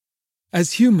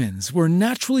As humans, we're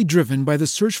naturally driven by the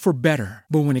search for better.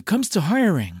 But when it comes to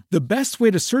hiring, the best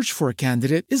way to search for a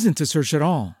candidate isn't to search at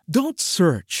all. Don't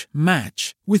search,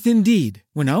 match with Indeed.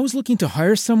 When I was looking to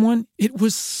hire someone, it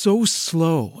was so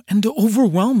slow and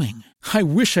overwhelming. I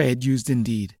wish I had used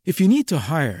Indeed. If you need to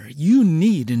hire, you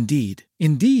need Indeed.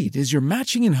 Indeed is your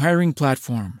matching and hiring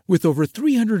platform with over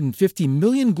 350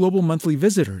 million global monthly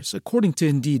visitors, according to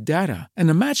Indeed data, and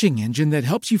a matching engine that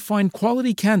helps you find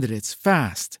quality candidates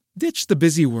fast. Ditch the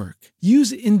busy work.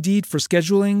 Use Indeed for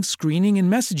scheduling, screening,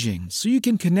 and messaging so you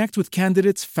can connect with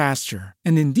candidates faster.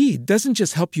 And Indeed doesn't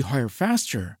just help you hire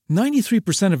faster.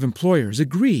 93% of employers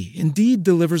agree Indeed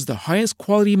delivers the highest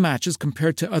quality matches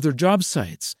compared to other job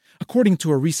sites, according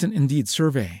to a recent Indeed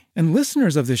survey. And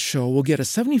listeners of this show will get a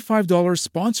 $75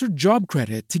 sponsored job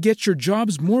credit to get your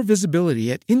jobs more visibility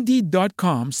at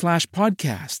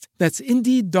Indeed.com/podcast. That's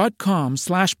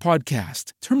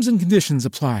Indeed.com/podcast. Terms and conditions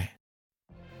apply.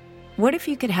 What if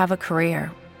you could have a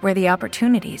career where the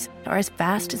opportunities are as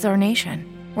vast as our nation,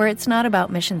 where it's not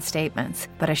about mission statements,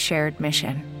 but a shared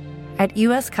mission? At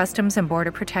U.S. Customs and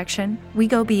Border Protection, we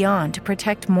go beyond to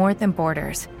protect more than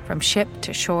borders. From ship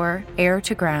to shore, air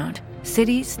to ground,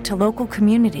 cities to local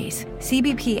communities,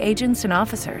 CBP agents and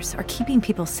officers are keeping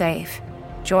people safe.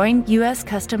 Join U.S.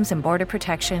 Customs and Border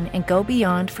Protection and go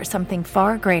beyond for something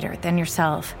far greater than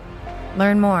yourself.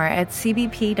 Learn more at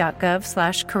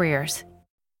cbp.gov/careers.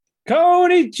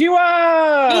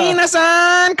 Konnichiwa!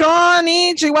 Minasan,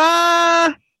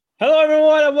 konnichiwa! Hello,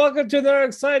 everyone, and welcome to another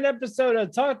exciting episode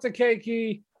of Talk to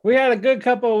Keiki. We had a good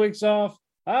couple of weeks off.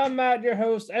 I'm Matt, your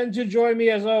host, and to join me,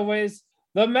 as always,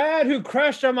 the man who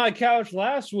crashed on my couch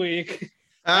last week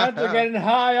after getting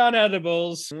high on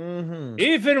edibles. Mm-hmm.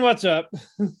 Ethan, what's up?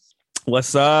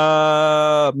 What's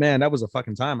up, man? That was a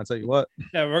fucking time, I tell you what.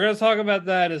 Yeah, we're going to talk about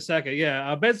that in a second.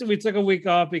 Yeah, basically, we took a week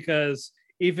off because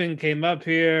Ethan came up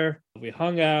here. We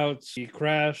hung out. He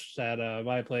crashed at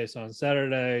my place on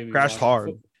Saturday. Crashed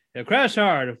hard. Yeah, crashed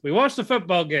hard. We watched the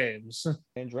football games.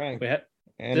 And drank. Did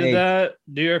that.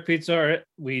 New York pizza.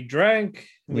 We drank.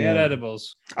 We had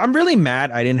edibles. I'm really mad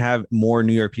I didn't have more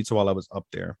New York pizza while I was up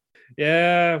there.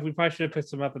 Yeah, we probably should have picked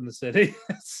some up in the city.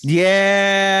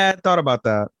 Yeah, thought about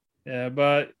that. Yeah,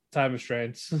 but time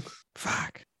restraints.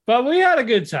 Fuck. But we had a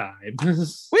good time.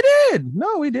 We did.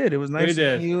 No, we did. It was nice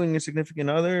to see you and your significant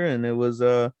other, and it was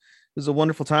a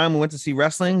wonderful time. We went to see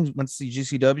wrestling, went to see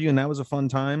GCW, and that was a fun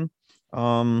time.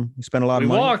 We spent a lot of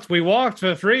money. We walked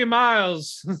for 3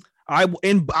 miles. I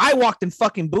walked in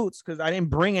fucking boots because I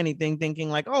didn't bring anything, thinking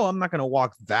like, oh, I'm not gonna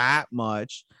walk that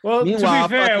much. Well, meanwhile,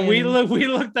 to be fair, we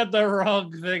looked at the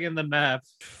wrong thing in the map.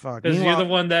 Fuck, because you're the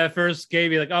one that first gave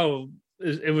me like, oh,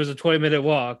 it was a 20-minute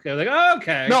walk. I was like, oh,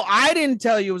 okay. No, I didn't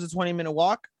tell you it was a 20-minute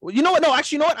walk. You know what? No,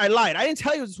 actually, you know what? I lied. I didn't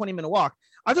tell you it was a 20-minute walk.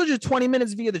 I told you 20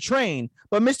 minutes via the train.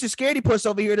 But Mr. Scaredy Puss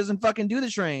over here doesn't fucking do the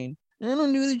train. I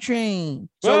don't do the train.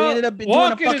 So we ended up doing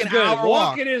a fucking hour walk.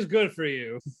 Walking is good for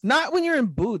you. Not when you're in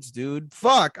boots, dude.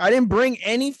 Fuck. I didn't bring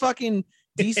any fucking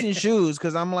decent shoes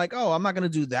because I'm like, oh, I'm not going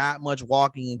to do that much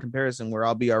walking in comparison where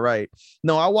I'll be all right.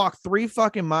 No, I walked 3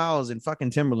 fucking miles in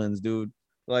fucking Timberlands, dude.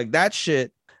 Like that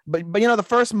shit. But you know, the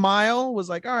first mile was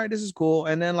like, all right, this is cool.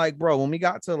 And then like, bro, when we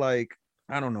got to like,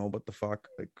 I don't know what the fuck,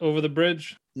 like over the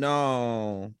bridge.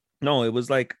 No, it was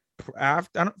like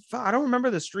after I don't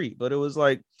remember the street, but it was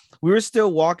like we were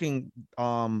still walking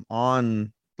on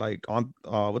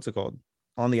what's it called,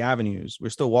 on the avenues. We're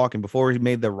still walking before we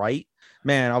made the right.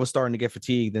 Man, I was starting to get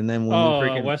fatigued. And then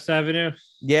when West Avenue.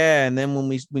 Yeah, and then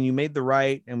when you made the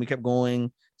right and we kept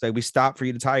going. Like we stopped for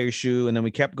you to tie your shoe, and then we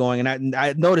kept going. And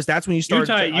I noticed that's when you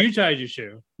started. You tied your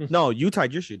shoe. No, you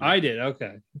tied your shoe. Dude. I did.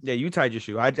 Okay. Yeah, you tied your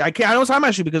shoe. I don't tie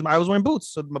my shoe because I was wearing boots,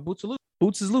 so my boots are loose.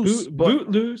 Boots is loose. Boot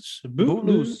loose.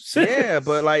 Yeah,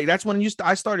 but like that's when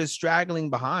I started straggling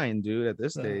behind, dude. At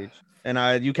this stage,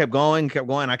 and you kept going.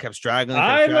 I kept straggling.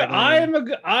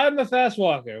 I'm a fast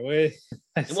walker.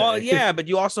 Well, yeah, but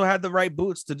you also had the right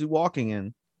boots to do walking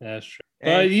in. That's true.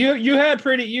 You had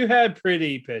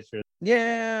pretty pictures.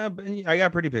 Yeah, but I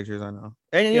got pretty pictures. I know,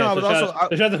 and you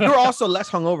were also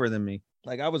less hungover than me.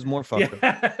 Like I was more fucked up.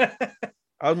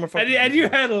 I was more fucked up. And you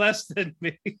had less than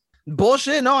me.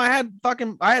 Bullshit. No, I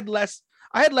had less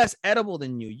edible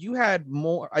than you. You had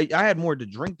more. I had more to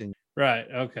drink than you. Right.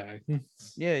 Okay.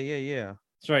 Yeah.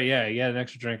 That's right. Yeah, you had an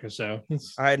extra drink or so.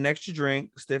 I had an extra drink,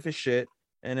 stiff as shit,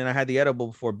 and then I had the edible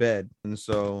before bed, and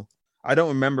so. I don't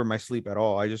remember my sleep at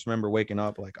all. I just remember waking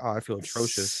up like, oh, I feel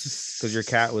atrocious because your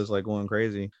cat was like going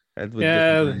crazy.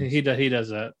 Yeah, he does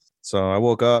that. So I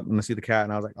woke up and I see the cat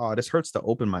and I was like, oh, this hurts to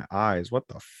open my eyes. What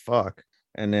the fuck?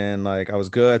 And then like I was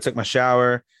good. I took my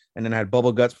shower and then I had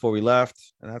bubble guts before we left,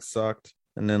 and that sucked.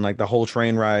 And then like the whole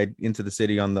train ride into the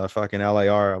city on the fucking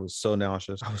LIR, I was so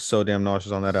nauseous. I was so damn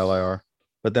nauseous on that LIR.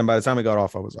 But then by the time we got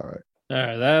off, I was all right. All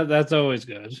right, that's always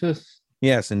good.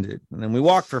 Yes, indeed. And then we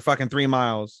walked for fucking 3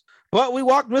 miles, but we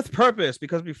walked with purpose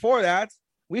because before that,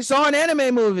 we saw an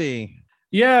anime movie.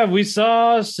 Yeah, we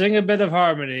saw Sing a Bit of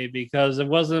Harmony because it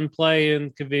wasn't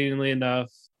playing conveniently enough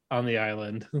on the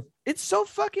island. It's so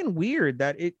fucking weird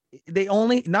that they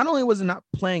only not only was it not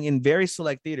playing in very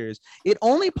select theaters, it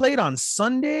only played on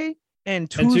Sunday and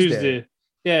Tuesday.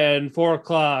 Yeah, and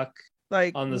 4:00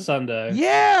 like on the Sunday.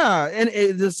 Yeah, and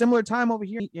it's a similar time over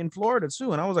here in Florida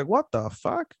too. And I was like, what the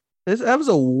fuck? That was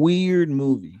a weird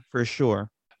movie for sure.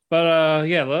 But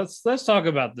yeah, let's talk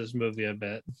about this movie a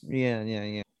bit.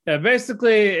 Yeah. Yeah,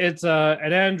 basically, it's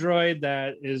an android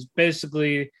that is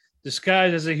basically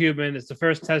disguised as a human. It's the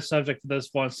first test subject for this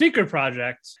one secret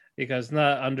project because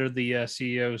not under the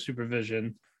CEO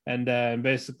supervision. And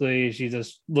basically, she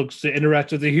just looks to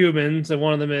interact with the humans, and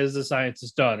one of them is the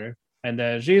scientist's daughter. And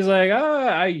then she's like,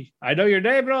 "Oh, I know your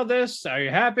name and all this. Are you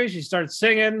happy?" She starts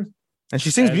singing, and she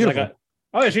sings beautiful. Like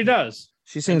oh yeah, she does.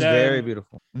 She sings very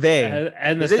beautiful.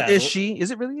 And is she?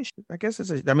 Is it really a she? I guess it's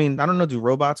a. I mean, I don't know. Do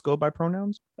robots go by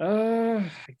pronouns? I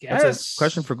guess. That's a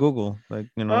question for Google. Like,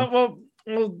 you know.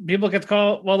 Well, people get to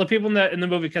call. Well, the people in the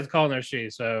movie get to call her she.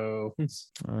 So. All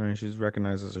right, she's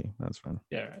recognized as she. That's fine.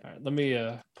 Yeah. All right. Let me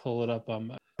pull it up on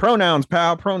my pronouns,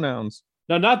 pal. Pronouns.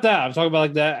 No, not that. I'm talking about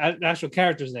like the actual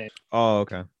character's name. Oh,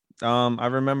 okay. I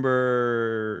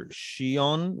remember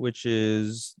Shion, which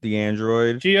is the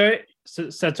android.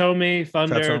 Satomi,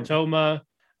 Thunder, Toma,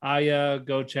 Aya,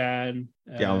 Go-chan.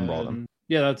 Yeah,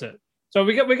 that's it. So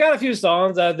we got a few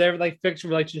songs. They're like fixed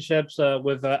relationships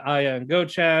with Aya and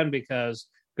Go-chan because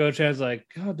Go-chan's like,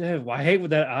 God damn, I hate when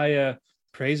that Aya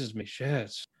praises me.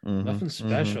 Shit, nothing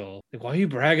special. Like, why are you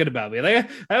bragging about me? Like,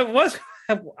 I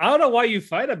don't know why you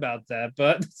fight about that,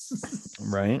 but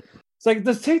right. It's like,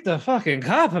 just take the fucking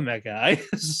compliment, guy.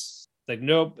 It's like,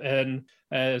 nope. And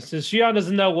since Shion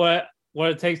doesn't know what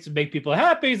it takes to make people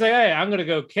happy, he's like, hey, I'm gonna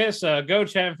go kiss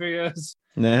Go-chan for you.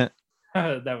 Nah.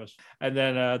 That was. And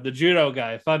then the judo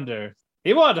guy, Thunder,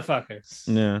 he wanted to fuck her.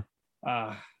 Yeah.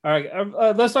 All right.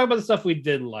 Let's talk about the stuff we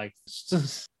did like,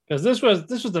 because this was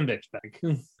the mixed bag.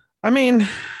 I mean,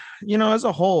 you know, as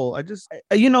a whole,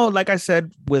 you know, like I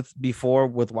said with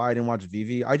why I didn't watch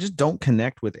Vivi, I just don't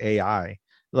connect with AI.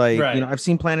 Like, right. You know, I've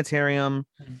seen Planetarium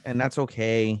and that's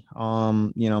okay.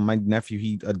 You know, my nephew,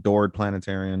 he adored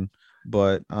Planetarium,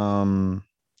 but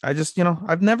I just, you know,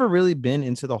 I've never really been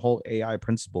into the whole AI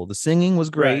principle. The singing was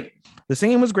great. Right. The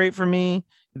singing was great for me.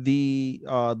 The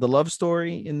love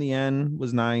story in the end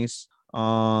was nice.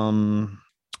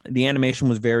 The animation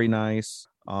was very nice.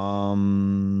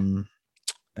 And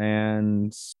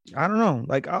I don't know,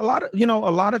 like a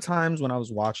lot of times when I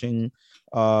was watching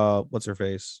what's her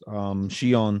face,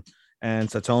 Shion and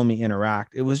Satomi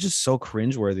interact, it was just so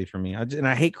cringeworthy for me. And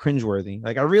I hate cringeworthy.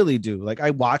 Like I really do. Like I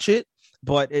watch it,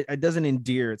 but it doesn't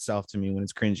endear itself to me when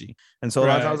it's cringy. And so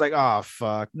I was like, oh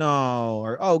fuck no,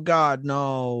 or oh god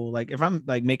no. Like if I'm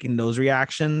like making those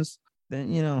reactions,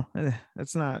 then you know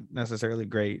that's not necessarily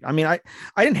great. I mean, I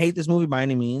didn't hate this movie by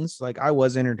any means. Like I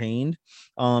was entertained.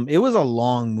 It was a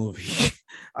long movie.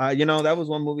 You know, that was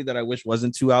one movie that I wish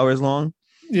wasn't 2 hours long.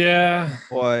 Yeah,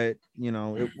 but you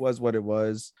know, it was what it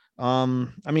was. I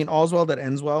mean, all's well that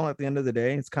ends well at the end of the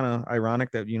day. It's kind of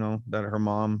ironic that, you know, that her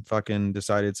mom fucking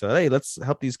decided to, hey, let's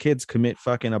help these kids commit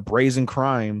fucking a brazen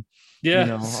crime. Yeah, you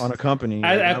know, on a company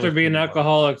after being an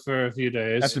alcoholic for a few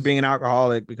days. After being an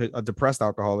alcoholic, because a depressed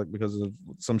alcoholic because of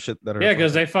some shit that her. Yeah,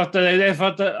 because they fucked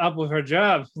up with her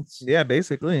job. Yeah,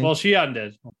 basically. Well, she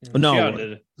undid. No, Shion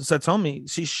did it.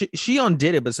 Satomi, she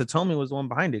undid it, but Satomi was the one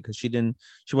behind it because she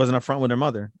wasn't upfront with her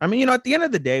mother. I mean, you know, at the end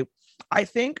of the day, I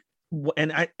think,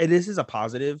 and this is a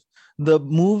positive. The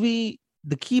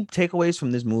key takeaways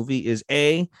from this movie is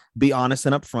be honest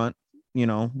and upfront. You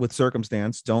know, with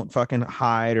circumstance, don't fucking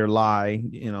hide or lie,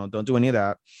 you know, don't do any of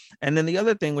that. And then the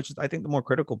other thing, which is I think the more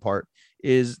critical part,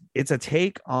 is it's a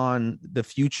take on the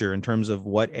future in terms of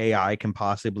what AI can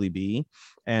possibly be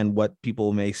and what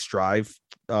people may strive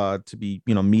to be,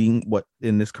 you know, meeting what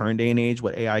in this current day and age,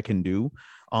 what AI can do.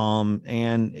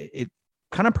 And it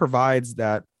kind of provides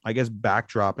that, I guess,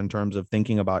 backdrop in terms of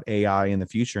thinking about AI in the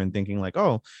future and thinking like,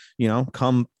 oh, you know,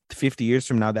 come 50 years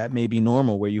from now, that may be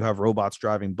normal where you have robots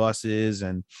driving buses.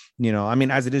 And, you know, I mean,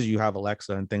 as it is, you have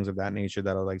Alexa and things of that nature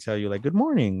that'll like tell you like, good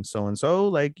morning, so-and-so,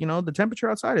 like, you know, the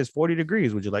temperature outside is 40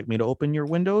 degrees. Would you like me to open your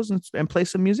windows and play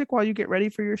some music while you get ready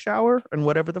for your shower and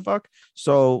whatever the fuck?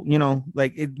 So, you know,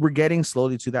 like we're getting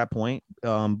slowly to that point.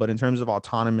 But in terms of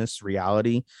autonomous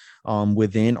reality,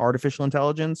 within artificial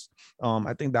intelligence.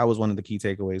 I think that was one of the key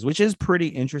takeaways, which is pretty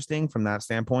interesting from that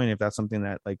standpoint. If that's something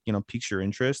that like, you know, piques your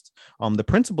interest, the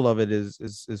principle of it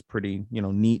is pretty, you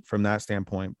know, neat from that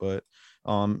standpoint. But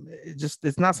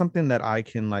it's not something that I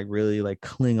can like really like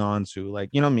cling on to. Like,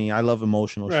 you know me, I love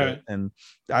emotional shit, and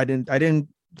I didn't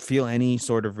feel any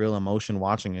sort of real emotion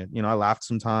watching it. You know, I laughed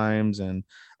sometimes and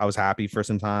I was happy for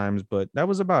some times, but that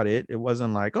was about it. It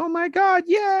wasn't like, oh my god,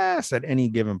 yes, at any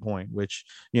given point, which,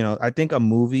 you know, I think a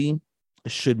movie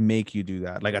should make you do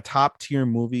that. Like a top tier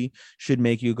movie should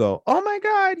make you go, oh my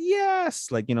god,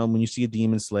 yes. Like, you know, when you see a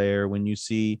Demon Slayer, when you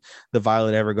see the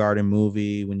Violet Evergarden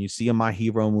movie, when you see a My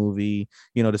Hero movie,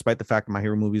 you know, despite the fact that My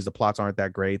Hero movies, the plots aren't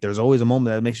that great, there's always a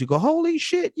moment that makes you go, holy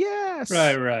shit, yes.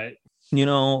 Right. You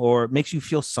know, or it makes you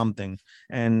feel something.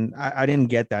 And I didn't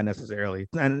get that necessarily.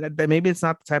 And that maybe it's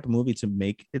not the type of movie to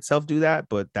make itself do that,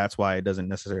 but that's why it doesn't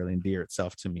necessarily endear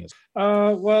itself to me.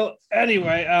 Well,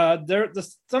 anyway,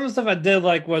 some of the stuff I did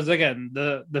like was, again,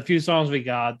 the few songs we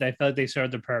got, they felt like they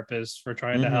served the purpose for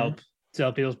trying to help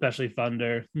people, especially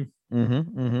Thunder.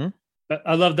 But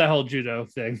I love that whole judo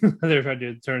thing. They were trying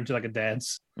to turn into like a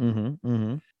dance. I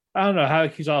don't know how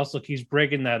he keeps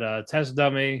breaking that test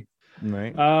dummy.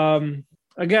 Right.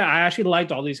 Again, I actually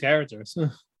liked all these characters.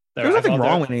 There's nothing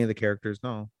wrong with any of the characters,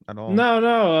 no, at all.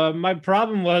 No. My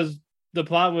problem was the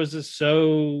plot was just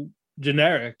so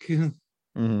generic.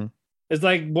 It's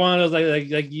like one of those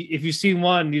like if you see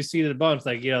one, you see the bunch.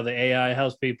 Like, you know, the AI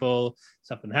helps people.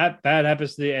 Something bad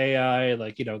happens to the AI,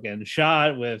 like, you know, getting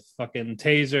shot with fucking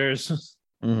tasers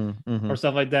or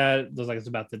stuff like that. Looks like it's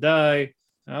about to die.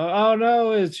 Oh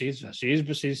no!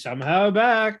 She's somehow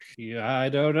back. I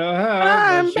don't know how.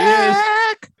 I'm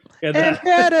back and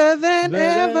better than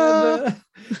ever.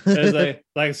 It's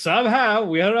like somehow,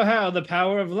 we don't know how, the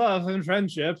power of love and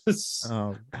friendship.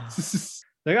 Oh.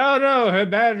 Like, oh no, her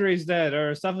battery's dead,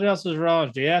 or something else is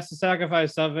wrong. She has to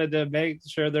sacrifice something to make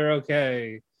sure they're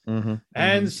okay.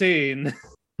 And scene.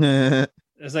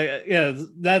 It's like, yeah,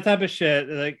 that type of shit.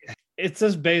 Like, it's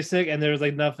just basic, and there's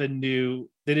like nothing new.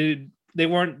 They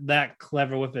weren't that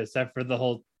clever with it, except for the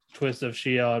whole twist of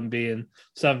Shion being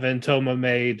something Toma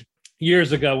made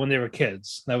years ago when they were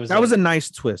kids. That was a nice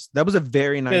twist. That was a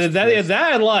very nice twist.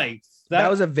 That I liked. That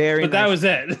was a very but nice, that was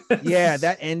it. Yeah,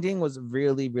 that ending was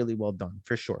really, really well done.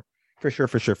 For sure.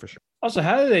 Also,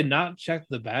 how did they not check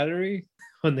the battery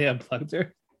when they unplugged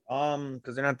her?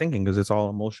 Because they're not thinking, because it's all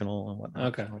emotional and whatnot.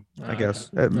 Okay. So I guess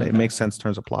it makes sense in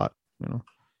terms of plot, you know.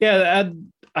 Yeah,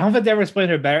 I don't think they ever explained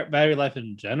her battery life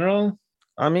in general.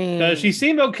 I mean, she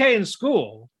seemed okay in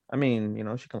school. I mean, you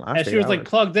know, she can last. And she was like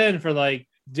plugged in for like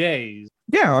days.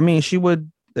 Yeah, I mean, she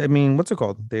would. I mean, what's it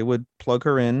called? They would plug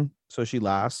her in so she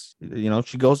lasts. You know,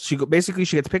 she gets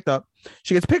picked up.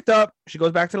 She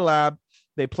goes back to the lab.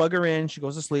 They plug her in. She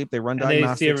goes to sleep. They run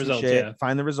diagnostics and shit,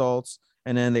 find the results,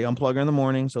 and then they unplug her in the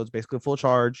morning. So it's basically full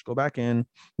charge. Go back in.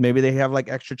 Maybe they have like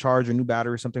extra charge or new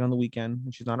battery or something on the weekend,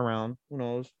 and she's not around. Who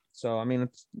knows? So I mean,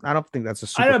 I don't think that's a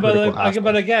super.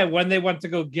 But again, when they went to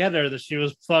go get her, that she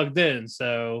was plugged in.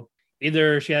 So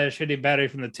either she had a shitty battery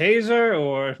from the taser,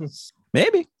 or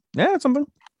maybe, yeah, it's something.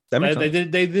 That makes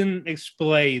sense. They didn't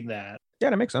explain that. Yeah,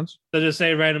 that makes sense. They just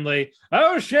say randomly,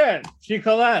 "Oh shit, she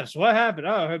collapsed. What happened?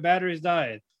 Oh, her battery's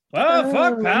died. Well,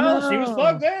 fuck, pal, no. She was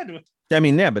plugged in." I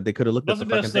mean, yeah, but they could have looked at the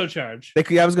fucking slow charge.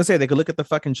 I was gonna say they could look at the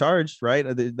fucking charge, right?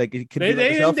 Like it could be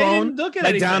like a cell phone, like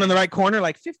anything. Down in the right corner,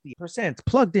 like 50%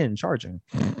 plugged in, charging.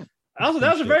 Also,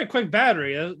 that was a very quick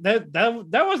battery.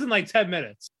 That wasn't like 10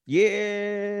 minutes.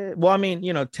 Yeah. Well, I mean,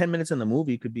 you know, 10 minutes in the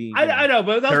movie could be. I know,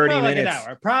 but that's probably like an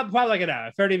hour. Probably like an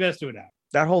hour. 30 minutes to an hour.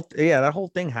 That whole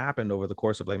thing happened over the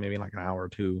course of like maybe like an hour or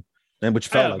two, and which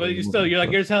felt like.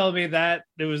 But you're telling me that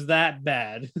it was that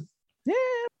bad. Yeah.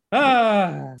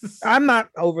 I'm not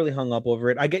overly hung up over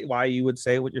it. I get why you would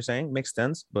say what you're saying. Makes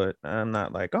sense, but I'm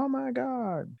not like, oh my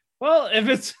god. Well, if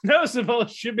it's noticeable,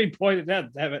 it should be pointed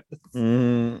out. Damn it.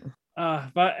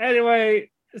 But anyway,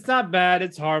 it's not bad.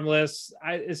 It's harmless.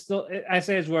 I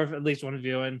say it's worth at least one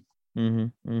viewing.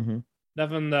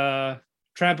 Nothing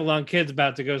trample on kids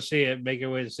about to go see it. Make your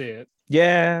way to see it.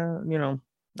 Yeah, you know,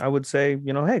 I would say,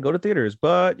 you know, hey, go to theaters,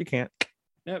 but you can't.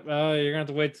 Yep, you're gonna have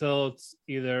to wait till it's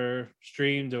either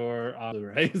streamed or on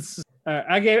Blu-ray.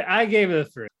 I gave it a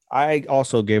 3. I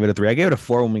also gave it a 3. I gave it a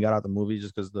 4 when we got out the movie,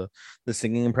 just because the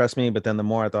singing impressed me. But then the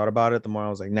more I thought about it, the more I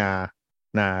was like, nah,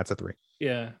 it's a 3.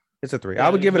 Yeah, it's a 3. I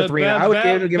would give it a 3. I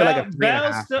would give it like a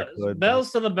 3.5. Bell's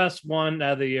still the best one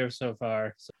out of the year so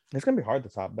far. So. It's gonna be hard to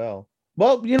top Bell.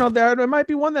 Well, you know, there might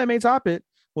be one that may top it.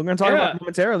 We're gonna talk about it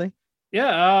momentarily.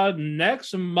 Yeah,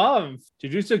 next month,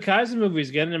 Jujutsu Kaisen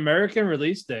movies get an American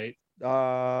release date.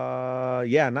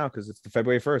 Yeah, no, because it's the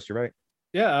February 1st. You're right.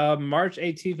 Yeah, March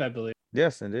 18th, I believe.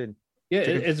 Yes, indeed. Yeah,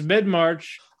 it's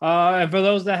mid-March. And for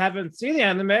those that haven't seen the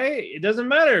anime, it doesn't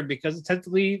matter because it's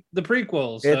technically the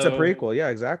prequel. It's a prequel. Yeah,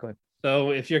 exactly.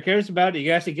 So if you're curious about it, you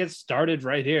can actually get started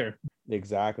right here.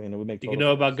 Exactly. And it would make you can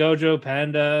know about Gojo,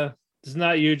 Panda. It's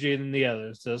not Yuji and the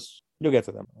others. Just you'll get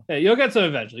to them. Yeah, you'll get to them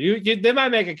eventually. They might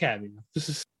make a cameo.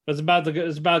 It's about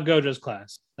Gojo's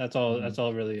class. That's all. That's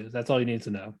all it really is. That's all you need to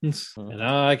know. And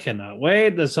I cannot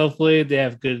wait. This hopefully they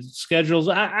have good schedules.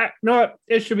 I know what,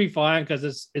 it should be fine because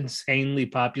it's insanely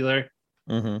popular.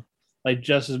 Like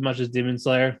just as much as Demon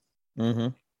Slayer.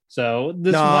 So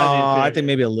this I think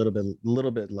maybe a little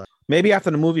bit less. Maybe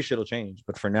after the movie shit'll change,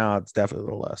 but for now it's definitely a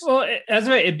little less. Well, that's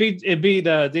right. It beat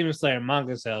Demon Slayer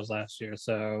manga sales last year.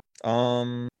 So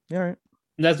yeah, right.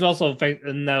 That's also fake,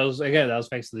 and that was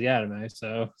thanks to the anime.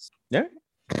 So yeah,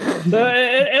 so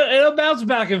it'll bounce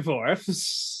back and forth.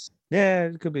 Yeah,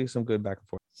 it could be some good back and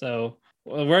forth. So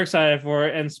we're excited for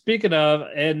it. And speaking of,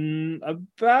 in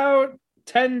about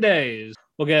 10 days,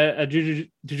 we'll get a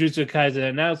Jujutsu Kaisen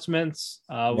announcements.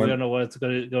 We don't know what it's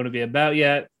going to be about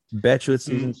yet. Bet you it's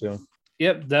season 2.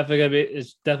 Yep, definitely gonna be. It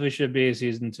definitely should be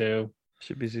season 2.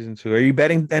 Should be season 2. Are you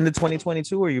betting end of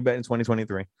 2022 or are you betting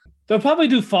 2023? They'll probably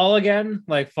do fall again,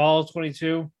 like fall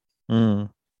 22, and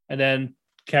then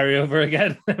carry over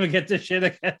again. We get this shit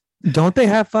again. Don't they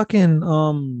have fucking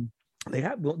don't we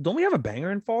have a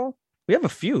banger in fall? We have a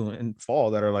few in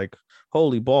fall that are like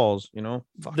holy balls, you know.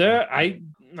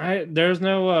 There's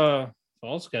no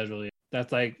fall schedule yet.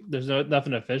 That's like there's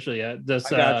nothing official yet.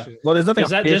 Well, there's nothing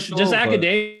official, just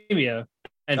Academia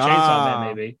and Chainsaw Man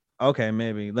maybe. Okay,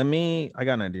 maybe. I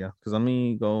got an idea because let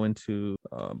me go into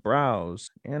browse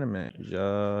anime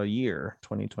year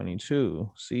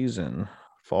 2022 season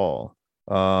fall.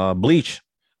 Bleach.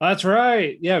 That's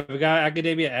right. Yeah, we got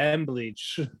Academia and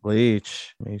Bleach. You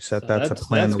set that to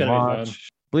plan to watch.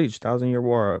 Bleach, 1,000-Year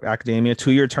War. Academia,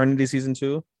 2-Year Eternity season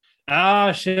 2.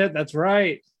 Ah, shit, that's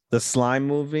right. The Slime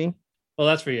movie. Well,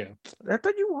 that's for you. I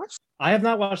thought you watched. I have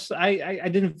not watched. I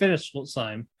didn't finish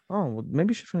Slime. Oh, well,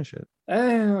 maybe you should finish it.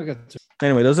 I got to.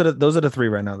 Anyway, those are the 3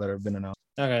 right now that have been announced.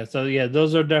 Okay, so yeah,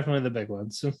 those are definitely the big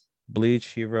ones. Bleach,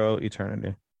 Hero,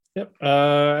 Eternity. Yep.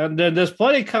 And then there's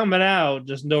plenty coming out,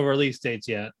 just no release dates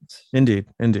yet. Indeed.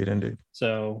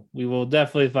 So we will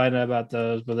definitely find out about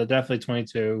those, but they're definitely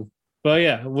 22. But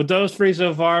yeah, with those 3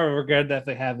 so far, we're gonna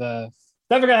definitely have a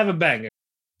banger.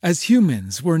 As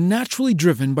humans, we're naturally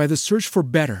driven by the search for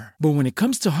better. But when it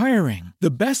comes to hiring,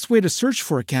 the best way to search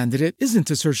for a candidate isn't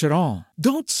to search at all.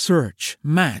 Don't search,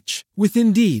 match with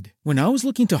Indeed. When I was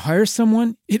looking to hire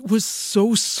someone, it was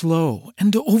so slow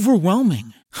and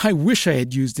overwhelming. I wish I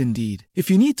had used Indeed.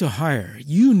 If you need to hire,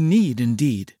 you need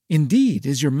Indeed. Indeed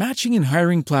is your matching and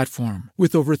hiring platform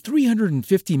with over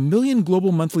 350 million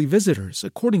global monthly visitors,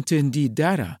 according to Indeed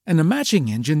data, and a matching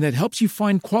engine that helps you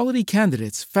find quality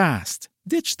candidates fast.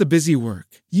 Ditch the busy work.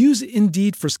 Use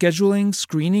Indeed for scheduling,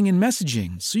 screening, and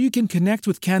messaging so you can connect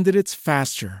with candidates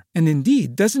faster. And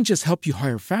Indeed doesn't just help you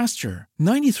hire faster.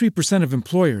 93% of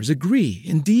employers agree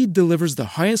Indeed delivers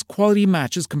the highest quality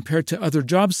matches compared to other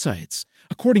job sites,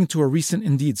 according to a recent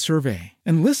Indeed survey.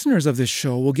 And listeners of this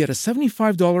show will get a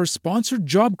 $75 sponsored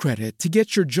job credit to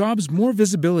get your jobs more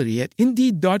visibility at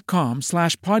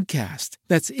Indeed.com/podcast.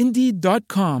 That's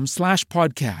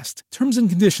Indeed.com/podcast. Terms and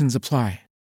conditions apply.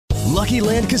 Lucky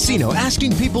Land Casino,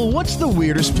 asking people, what's the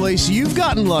weirdest place you've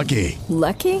gotten lucky?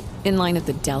 Lucky? In line at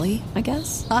the deli, I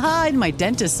guess? Aha, in my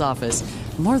dentist's office.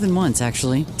 More than once,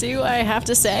 actually. Do I have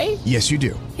to say? Yes, you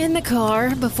do. In the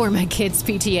car before my kids'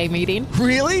 PTA meeting.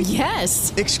 Really?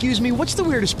 Yes. Excuse me, what's the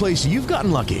weirdest place you've gotten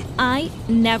lucky? I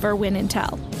never win and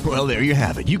tell. Well, there you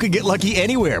have it. You can get lucky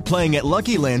anywhere, playing at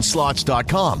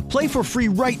LuckyLandSlots.com. Play for free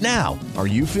right now. Are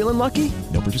you feeling lucky?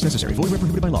 No purchase necessary. Void where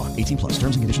prohibited by law. 18+.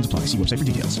 Terms and conditions apply. See website for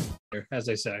details. As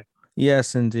they say.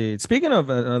 Yes, indeed. Speaking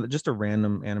of just a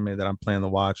random anime that I'm planning to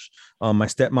watch, my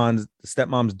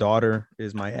stepmom's daughter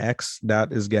is my ex.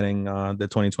 That is getting the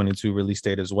 2022 release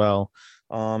date as well.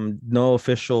 No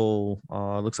official,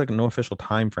 looks like no official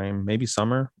time frame. Maybe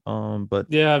summer. But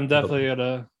yeah, I'm definitely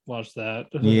gonna watch that.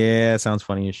 Yeah, it sounds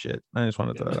funny as shit. I just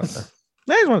want to throw it out there.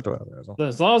 As well.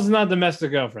 As long as it's not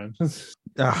domestic girlfriend. It's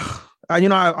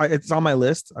on my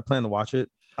list. I plan to watch it.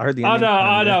 I heard the ending.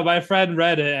 Oh no! My friend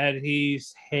read it and he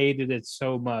hated it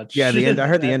so much. Yeah, the end. I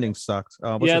heard the ending sucked.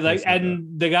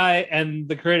 The guy and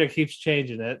the creator keeps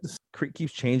changing it.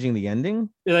 Keeps changing the ending.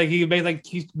 He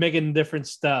keeps making different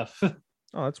stuff.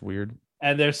 Oh, that's weird.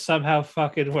 And they're somehow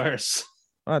fucking worse.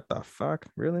 What the fuck?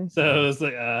 Really? So it's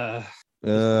like,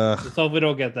 let's hope we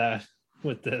don't get that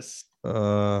with this.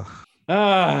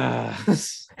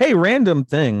 Hey, random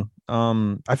thing.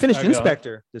 I finished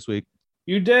Inspector this week.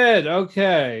 You did.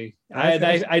 Okay.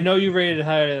 I I know you rated it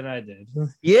higher than I did.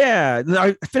 Yeah, no,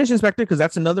 I finished Inspector because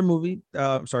that's another movie.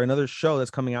 Another show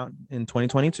that's coming out in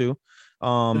 2022.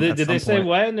 Did they say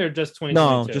when or just 2022?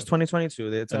 No, just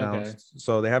 2022. It's announced, Okay.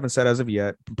 so they haven't said as of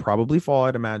yet. Probably fall,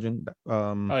 I'd imagine.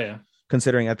 Oh yeah.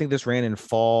 Considering I think this ran in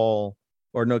fall,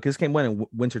 or no, this came when in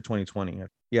winter 2020.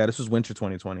 Yeah, this was winter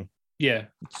 2020. Yeah.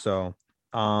 So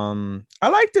I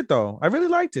liked it though. I really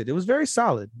liked it. It was very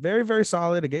solid, very, very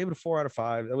solid. I gave it a 4 out of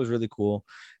 5. That was really cool.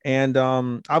 And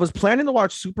I was planning to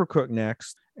watch Supercook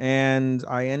next, and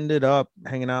I ended up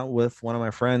hanging out with one of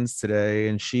my friends today,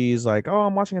 and she's like, "Oh,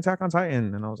 I'm watching Attack on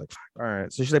Titan," and I was like, "All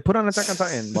right." So she's like, "Put on Attack on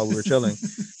Titan" while we were chilling.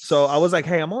 So I was like,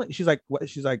 "Hey, I'm only." She's like, "What?"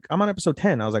 She's like, "I'm on episode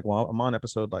 10." I was like, "Well, I'm on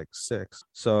episode like 6."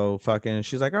 So fucking,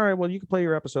 she's like, "All right, well, you can play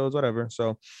your episodes, whatever."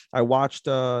 So I watched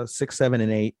 6, 7,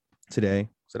 and 8 today.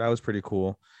 So that was pretty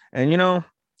cool. And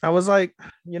I was like,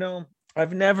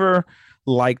 I've never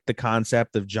liked the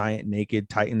concept of giant naked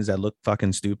titans that look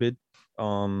fucking stupid.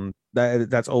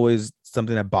 That's always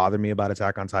something that bothered me about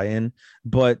Attack on Titan.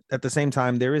 But at the same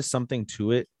time, there is something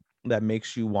to it that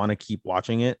makes you want to keep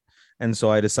watching it. And so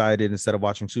I decided, instead of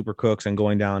watching Super Cooks and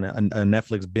going down a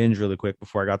Netflix binge really quick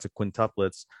before I got to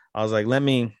quintuplets, I was like, let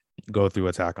me go through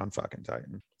Attack on fucking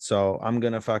Titan. So I'm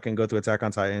gonna fucking go through Attack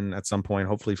on Titan at some point,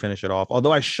 hopefully finish it off.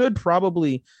 Although I should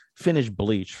probably finish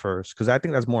Bleach first, because I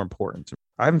think that's more important to me.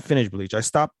 I haven't finished Bleach. I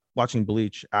stopped watching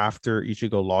Bleach after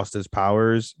Ichigo lost his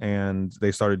powers and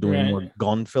they started doing more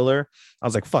gun filler. I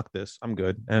was like, fuck this, I'm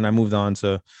good. And I moved on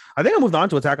to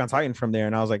Attack on Titan from there.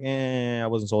 And I was like, I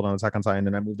wasn't sold on Attack on Titan.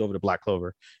 And I moved over to Black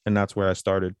Clover, and that's where I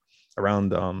started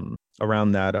around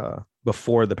that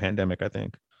before the pandemic, I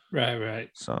think. Right.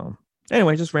 So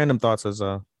anyway, just random thoughts as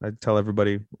I tell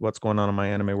everybody what's going on in my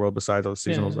anime world besides those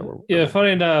seasonals that were. Yeah,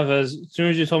 funny enough, as soon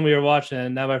as you told me you were watching,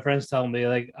 and now my friends telling me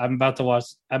like I might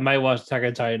watch Attack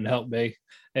on Titan. Help me.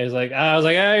 And it's like I was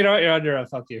like, you know what, you're on your own.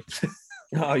 Fuck you.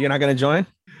 Oh, you're not gonna join?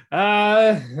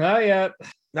 Not yet.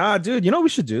 Nah, dude. You know what we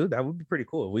should do? That would be pretty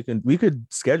cool. We could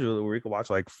schedule it where we could watch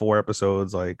like 4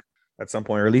 episodes, like at some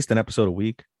point, or at least an episode a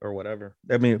week or whatever.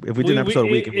 I mean, if we did an episode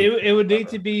a week, it would need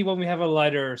to be when we have a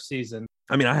lighter season.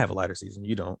 I mean, I have a lighter season.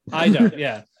 You don't. I don't.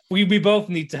 Yeah, we both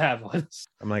need to have one.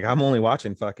 I'm only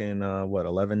watching fucking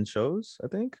 11 shows, I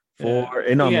think. 4,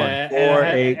 8,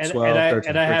 12, 13.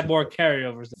 And I had more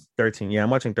carryovers. 13. Yeah,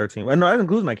 I'm watching 13. Well, no, I didn't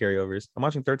include my carryovers. I'm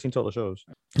watching 13 total shows.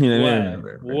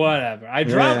 Whatever. I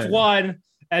dropped one,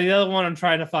 and the other one I'm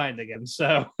trying to find again.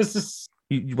 So this is.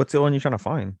 What's the one you're trying to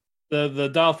find? The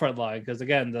Dollfront line, because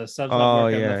again, the subs not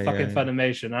working on the fucking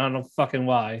Funimation. I don't know fucking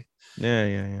why.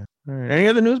 Yeah. All right. Any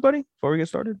other news, buddy, before we get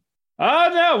started?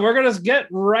 Oh no, we're gonna get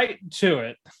right to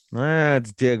it.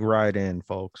 Let's dig right in,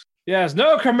 folks. Yes,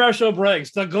 no commercial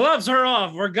breaks. The gloves are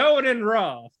off. We're going in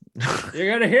raw.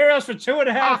 You're gonna hear us for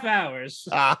 2.5 hours.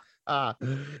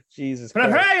 Jesus.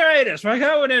 Prepare us. We're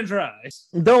going in dry.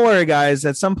 Don't worry, guys.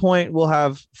 At some point, we'll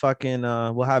have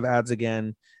ads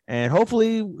again. And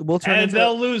hopefully we'll turn. And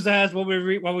they'll lose ads when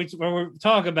we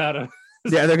talk about them.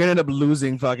 Yeah, they're gonna end up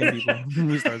losing fucking people when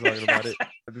we start talking about it.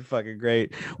 That'd be fucking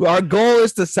great. Well, our goal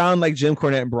is to sound like Jim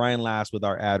Cornette and Brian Last with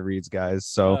our ad reads, guys.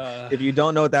 So if you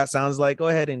don't know what that sounds like, go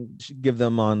ahead and give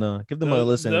them a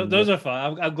listen. Those are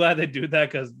fun. I'm glad they do that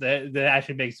because that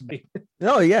actually makes me.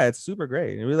 No, yeah, it's super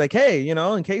great. And we're like, hey,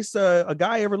 in case a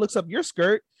guy ever looks up your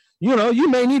skirt, you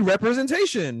may need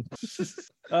representation.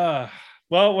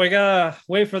 Well, we gotta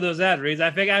wait for those ad reads.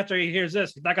 I think after he hears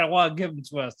this, he's not gonna want to give them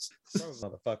to us.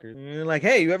 Motherfucker. You're like,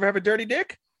 hey, you ever have a dirty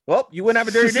dick? Well, you wouldn't have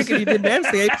a dirty dick if you did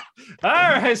Manscaped. All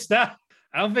right, stop.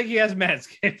 I don't think he has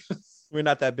Manscaped. We're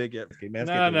not that big yet. Okay, No.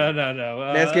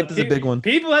 Manscaped is a big one.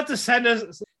 People have to send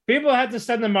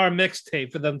them our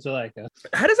mixtape for them to like us.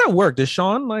 How does that work? Does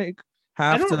Sean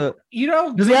have to?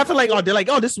 Does he have to they're like,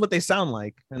 oh, this is what they sound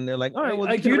like, and they're like, all right,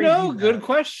 well, good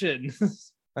question.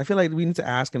 I feel like we need to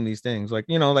ask him these things,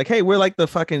 hey, we're like the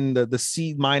fucking the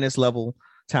C- level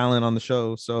talent on the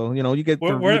show, so you get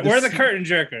we're the curtain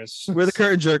jerkers. We're the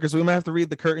curtain jerkers. We might have to read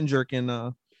the curtain jerking.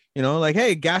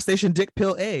 Hey, gas station dick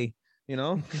pill A.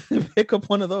 Pick up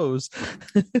one of those.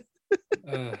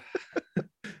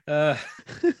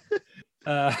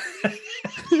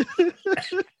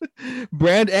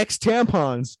 Brand X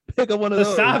tampons. Pick up one of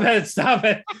those. Stop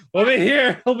it. We'll be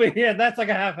here. That's like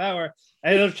a half hour.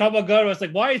 And the trouble go to us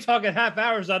like, why are you talking half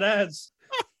hours on ads?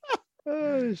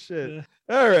 Oh shit.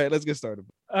 All right, let's get started.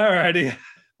 All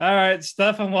right,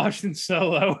 stuff I'm watching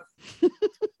solo.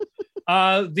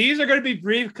 These are going to be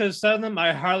brief because some of them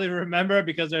I hardly remember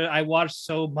because I watched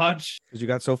so much. Because you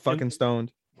got so fucking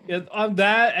stoned. On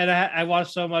that, and I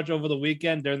watched so much over the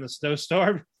weekend during the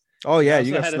snowstorm. Oh yeah,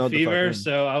 you got had a fever,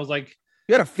 so I was like,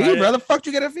 you had a fever? How the fuck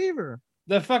did you get a fever?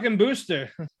 The fucking booster.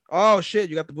 Oh shit,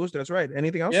 you got the booster. That's right.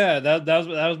 Anything else? Yeah, that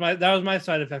was my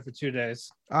side effect for 2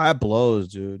 days. That blows,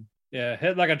 dude. Yeah,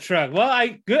 hit like a truck. Well,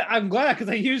 I'm glad because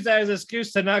I used that as an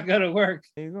excuse to not go to work.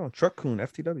 There you go. Truck coon,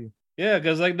 FTW. Yeah,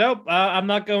 because like, nope, I'm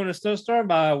not going to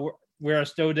snowstorm. We're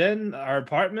stowed in our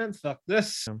apartment. Fuck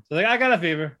this. So like, I got a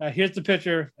fever. Here's the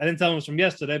picture. I didn't tell him it was from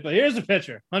yesterday, but here's the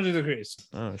picture. 100 degrees.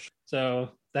 Oh shit.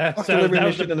 So that was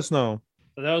shit in the snow.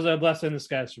 So that was a blessing in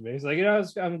disguise for me. It's like,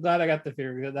 I'm glad I got the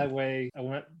fever. That way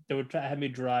they would have me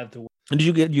drive to work. And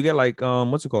did you get like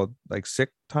what's it called, like sick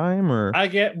time, or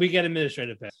we get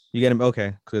administrative pay. You get him,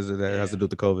 okay, because that has to do with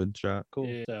the COVID shot. Cool.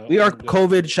 Yeah, so we are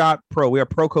COVID shot pro. We are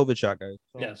pro COVID shot guys.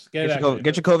 So yes, get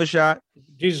your COVID shot.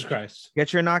 Jesus Christ.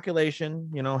 Get your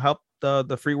inoculation. Help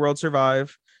the free world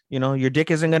survive. Your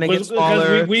dick isn't gonna get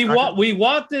smaller. We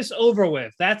want this over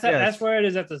with. That's where it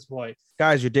is at this point.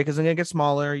 Guys, your dick isn't gonna get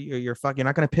smaller. You're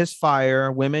not gonna piss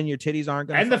fire. Women, your titties aren't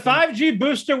gonna. And the 5G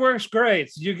booster works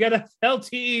great. So you get a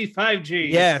LTE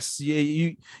 5G. Yes,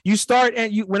 you start,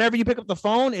 and whenever you pick up the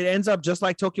phone, it ends up just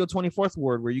like Tokyo 24th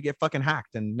Ward, where you get fucking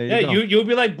hacked, and you'll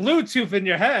be like Bluetooth in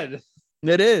your head.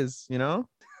 It is,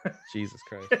 Jesus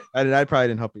Christ. I probably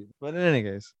didn't help you, but in any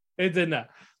case, it did not.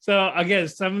 So again,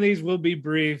 some of these will be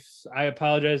brief. I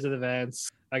apologize in advance.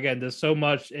 Again, there's so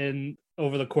much in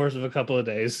over the course of a couple of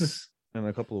days. And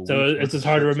a couple of so weeks it's just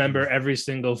hard to remember every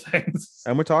single thing.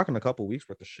 And we're talking a couple of weeks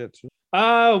worth of shit too.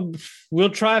 We'll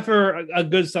try for a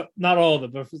good, not all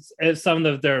of them, but some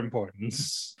of their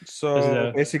importance.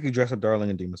 So basically, dress up Darling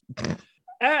and Demas.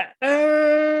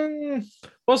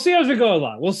 We'll see as we go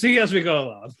along.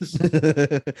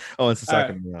 Oh, it's the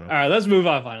second one. All right, let's move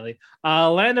on finally.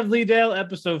 Land of Leadale,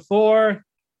 episode 4.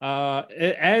 From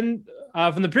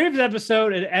the previous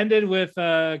episode, it ended with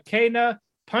Kana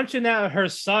punching out her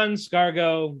son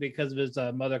Scargo because of his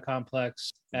mother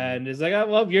complex, and is like, "Oh,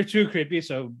 well, you're too creepy."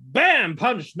 So, bam,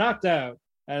 punch, knocked out,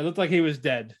 and it looked like he was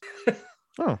dead.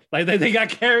 Oh, like they got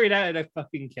carried out in a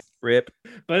fucking cab. Rip.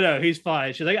 But no, he's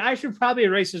fine. She's like, I should probably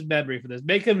erase his memory for this,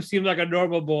 make him seem like a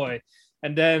normal boy.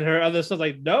 And then her other son's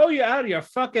like, no, you're out of your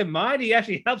fucking mind. He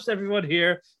actually helps everyone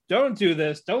here. Don't do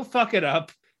this. Don't fuck it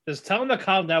up. Just tell him to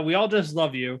calm down. We all just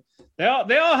love you. They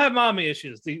all have mommy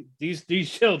issues. These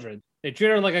children. They treat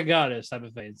her like a goddess type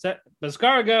of thing. But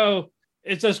Scargo,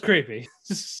 it's just creepy.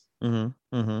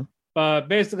 But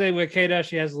basically with Kada,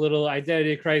 she has a little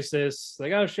identity crisis.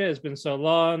 Like, oh shit, it's been so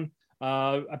long.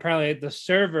 Apparently the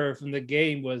server from the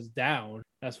game was down.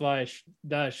 That's why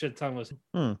that shit ton was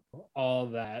all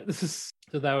that.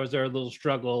 So that was their little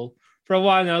struggle for a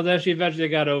while now. Then she eventually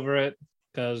got over it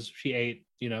because she ate,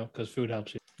 because food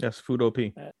helps you. Yes, food OP.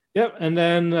 Yep, and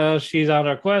then she's on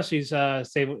her quest. She's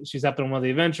helping one of the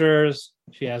adventurers.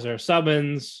 She has her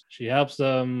summons. She helps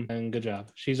them, and good job.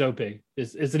 She's OP.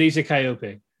 It's an isekai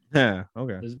OP. Yeah,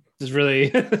 okay. There's really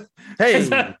hey,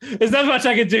 there's not much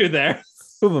I can do there.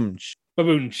 Baboonch.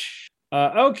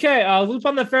 Okay, Loop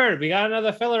on the Third. We got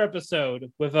another filler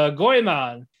episode with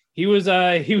Goemon. He was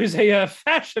a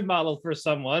fashion model for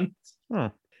someone.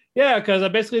 Yeah,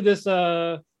 because basically this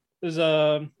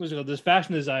this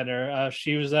fashion designer.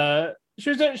 She was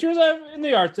in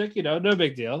the Arctic, no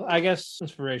big deal. I guess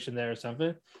inspiration there or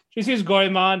something. She sees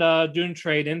Goemon doing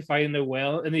training, fighting a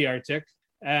whale in the Arctic,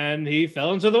 and he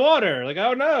fell into the water. Like,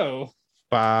 oh no!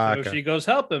 Baka. So she goes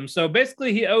help him. So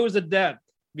basically, he owes a debt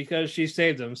because she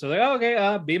saved him. So like,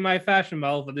 okay, be my fashion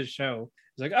model for this show.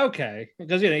 He's like, okay,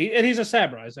 because and he's a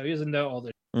samurai, so he doesn't know all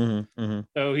this.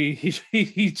 So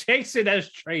he takes it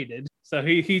as traded. So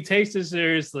he takes it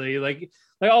seriously, like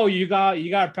oh, you got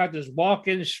to practice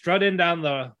walking, strutting down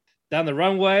the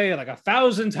runway like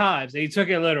 1,000 times. And he took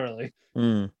it literally,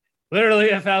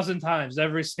 literally 1,000 times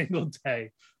every single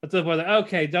day. That's the point. Like,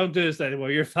 okay, don't do this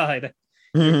anymore. You're fine.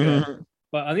 You're good.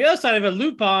 But on the other side of it,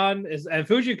 Lupin and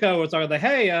Fujiko were talking like,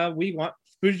 hey,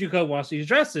 Fujiko wants these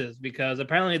dresses because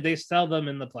apparently they sell them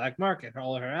in the black market,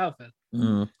 all of her outfits.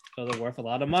 So they're worth a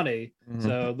lot of money.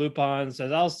 So Lupin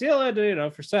says, I'll steal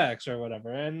it, for sex or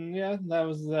whatever. And yeah, that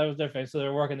was their thing. So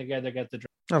they're working together to get the dress.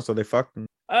 Oh, so they fucked them.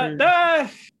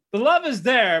 The love is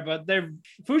there, but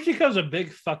Fujiko's a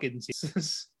big fucking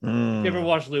tease. You ever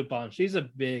watch Lupin? She's a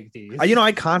big tease.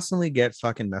 I constantly get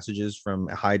fucking messages from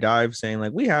High Dive saying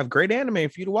like, we have great anime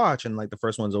for you to watch. And like the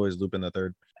first one's always Lupin the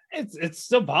Third. It's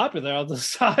still popular on the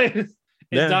side.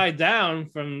 It died down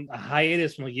from a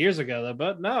hiatus from years ago, though.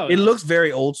 But no, it looks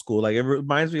very old school. Like it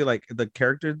reminds me of like the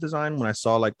character design when I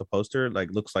saw like the poster.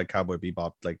 Like looks like Cowboy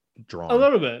Bebop, like drawn a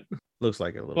little bit. Looks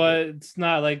like it a little but bit. It's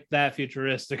not like that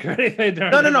futuristic or anything. No.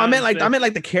 I meant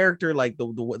like the character, like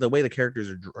the way the characters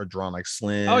are drawn, like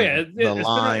slim. Oh yeah,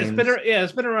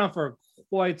 it's been around for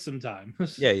quite some time.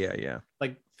 Yeah.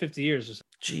 Like 50 years or so.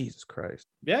 Jesus Christ.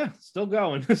 Yeah, still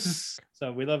going.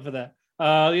 So we love for that.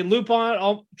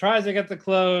 Lupin tries to get the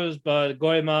clothes, but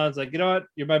Goemon's like, you know what?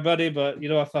 You're my buddy, but you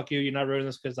know what? Fuck you. You're not ruining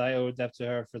this because I owe a debt to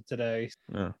her for today.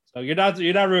 Yeah. So you're not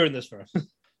ruining this for her.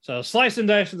 So slice and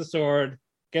dice with the sword,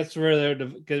 get rid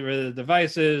of the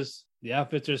devices. The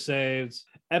outfits are saved.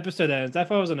 Episode ends. I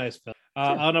thought it was a nice film.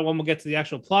 I don't know when we'll get to the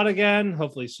actual plot again.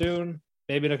 Hopefully soon.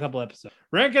 Maybe in a couple episodes.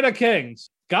 Ranking of Kings.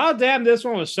 Goddamn, this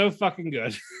one was so fucking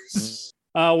good.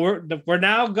 We're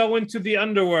now going to the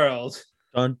underworld.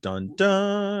 Dun dun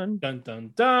dun dun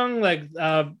dun dun. Like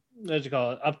what you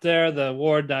call it? Up there, the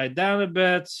war died down a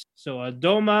bit. So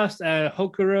Domas and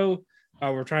Hokuro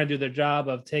were trying to do their job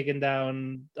of breaking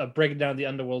down the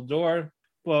underworld door.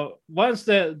 Well, once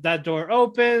that door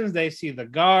opens, they see the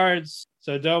guards.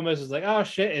 So Domas is like, oh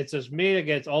shit, it's just me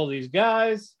against all these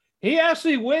guys. He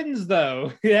actually wins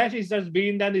though. He actually starts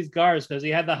beating down these guards because he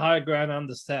had the high ground on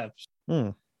the steps.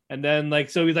 And then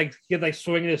so he's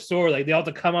swinging his sword, like they all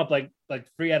have to come up like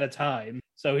 3 at a time.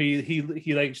 So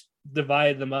he like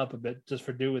divided them up a bit just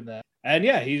for doing that. And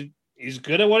yeah, he's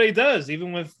good at what he does,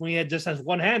 even when he just has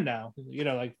one hand now,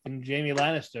 like Jaime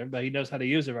Lannister, but he knows how to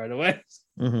use it right away.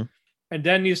 Mm-hmm. And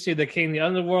then you see the king of the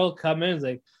underworld come in,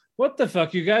 like, what the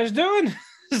fuck you guys doing?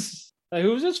 Like,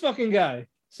 who's this fucking guy?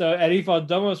 So Eddie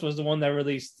Domus was the one that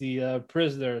released the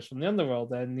prisoners from the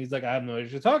underworld, and he's like, I have no idea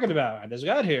what you're talking about. I just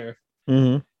got here.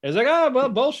 Mm-hmm. He's like, oh, well,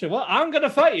 bullshit. Well, I'm gonna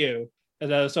fight you.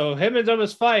 And so him and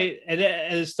Domus fight, and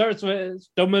it starts with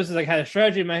Domus is like had a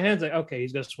strategy in my hands, like, okay,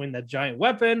 he's gonna swing that giant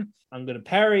weapon. I'm gonna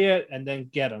parry it and then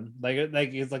get him. Like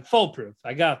it's like foolproof.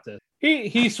 I got this.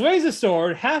 He swings his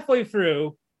sword halfway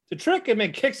through to trick him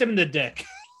and kicks him in the dick.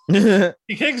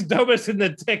 He kicks Domus in the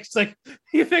dick. It's like,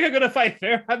 you think I'm gonna fight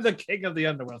fair? I'm the king of the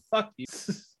underworld. Fuck you.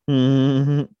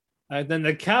 Mm-hmm. And then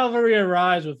the cavalry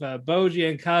arrives with Boji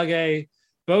and Kage.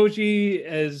 Boji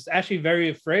is actually very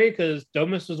afraid because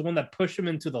Domus was the one that pushed him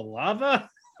into the lava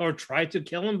or tried to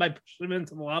kill him by pushing him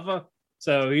into the lava.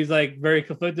 So he's like very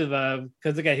conflicted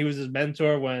because again, he was his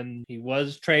mentor when he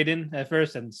was trading at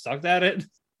first and sucked at it.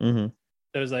 Mm-hmm.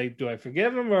 So it was like, do I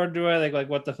forgive him or do I like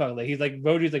what the fuck? Like he's like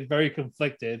Boji's like very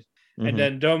conflicted. Mm-hmm. And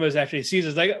then Domus actually sees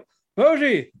us like,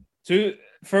 Boji,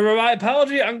 for my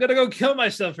apology, I'm gonna go kill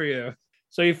myself for you.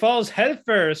 So he falls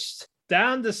headfirst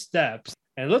down the steps.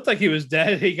 And it looked like he was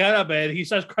dead. He got up and he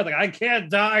starts crying like, I can't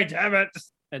die, damn it.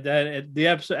 And then the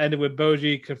episode ended with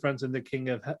Boji confronting the king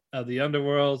of the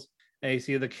underworld. And you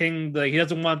see the king, he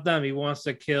doesn't want them. He wants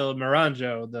to kill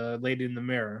Miranjo, the lady in the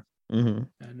mirror. Mm-hmm.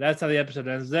 And that's how the episode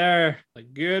ends there.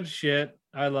 Like, good shit.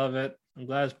 I love it. I'm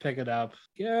glad it's picking up.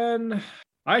 Again,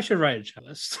 I should write a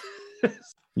checklist.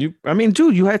 It's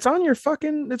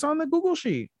on it's on the Google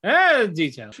sheet.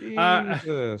 Detail.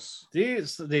 Jesus.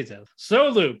 Detail. So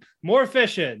Loop, more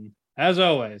fishing, as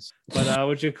always. But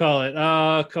what you call it?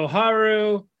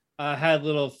 Koharu had a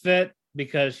little fit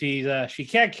because she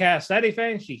can't cast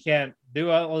anything. She can't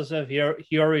do all this stuff. He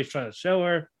already trying to show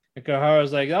her. And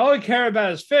Koharu's like, all you care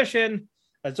about is fishing.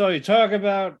 That's all you talk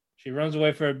about. She runs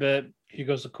away for a bit. She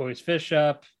goes to Koi's fish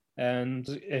shop. And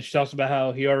she talks about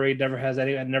how he already never had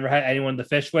anyone to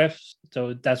fish with,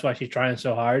 so that's why she's trying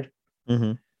so hard.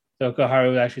 Mm-hmm. So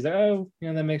Koharu actually like, oh,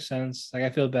 yeah, that makes sense. Like,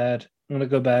 I feel bad. I'm gonna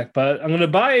go back, but I'm gonna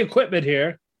buy equipment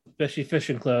here, especially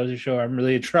fishing clothes. To show I'm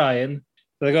really trying.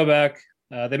 So they go back.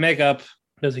 They make up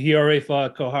because he already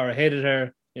thought Koharu hated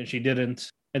her, and she didn't.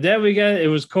 And then it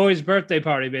was Koi's birthday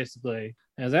party basically.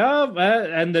 And I was like, oh,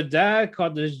 and the dad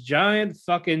caught this giant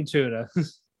fucking tuna.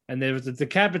 And there was a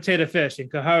decapitated fish,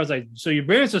 and Koharu's like, so you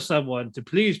bring it to someone to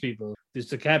please people, this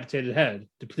decapitated head,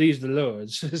 to please the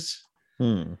lords.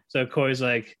 So Koi's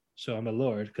like, so I'm a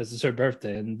lord, because it's her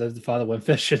birthday, and the father went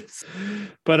fishing.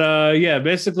 But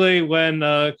basically when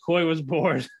Koi was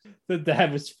born, the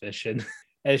dad was fishing.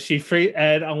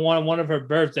 And on one of her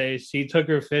birthdays, she took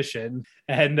her fishing,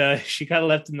 and she got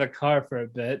left in the car for a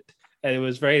bit, and it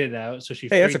was raining out, so she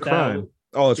freaked that's a crime. out.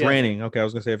 Oh, it's raining. Okay, I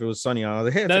was gonna say if it was sunny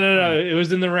out. No. It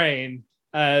was in the rain.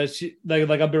 She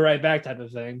like I'll be right back type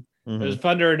of thing. Mm-hmm. It was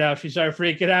thunder now. She started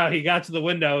freaking out. He got to the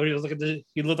window. He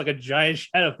looked like a giant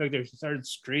shadow figure. She started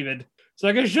screaming. It's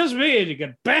like, it's just me. And you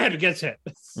get bam, it gets hit.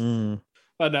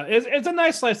 But no, it's a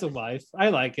nice slice of life. I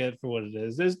like it for what it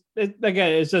is. It's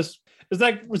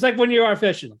like when you are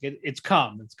fishing. It's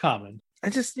common. It's common. I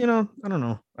just I don't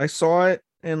know. I saw it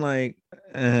and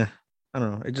I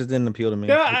don't know. It just didn't appeal to me.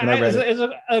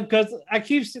 Yeah, because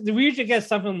we usually get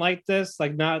something like this,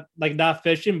 like not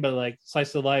fishing, but like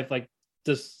slice of life, like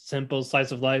just simple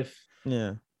slice of life.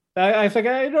 Yeah. I think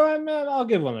I'll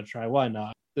give one a try. Why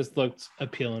not? This looked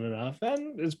appealing enough,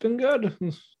 and it's been good.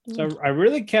 So I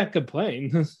really can't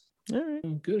complain. All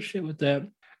right. Good shit with that.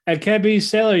 Akebi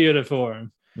sailor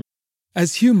uniform.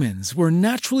 As humans, we're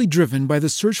naturally driven by the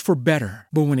search for better.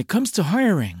 But when it comes to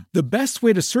hiring, the best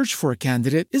way to search for a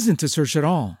candidate isn't to search at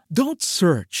all. Don't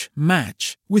search,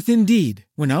 match with Indeed.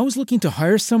 When I was looking to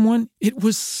hire someone, it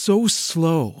was so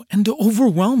slow and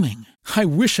overwhelming. I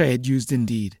wish I had used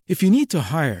Indeed. If you need to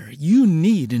hire, you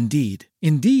need Indeed.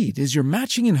 Indeed is your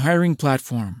matching and hiring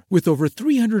platform with over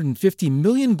 350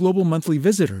 million global monthly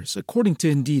visitors, according to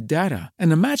Indeed data,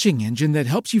 and a matching engine that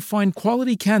helps you find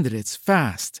quality candidates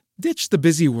fast. Ditch the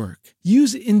busy work.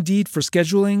 Use Indeed for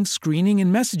scheduling, screening,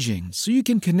 and messaging so you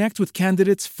can connect with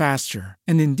candidates faster.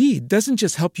 And Indeed doesn't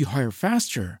just help you hire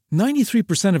faster.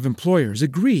 93% of employers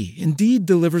agree Indeed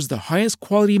delivers the highest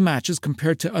quality matches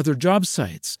compared to other job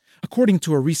sites, according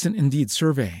to a recent Indeed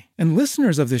survey. And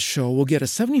listeners of this show will get a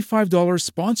 $75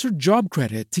 sponsored job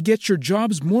credit to get your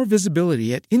jobs more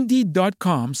visibility at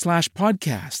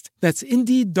Indeed.com/podcast. That's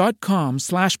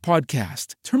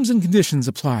Indeed.com/podcast. Terms and conditions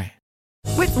apply.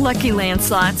 With Lucky Land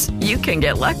Slots, you can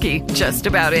get lucky just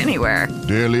about anywhere.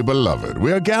 Dearly beloved,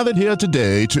 we are gathered here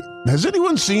today to... Has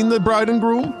anyone seen the bride and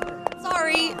groom?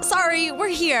 Sorry, we're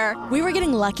here. We were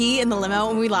getting lucky in the limo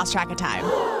and we lost track of time.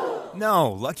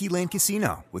 No, Lucky Land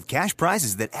Casino, with cash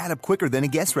prizes that add up quicker than a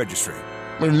guest registry.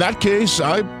 In that case,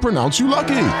 I pronounce you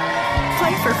lucky.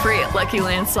 Play for free at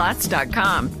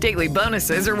LuckyLandSlots.com. Daily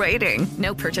bonuses are waiting.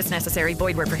 No purchase necessary.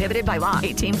 Void where prohibited by law.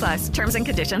 18+. Terms and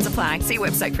conditions apply. See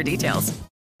website for details.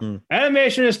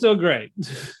 Animation is still great.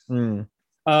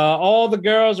 All the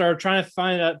girls are trying to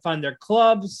find their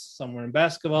clubs. Some are in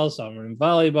basketball, some are in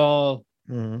volleyball.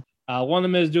 One of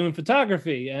them is doing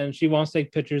photography, and she wants to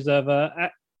take pictures of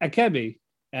Akebi,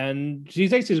 and she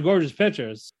takes these gorgeous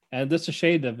pictures. And that's the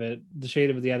shade of it. The shade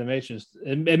of the animations.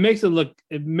 It makes it look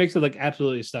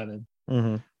absolutely stunning.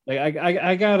 Like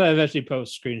I gotta eventually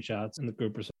post screenshots in the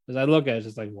group or something, because I look at it, it's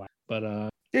just like wow. But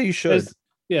yeah, you should.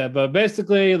 Yeah, but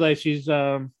basically, like she's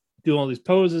doing all these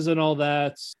poses and all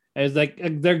that. And it's like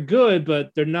they're good,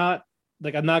 but they're not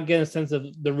like I'm not getting a sense of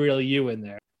the real you in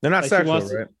there. They're not like sexual,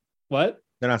 right? What?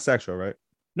 They're not sexual, right?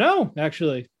 No,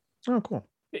 actually. Oh, cool.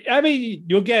 I mean,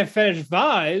 you'll get fetish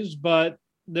vibes, but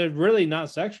they're really not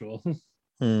sexual.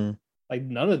 Like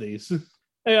none of these.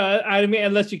 Yeah, I mean,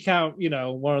 unless you count,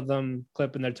 one of them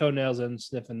clipping their toenails and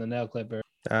sniffing the nail clipper.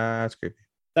 That's creepy.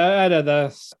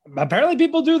 That's apparently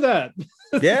people do that.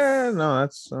 Yeah, no,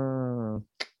 that's.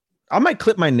 I might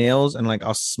clip my nails and like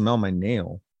I'll smell my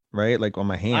nail, right? Like on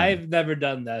my hand. I've never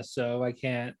done that, so I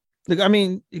can't. Like, I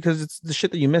mean, because it's the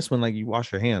shit that you miss when like you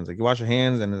wash your hands. Like you wash your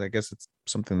hands, and I guess it's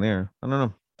something there. I don't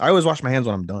know. I always wash my hands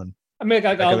when I'm done. I mean,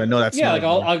 I know that's like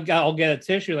I'll get a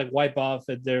tissue, like wipe off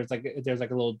if there's like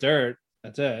a little dirt.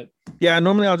 That's it. Yeah,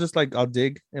 normally I'll just I'll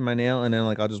dig in my nail and then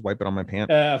like I'll just wipe it on my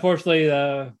pants. Unfortunately,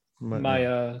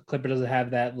 my clipper doesn't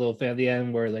have that little thing at the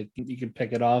end where like you can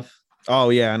pick it off. Oh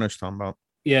yeah, I know what you're talking about.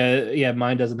 Yeah,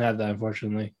 mine doesn't have that,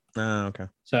 unfortunately. Oh, okay.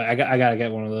 So I gotta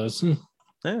get one of those.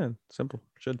 Yeah, simple.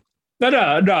 Should. No.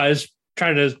 I was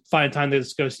trying to find time to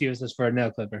go use this for a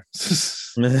nail clipper.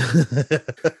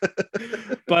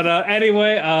 But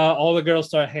anyway, all the girls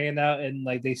start hanging out and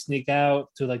like they sneak out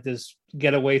to like this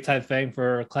getaway type thing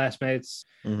for classmates.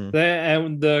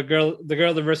 And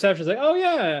the reception's like, "Oh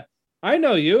yeah, I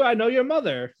know you. I know your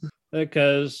mother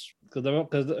because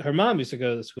her mom used to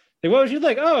go to the school." Like, what was she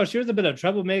like? Oh, she was a bit of a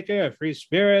troublemaker, a free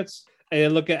spirits. And you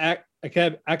look at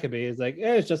Akebi, it's like,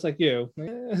 it's just like you.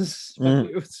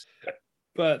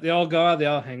 But they all go out, they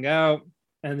all hang out,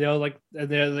 and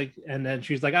and then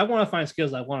she's like, I want to find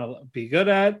skills I want to be good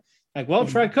at. Like, well,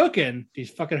 try cooking. She's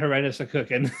fucking horrendous at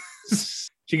cooking.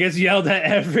 She gets yelled at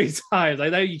every time.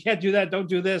 Like, you can't do that. Don't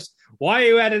do this. Why are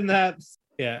you adding that?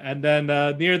 Yeah, and then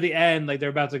near the end, like they're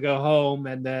about to go home,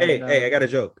 and then hey, I got a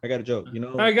joke. You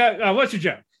know, what's your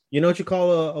joke? You know what you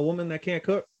call a woman that can't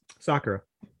cook? Sakura.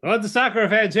 Well, the Sakura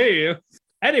fans hear you.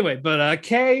 Anyway, but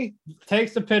Kay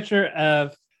takes the picture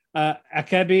of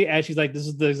Akebi, and she's like, this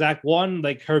is the exact one,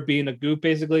 like her being a goop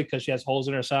basically, because she has holes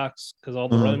in her socks because all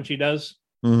the running she does.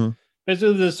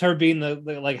 Basically, this her being the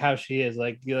like how she is,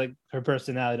 like her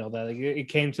personality and all that. Like it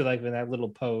came to like in that little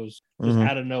pose, just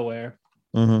out of nowhere.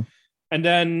 And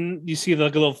then you see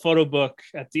like a little photo book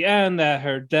at the end at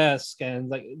her desk, and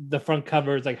like the front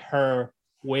cover is like her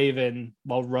waving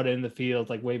while running in the field,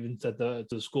 like waving to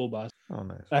the school bus. Oh,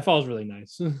 nice. I thought it was really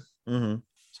nice.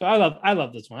 So I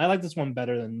love this one. I like this one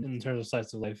better than in terms of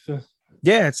slice of life.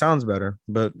 Yeah, it sounds better,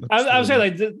 but I would say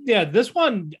like this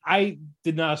one I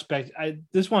did not expect.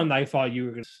 This one I thought you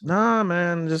were gonna. Nah,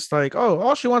 man, just like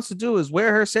all she wants to do is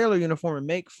wear her sailor uniform and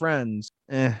make friends.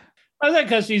 I think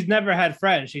because she's never had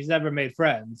friends. She's never made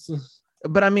friends.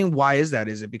 But I mean, why is that?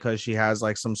 Is it because she has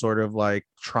like some sort of like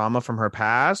trauma from her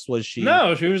past? Was she?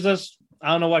 No, she was just,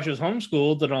 I don't know why she was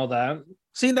homeschooled and all that.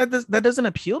 See, that doesn't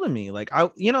appeal to me. Like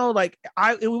you know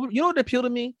what appealed to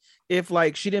me if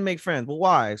like she didn't make friends. Well,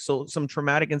 why? So some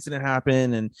traumatic incident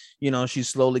happened, and you know she's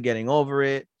slowly getting over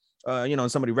it. You know,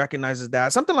 somebody recognizes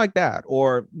that, something like that,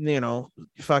 or you know,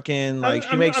 fucking like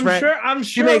she makes friends. I'm sure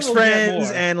she makes we'll friends,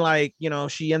 and like you know,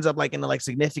 she ends up like in a like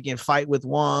significant fight with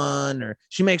one, or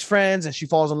she makes friends and she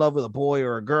falls in love with a boy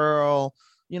or a girl.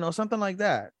 You know, something like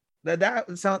that.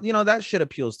 That sound, you know, that shit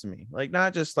appeals to me. Like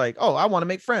not just like, oh, I want to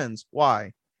make friends.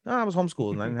 Why? No, I was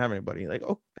homeschooled and I didn't have anybody. Like,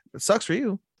 oh, it sucks for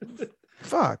you.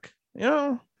 Fuck, you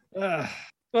know.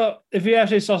 Well, if you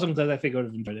actually saw some clips, I think I would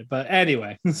have enjoyed it. But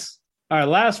anyway, all right,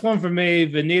 last one for me,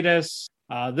 Vanitas.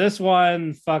 This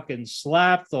one fucking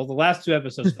slapped. The last 2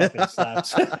 episodes fucking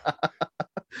slapped.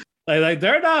 like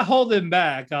they're not holding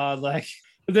back on like.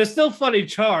 There's still funny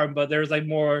charm, but there's like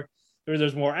more.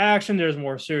 There's more action. There's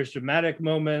more serious dramatic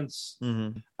moments.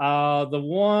 Mm-hmm. The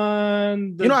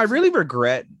one, you know, I really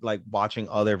regret like watching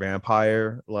other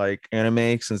vampire like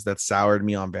anime since that soured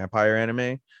me on vampire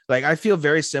anime. Like I feel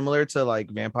very similar to like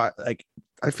vampire. Like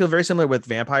I feel very similar with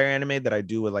vampire anime that I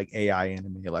do with like AI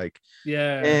anime. Like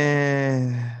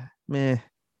meh. You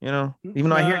know, even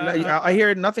though I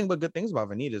hear nothing but good things about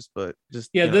Vanitas, but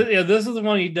just this is the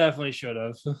one you definitely should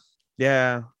have.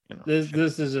 Yeah, you know,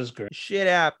 this is just great. Shit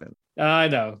happened. I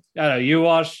know.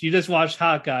 You just watched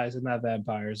Hot Guys and not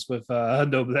Vampires with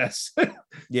Noblesse.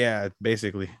 Yeah,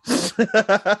 basically.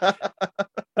 To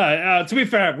be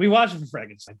fair, we watched it for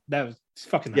Frankenstein. That was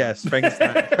fucking yes.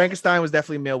 Frankenstein. Frankenstein was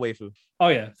definitely male waifu. Oh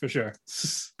yeah, for sure.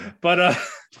 But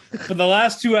for the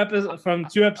last 2 episodes, from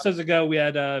 2 episodes ago, we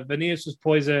had Vanitas was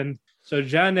poisoned. So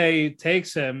Janae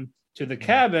takes him to the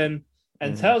cabin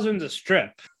and tells him to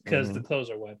strip because the clothes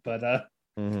are wet. But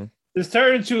this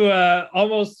turned into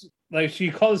almost like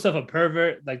she called herself a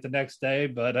pervert like the next day,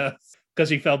 but because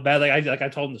she felt bad. I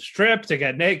told him to strip, to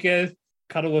get naked,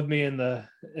 cuddle with me in the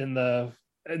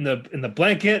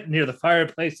blanket near the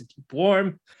fireplace to keep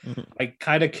warm. I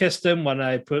kind of kissed him when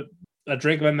I put a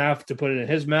drink in my mouth to put it in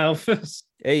his mouth.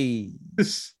 Hey,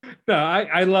 no,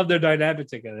 I love their dynamic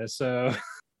together. So if it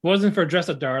wasn't for Dress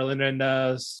Up Darling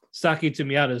and Saki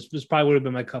Tumiata, this probably would have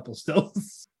been my couple still.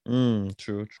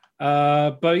 True.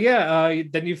 But yeah,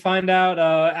 then you find out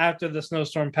after the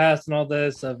snowstorm passed and all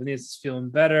this, Vanitas is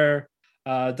feeling better.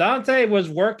 Dante was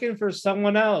working for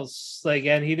someone else, like,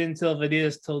 and he didn't tell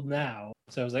Vanitas till now.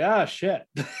 So I was like, shit.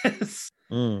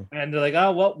 And they're like,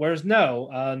 oh, well, where's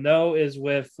No? No is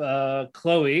with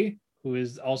Chloe, who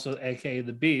is also aka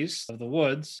the Beast of the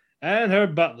Woods, and her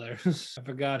butler. I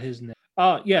forgot his name.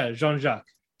 Oh, yeah, Jean-Jacques.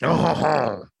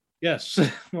 Yes,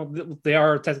 well, they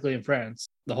are technically in France,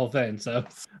 the whole thing. So,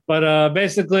 but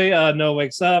basically, No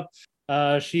wakes up.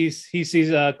 He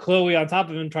sees Chloe on top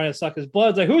of him trying to suck his blood.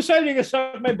 It's like, who said you can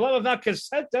suck my blood without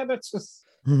consent? Damn it!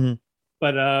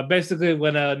 But basically,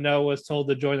 when No was told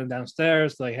to join them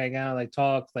downstairs, like hang out, like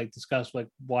talk, like discuss, like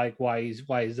why he's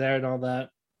there and all that.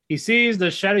 He sees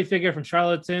the shadowy figure from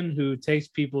Charlatan who takes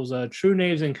people's true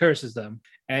names and curses them,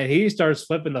 and he starts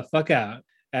flipping the fuck out.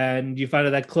 And you find out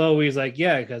that Chloe's like,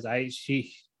 yeah, because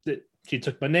she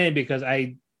took my name because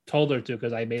I told her to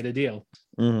because I made a deal.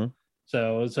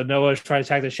 So Noah tries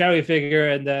to attack the shadowy figure,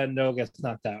 and then Noah gets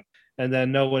knocked out. And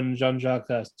then Noah and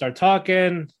Jean-Jacques start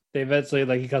talking. They eventually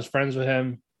he becomes friends with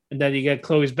him. And then you get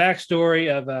Chloe's backstory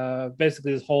of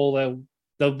basically this whole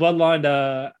the bloodline.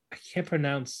 I can't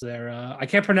pronounce their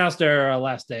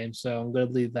last name, so I'm gonna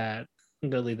leave that.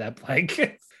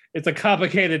 Blank. It's a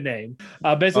complicated name.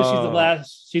 Basically,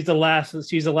 she's the last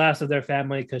of their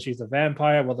family because she's a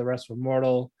vampire, while the rest were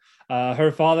mortal.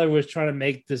 Her father was trying to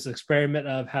make this experiment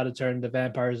of how to turn the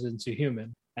vampires into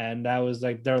human, and that was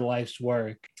like their life's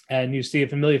work. And you see a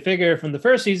familiar figure from the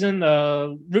first season,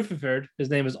 Rutherford. His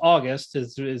name is August,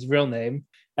 his real name,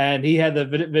 and he had the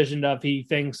vision of he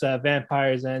thinks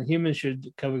vampires and humans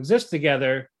should coexist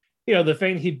together. You know, the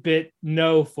thing he bit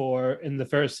No for in the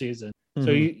first season.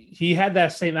 So he had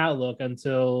that same outlook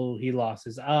until he lost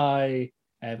his eye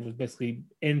and was basically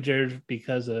injured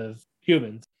because of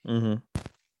humans. So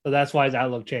that's why his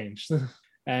outlook changed.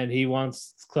 And he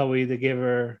wants Chloe to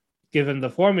give him the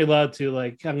formula to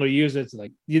like, I'm going to use it to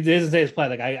like, he doesn't say his plan.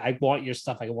 Like, I want your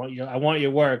stuff. I want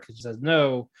your work. And she says,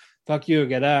 no, fuck you,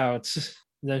 get out.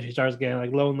 And then she starts getting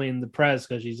like lonely and depressed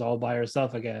because she's all by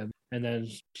herself again. And then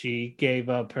she gave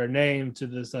up her name to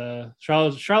this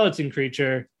charlatan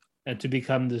creature and to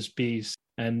become this beast.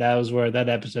 And that was where that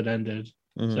episode ended.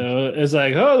 So it's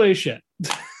like, holy shit.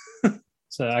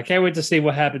 So I can't wait to see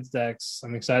what happens next.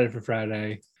 I'm excited for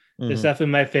Friday. It's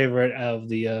definitely my favorite of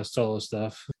the solo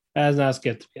stuff. Has not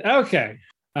skipped. Okay.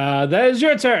 That is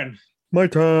your turn. My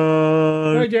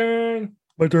turn. My turn.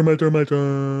 My turn. My turn. My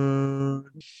turn.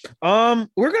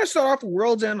 We're gonna start off with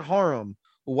World's End Harem.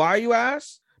 Why, you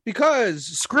ask? Because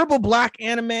Scribble Black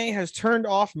Anime has turned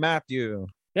off Matthew.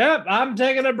 Yep, I'm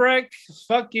taking a break.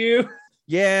 Fuck you.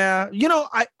 Yeah, you know,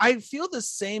 I feel the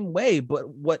same way, but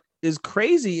what is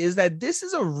crazy is that this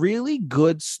is a really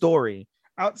good story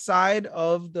outside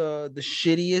of the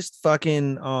shittiest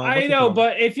fucking I know,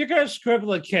 but if you're gonna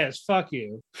scribble a kiss, fuck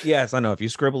you. Yes, I know. If you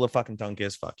scribble a fucking tongue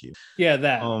kiss, fuck you. Yeah,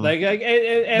 that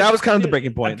that was kind of the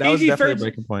breaking point. That was definitely a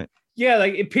breaking point. Yeah,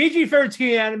 like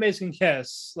PG-13 animes can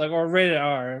kiss, like, or rated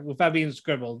R without being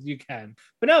scribbled. You can,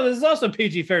 but no, this is also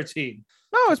PG-13.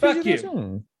 No, it's fuck PG-13.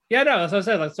 You. Yeah, no, that's what I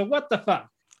said. Like, so what the fuck?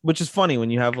 Which is funny when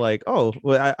you have like, oh,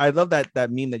 well, I love that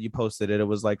meme that you posted. It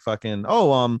was like fucking,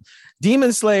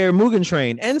 Demon Slayer, Mugen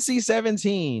Train,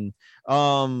 NC-17,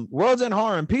 World's End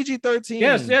Harem, PG-13.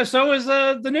 Yes. So is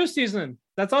the new season.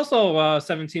 That's also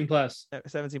 17 plus.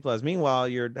 17 plus. Meanwhile,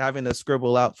 you're having to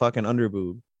scribble out fucking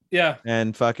underboob. Yeah,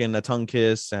 and fucking a tongue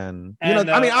kiss, and you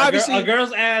know, I mean, obviously, a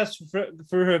girl's ass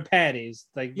for her panties,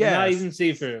 like, not even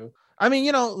see through. I mean,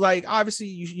 you know, like, obviously,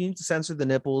 you need to censor the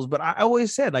nipples, but I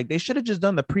always said, like, they should have just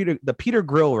done the Peter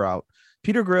Grill route.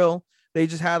 Peter Grill, they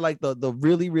just had like the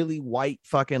really, really white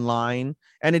fucking line,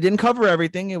 and it didn't cover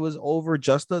everything. It was over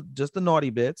just the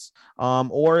naughty bits,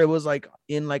 or it was like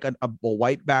in like a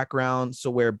white background, so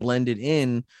where it blended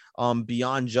in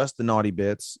beyond just the naughty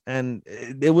bits, and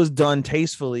it was done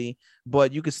tastefully.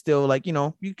 But you could still, like, you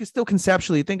know, you could still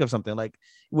conceptually think of something. Like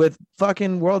with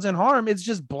fucking World's End Harem, it's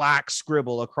just black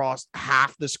scribble across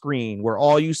half the screen where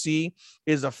all you see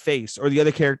is a face or the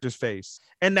other character's face,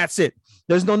 and that's it.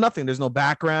 There's no nothing. There's no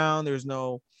background. There's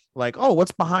no like, oh,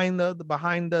 what's behind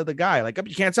the guy? Like,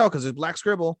 you can't tell because it's black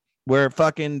scribble where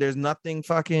fucking there's nothing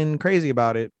fucking crazy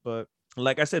about it. But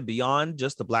like I said, beyond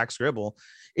just the black scribble,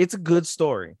 it's a good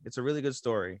story. It's a really good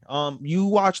story. You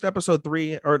watched episode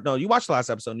 3, or no, you watched the last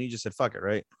episode and you just said fuck it,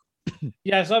 right?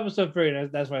 Yeah, it's episode 3.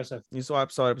 That's what I said. You saw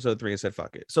episode 3 and said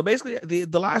fuck it. So basically,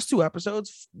 the last 2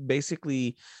 episodes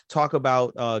basically talk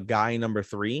about guy number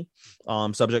 3,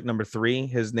 subject number 3.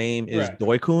 His name is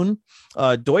Doi-kun.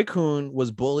 Doi-kun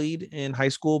was bullied in high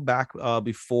school back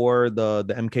before the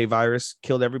MK virus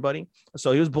killed everybody.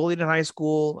 So he was bullied in high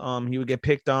school. He would get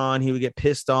picked on. He would get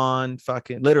pissed on,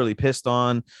 fucking literally pissed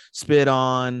on, spit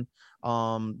on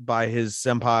by his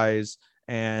senpais.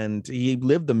 And he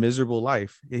lived a miserable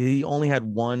life. He only had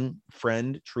one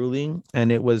friend, truly, and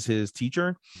it was his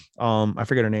teacher. I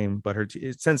forget her name, but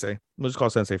it's Sensei. We'll just call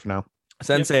Sensei for now.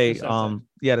 Sensei,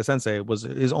 the Sensei was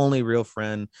his only real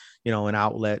friend, you know, an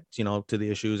outlet, you know, to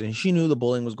the issues. And she knew the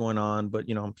bullying was going on, but,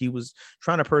 you know, he was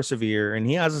trying to persevere. And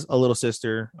he has a little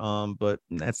sister, but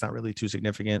that's not really too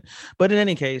significant. But in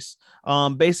any case,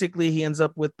 basically he ends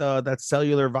up with that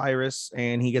cellular virus,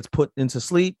 and he gets put into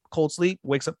sleep, cold sleep,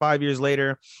 wakes up 5 years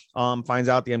later, finds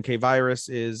out the MK virus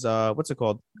is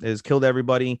is killed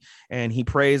everybody. And he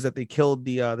prays that they killed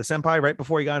the senpai right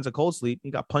before he got into cold sleep. He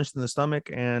got punched in the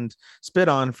stomach and spit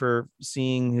on for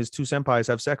seeing his 2 senpais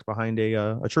have sex behind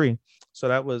a tree. So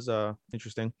that was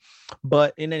interesting.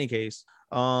 But in any case,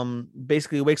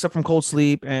 basically wakes up from cold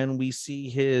sleep, and we see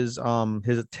his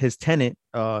attendant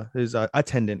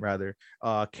rather,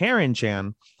 Karen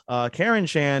Chan. Karen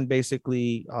Chan,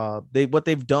 basically, what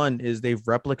they've done is they've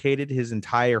replicated his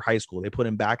entire high school. They put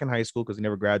him back in high school because he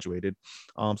never graduated.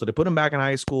 So they put him back in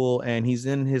high school, and he's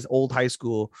in his old high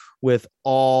school with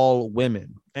all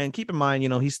women. And keep in mind, you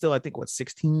know, he's still, I think,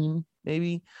 16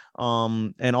 maybe.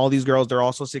 And all these girls, they're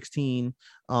also 16.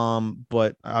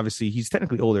 But obviously he's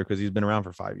technically older because he's been around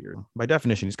for 5 years. By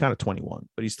definition, he's kind of 21,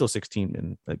 but he's still 16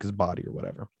 in like his body or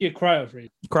whatever. Yeah, cryo-free,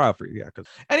 yeah.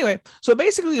 Anyway, so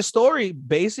basically the story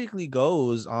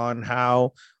goes on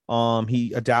how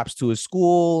he adapts to his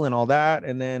school and all that,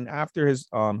 and then after his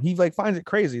he like finds it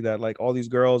crazy that like all these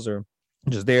girls are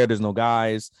just there's no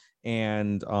guys,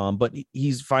 and but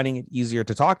he's finding it easier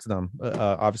to talk to them,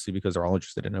 obviously because they're all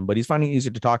interested in him, but he's finding it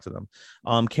easier to talk to them.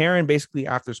 Karen basically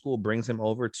after school brings him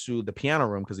over to the piano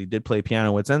room because he did play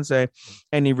piano with Sensei,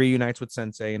 and he reunites with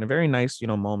Sensei in a very nice, you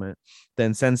know, moment.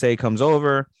 Then Sensei comes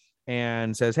over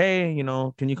and says, hey, you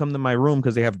know, can you come to my room,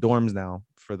 because they have dorms now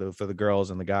for the girls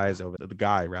and the guys over the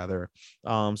guy rather.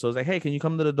 So it's like, hey, can you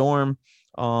come to the dorm?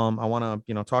 I want to,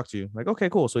 you know, talk to you. Like, okay,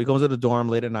 cool. So he goes to the dorm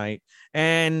late at night,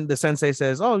 and the Sensei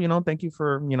says, oh, you know, thank you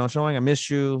for, you know, showing. I missed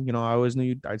you. You know, I always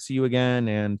knew I'd see you again,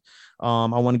 and I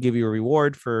want to give you a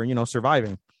reward for, you know,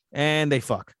 surviving. And they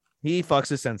fuck. He fucks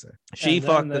his Sensei. She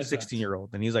fucked the 16-year-old,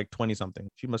 and he's like 20 something.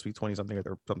 She must be 20 something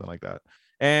or something like that.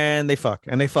 And they fuck,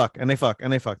 and they fuck, and they fuck,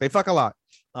 and they fuck. They fuck a lot.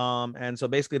 And so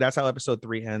basically that's how episode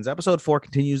 3 ends. Episode 4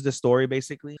 continues the story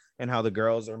basically, and how the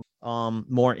girls are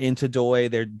more into Doi.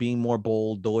 They're being more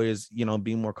bold. Doi is,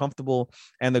 being more comfortable,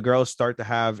 and the girls start to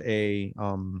have a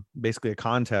basically a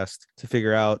contest to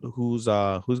figure out who's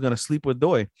gonna sleep with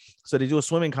Doi. So they do a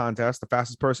swimming contest. The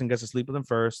fastest person gets to sleep with him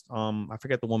first. I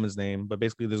forget the woman's name, but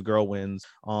basically this girl wins.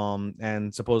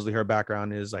 And supposedly her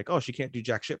background is like, oh, she can't do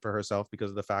jack shit for herself because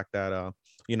of the fact that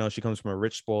she comes from a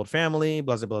rich, spoiled family,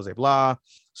 blah, blah, blah, blah.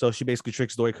 So she basically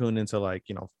tricks Doi-kun into like,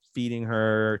 feeding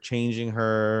her, changing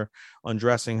her,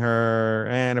 undressing her.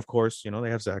 And of course, they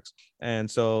have sex. And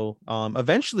so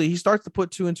eventually he starts to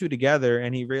put 2 and 2 together,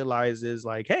 and he realizes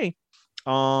like, hey,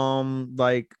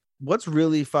 like what's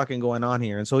really fucking going on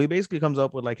here? And so he basically comes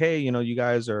up with like, hey, you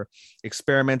guys are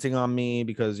experimenting on me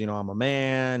because, I'm a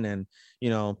man, and,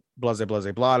 blah, blah,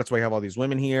 blah, blah. That's why you have all these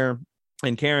women here.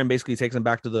 And Karen basically takes him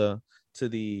back to the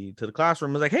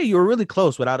classroom. Was like, hey, you were really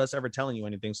close without us ever telling you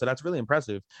anything, so that's really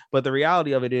impressive. But the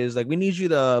reality of it is like, we need you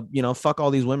to fuck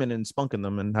all these women and spunk in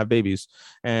them and have babies.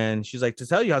 And she's like, to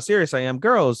tell you how serious I am,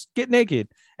 girls, get naked.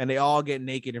 And they all get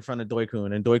naked in front of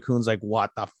Doi-kun, and Doi-kun's like,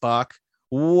 what the fuck,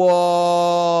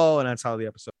 whoa. And that's how the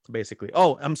episode basically.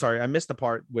 Oh, I'm sorry, I missed the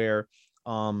part where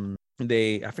I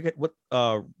forget what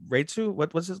Reitsu,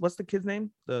 what's the kid's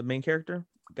name, the main character,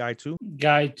 guy 2.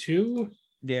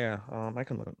 Yeah, I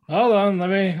can look. Hold on,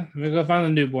 let me go find the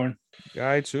newborn.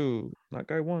 Guy 2, not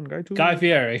Guy 1, Guy 2. Guy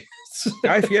Fieri.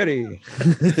 Guy Fieri.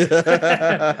 It's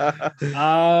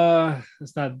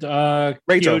not Reito.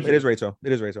 Kyoji. It is Reito.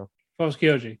 It is Reito. What was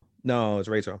Kyoji? No, it's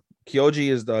Reito. Kyoji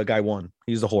is the Guy 1.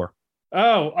 He's the whore.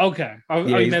 Oh, okay.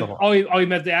 You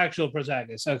meant the actual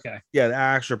protagonist. Okay. Yeah, the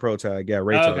actual protag. Yeah,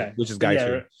 Reito, okay. Which is Guy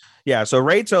 2. Yeah, so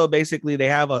Reito, basically they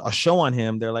have a show on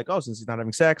him. They're like, oh, since he's not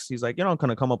having sex, he's like, I'm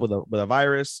gonna come up with a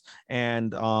virus,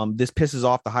 and this pisses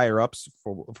off the higher ups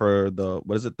for the,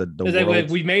 what is it, the like,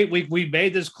 we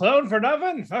made this clone for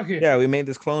nothing. Fuck you. Yeah, we made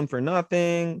this clone for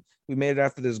nothing. We made it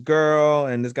after this girl,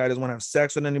 and this guy doesn't want to have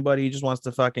sex with anybody. He just wants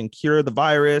to fucking cure the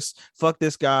virus. Fuck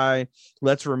this guy.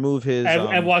 Let's remove his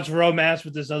and watch romance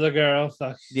with this other girl.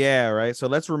 Fuck. Yeah, right. So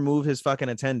let's remove his fucking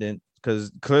attendant,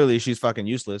 because clearly she's fucking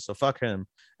useless. So fuck him.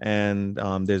 And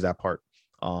there's that part.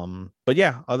 But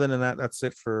yeah, other than that, that's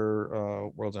it for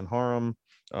Worlds End Harem.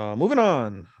 Moving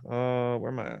on. Where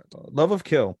am I at? Love of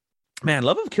Kill. Man,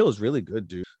 Love of Kill is really good,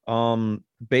 dude.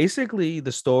 Basically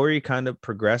the story kind of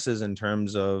progresses in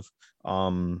terms of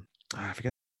I forget.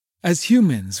 As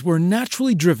humans, we're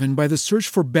naturally driven by the search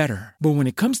for better. But when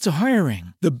it comes to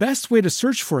hiring, the best way to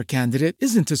search for a candidate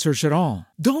isn't to search at all.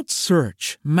 Don't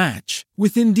search, match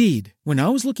with Indeed. When I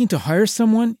was looking to hire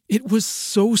someone, it was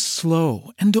so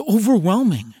slow and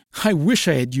overwhelming. I wish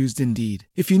I had used Indeed.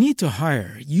 If you need to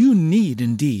hire, you need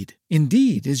Indeed.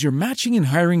 Indeed is your matching and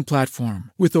hiring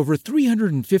platform with over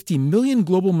 350 million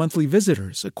global monthly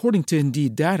visitors, according to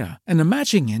Indeed data, and a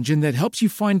matching engine that helps you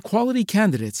find quality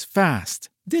candidates fast.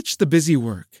 Ditch the busy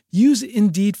work. Use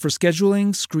Indeed for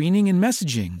scheduling, screening, and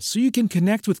messaging so you can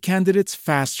connect with candidates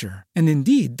faster. And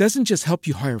Indeed doesn't just help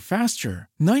you hire faster.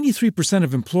 93%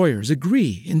 of employers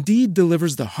agree Indeed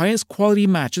delivers the highest quality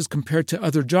matches compared to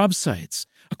other job sites,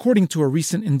 according to a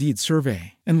recent Indeed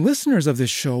survey. And listeners of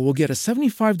this show will get a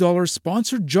 $75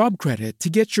 sponsored job credit to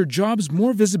get your jobs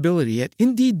more visibility at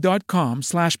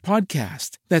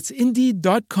Indeed.com/podcast. That's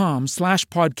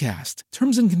Indeed.com/podcast.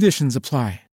 Terms and conditions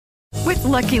apply. With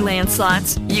Lucky Land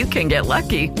Slots, you can get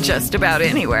lucky just about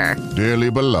anywhere.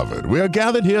 Dearly beloved, we are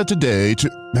gathered here today to...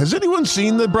 Has anyone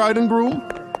seen the bride and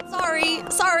groom?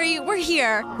 Sorry, we're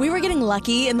here. We were getting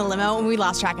lucky in the limo and we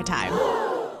lost track of time.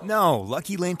 No,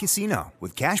 Lucky Land Casino,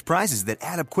 with cash prizes that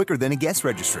add up quicker than a guest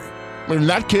registry. In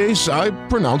that case, I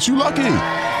pronounce you lucky.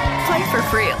 Play for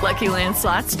free at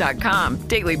LuckyLandSlots.com.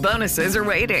 Daily bonuses are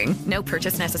waiting. No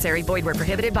purchase necessary. Void where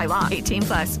prohibited by law.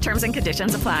 18+. Terms and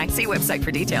conditions apply. See website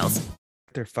for details.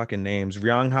 Their fucking names,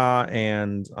 Ryangha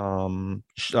and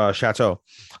Chateau.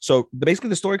 So basically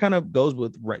the story kind of goes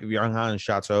with Ryangha and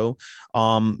Chateau.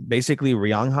 Basically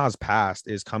Ryangha's past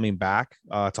is coming back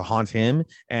to haunt him,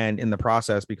 and in the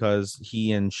process, because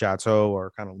he and Chateau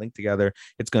are kind of linked together,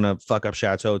 it's gonna fuck up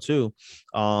Chateau too.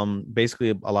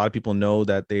 Basically a lot of people know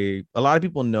that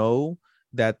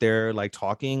they're like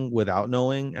talking without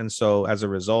knowing, and so as a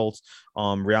result,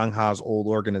 Ryangha's old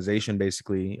organization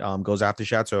basically goes after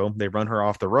Chateau. They run her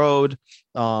off the road,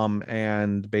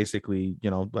 and basically,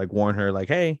 like warn her, like,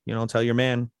 hey, tell your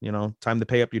man, time to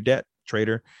pay up your debt,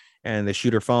 traitor. And they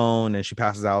shoot her phone, and she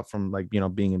passes out from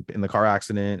being in the car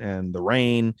accident and the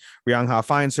rain. Ryangha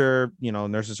finds her,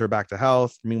 nurses her back to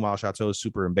health. Meanwhile, Chateau is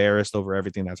super embarrassed over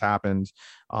everything that's happened,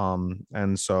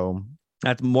 and so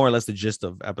That's more or less the gist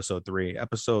of episode 3.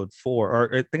 Episode 4,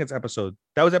 or I think that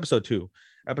was episode 2.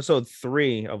 Episode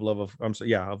 3 of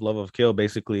of Love of Kill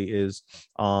basically is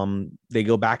they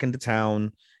go back into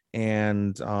town,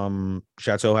 and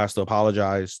Chateau has to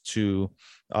apologize to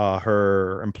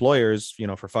her employers,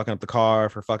 for fucking up the car,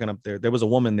 for fucking up there was a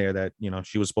woman there that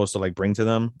she was supposed to like bring to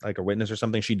them like a witness or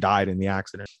something. She died in the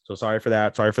accident, so sorry for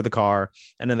that, sorry for the car.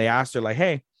 And then they asked her like,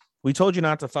 hey, we told you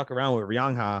not to fuck around with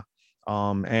Ryangha,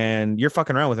 and you're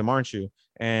fucking around with him, aren't you?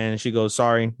 And she goes,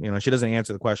 sorry. She doesn't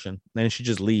answer the question. Then she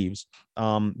just leaves.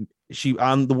 She,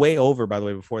 on the way over, by the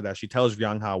way, before that, she tells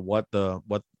Ryangha what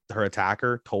her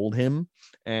attacker told him,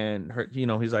 and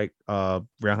he's like,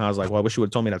 Ryangha's like, well, I wish you would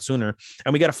have told me that sooner.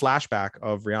 And we get a flashback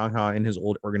of Ryangha in his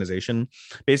old organization.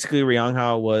 Basically,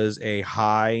 Ryangha was a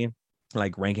high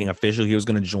like ranking official. He was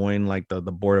going to join like the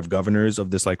board of governors of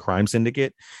this like crime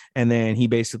syndicate, and then he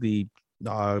basically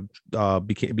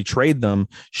betrayed them,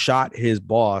 shot his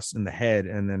boss in the head,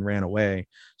 and then ran away.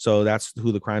 So that's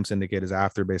who the crime syndicate is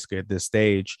after basically at this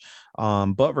stage.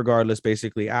 But regardless,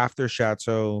 basically after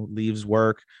Chateau leaves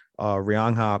work,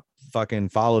 Ryangha fucking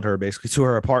followed her basically to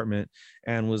her apartment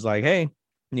and was like, hey,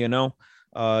 let's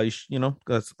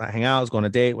hang out, let's go on a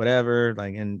date, whatever.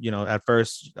 Like, and at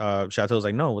first Chateau's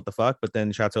like, no, what the fuck? But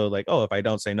then Chateau like, oh, if I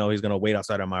don't say no, he's gonna wait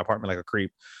outside of my apartment like a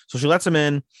creep. So she lets him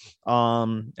in,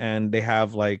 and they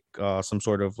have like some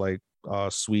sort of like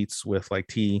sweets with like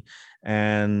tea.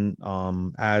 And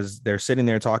as they're sitting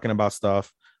there talking about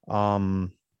stuff,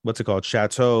 what's it called?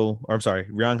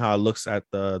 Ryangha looks at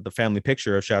the family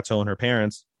picture of Chateau and her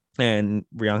parents, and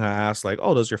Ryangha asks like,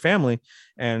 oh, those your family?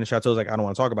 And Chateau's like, I don't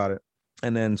want to talk about it.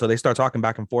 And then so they start talking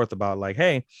back and forth about like,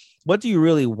 hey, what do you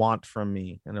really want from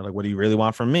me? And they're like, what do you really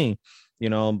want from me?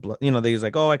 They's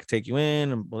like, oh, I could take you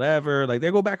in and whatever. Like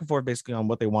they go back and forth basically on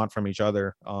what they want from each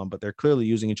other. But they're clearly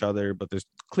using each other, but there's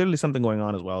clearly something going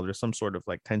on as well. There's some sort of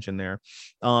like tension there.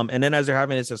 And then as they're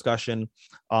having this discussion,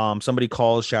 somebody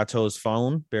calls Chateau's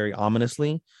phone very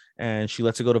ominously, and she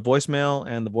lets it go to voicemail,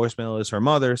 and the voicemail is her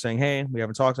mother saying, hey, we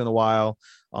haven't talked in a while.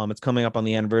 It's coming up on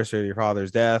the anniversary of your father's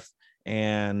death,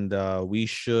 and we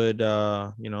should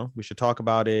talk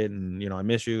about it, and I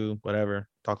miss you, whatever,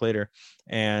 talk later.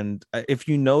 And if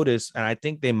you notice, and I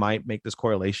think they might make this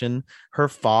correlation, her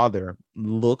father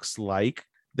looks like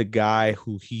the guy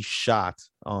who he shot,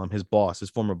 his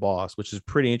former boss, which is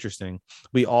pretty interesting.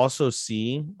 We also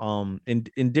see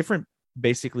in different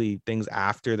basically things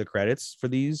after the credits for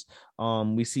these,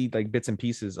 we see like bits and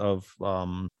pieces of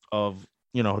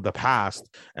the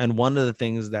past. And one of the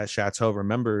things that Chateau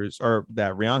remembers, or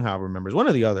that Ryangha remembers, one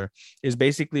or the other, is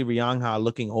basically Ryangha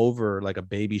looking over like a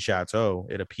baby Chateau,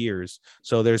 it appears.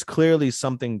 So there's clearly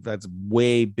something that's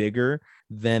way bigger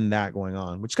than that going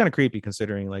on, which is kind of creepy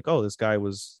considering like, oh, this guy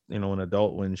was an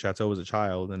adult when Chateau was a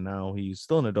child, and now he's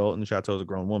still an adult and Chateau's a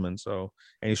grown woman, so,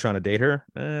 and he's trying to date her.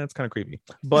 It's kind of creepy,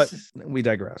 but we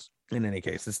digress. In any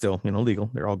case, it's still legal,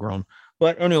 they're all grown.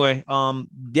 But anyway,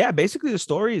 basically the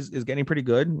story is getting pretty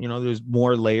good. There's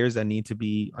more layers that need to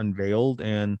be unveiled,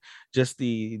 and just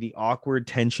the awkward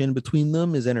tension between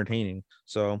them is entertaining.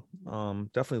 So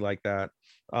definitely like that.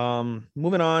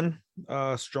 Moving on,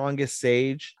 Strongest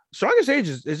Sage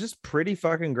is just pretty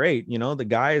fucking great. The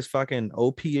guy is fucking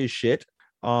OP as shit.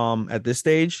 At this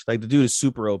stage, like the dude is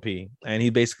super OP, and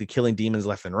he's basically killing demons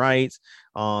left and right.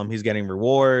 He's getting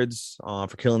rewards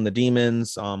for killing the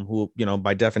demons, who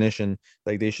by definition,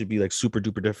 like they should be like super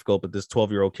duper difficult, but this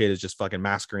 12-year-old kid is just fucking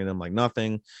massacring them like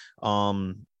nothing.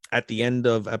 At the end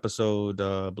of episode,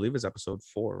 I believe it's episode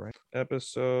 4, right?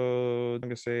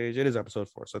 Strongest Sage, it is episode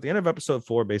 4. So at the end of episode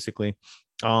 4, basically,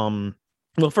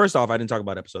 well, first off, I didn't talk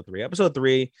about episode 3. Episode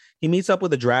 3, he meets up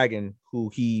with a dragon who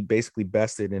he basically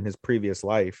bested in his previous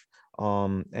life.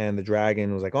 And the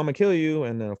dragon was like, oh, I'm gonna kill you.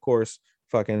 And then of course,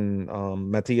 fucking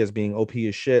Matthias, being OP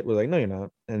as shit, was like, no, you're not.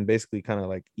 And basically kind of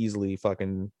like easily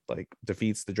fucking like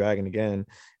defeats the dragon again.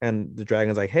 And the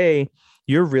dragon's like, hey,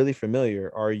 you're really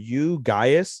familiar. Are you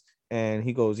Gaius? And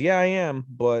he goes, yeah, I am.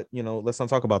 But let's not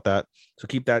talk about that. So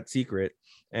keep that secret.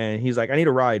 And he's like, I need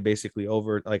a ride basically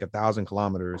over like 1,000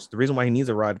 kilometers. The reason why he needs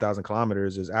a ride 1,000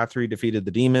 kilometers is after he defeated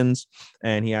the demons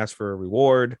and he asked for a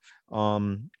reward,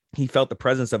 he felt the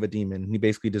presence of a demon. He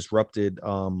basically disrupted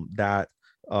that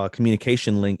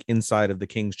communication link inside of the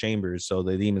king's chambers, so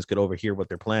the demons could overhear what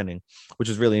they're planning, which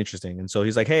is really interesting. And so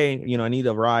he's like, hey, I need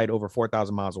a ride over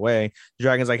 4,000 miles away. The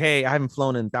dragon's like, hey, I haven't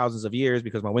flown in thousands of years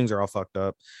because my wings are all fucked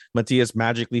up. Matthias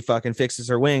magically fucking fixes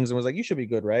her wings and was like, you should be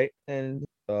good, right? And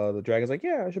the dragon's like,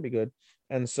 yeah, I should be good.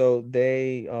 And so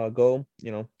they go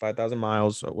 5,000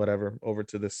 miles or whatever over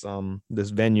to this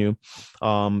venue,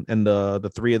 and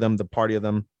the three of them, the party of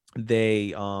them,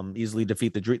 they easily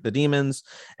defeat the demons,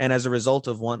 and as a result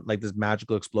of one like this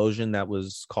magical explosion that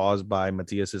was caused by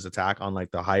Matthias's attack on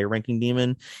like the higher ranking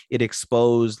demon, it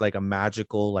exposed like a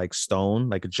magical like stone,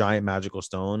 like a giant magical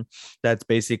stone that's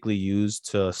basically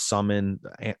used to summon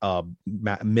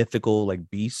mythical like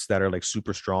beasts that are like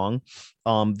super strong.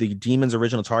 The demon's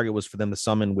original target was for them to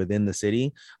summon within the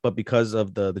city, but because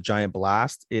of the giant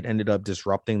blast, it ended up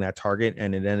disrupting that target,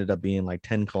 and it ended up being like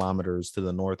 10 kilometers to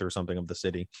the north or something of the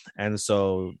city. And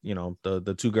so, you know,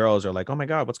 the two girls are like, oh my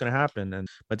God, what's going to happen? And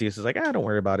Matthias is like, don't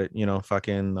worry about it. You know,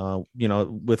 fucking, you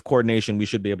know, with coordination, we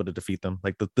should be able to defeat them.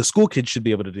 Like the school kids should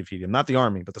be able to defeat them, not the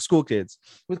army, but the school kids.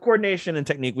 With coordination and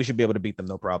technique, we should be able to beat them.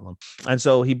 No problem. And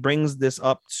so he brings this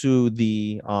up to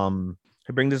the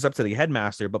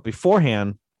headmaster. But before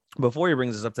he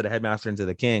brings us up to the headmaster and to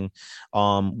the king,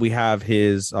 we have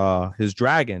his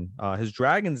dragon. His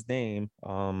dragon's name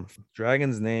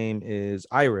is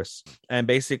Iris. And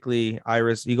basically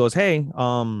Iris, he goes, hey,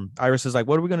 Iris is like,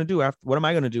 what am I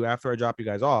gonna do after I drop you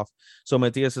guys off? So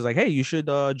Matthias is like, hey, you should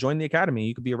join the academy,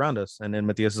 you could be around us. And then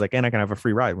Matthias is like, and I can have a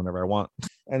free ride whenever I want.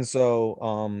 And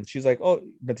so she's like, oh,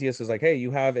 Matthias is like, hey,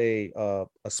 you have a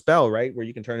spell, right, where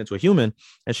you can turn into a human?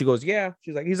 And she goes, yeah.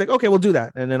 He's like, okay, we'll do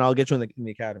that, and then I'll get you in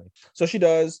the academy. So she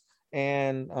does,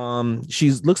 and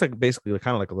she looks like basically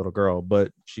kind of like a little girl,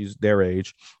 but she's their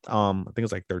age. I think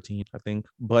it's like 13, I think.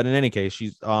 But in any case,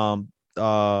 she's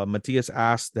Matthias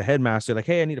asked the headmaster, like,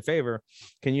 hey, I need a favor.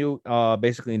 Can you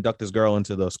basically induct this girl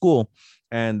into the school?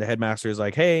 And the headmaster is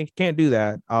like, hey, can't do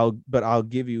that. I'll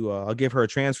give her a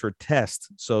transfer test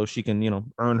so she can, you know,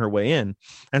 earn her way in.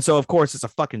 And so of course it's a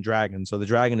fucking dragon. So the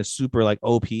dragon is super like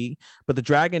OP, but the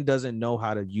dragon doesn't know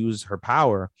how to use her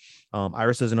power.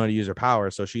 Iris doesn't know how to use her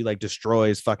power. So she like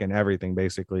destroys fucking everything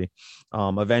basically.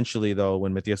 Eventually though,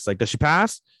 when Matthias is like, does she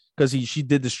pass? Because she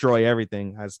did destroy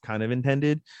everything as kind of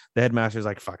intended. The headmaster's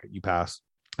like, fuck it, you pass.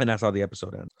 And that's how the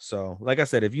episode ends. So like I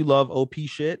said, if you love OP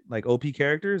shit, like OP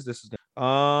characters, this is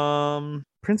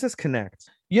Princess Connect.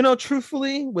 You know,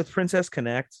 truthfully, with Princess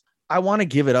Connect, I want to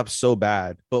give it up so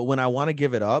bad, but when I want to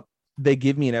give it up, they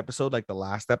give me an episode like the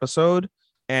last episode,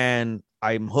 and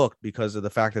I'm hooked because of the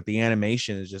fact that the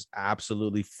animation is just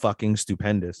absolutely fucking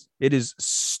stupendous. It is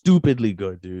stupidly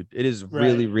good, dude. It is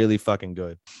really, really fucking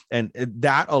good. And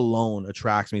that alone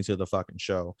attracts me to the fucking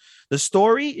show. The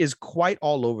story is quite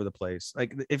all over the place.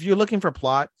 Like, if you're looking for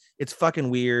plot, it's fucking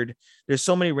weird. There's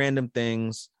so many random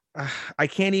things. I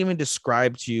can't even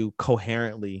describe to you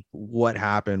coherently what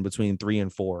happened between 3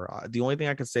 and 4. The only thing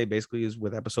I can say basically is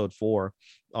with episode 4,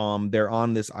 they're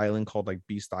on this island called like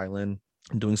Beast Island,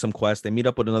 doing some quest. They meet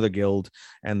up with another guild,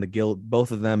 and the guild,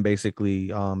 both of them basically,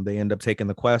 they end up taking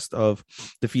the quest of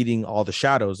defeating all the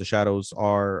shadows. The shadows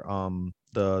are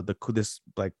this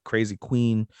like crazy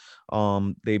queen.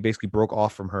 They basically broke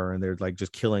off from her, and they're like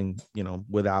just killing, you know,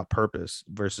 without purpose,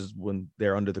 versus when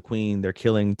they're under the queen, they're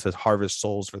killing to harvest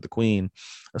souls for the queen.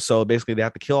 So basically they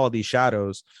have to kill all these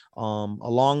shadows.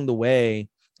 Along the way,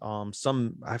 I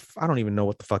don't even know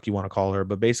what the fuck you want to call her,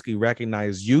 but basically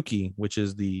recognize Yuki, which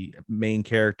is the main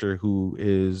character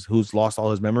who's lost all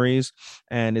his memories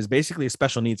and is basically a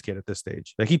special needs kid at this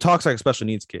stage. Like, he talks like a special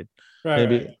needs kid,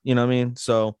 right. You know what I mean?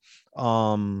 So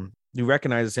you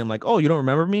recognize him like, oh, you don't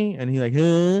remember me? And he's like, huh?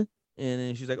 And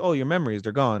then she's like, oh, your memories,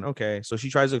 they're gone. Okay. So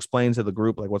she tries to explain to the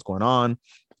group like what's going on,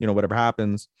 you know, whatever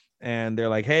happens. And they're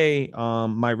like, hey,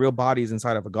 my real body's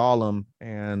inside of a golem,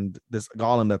 and this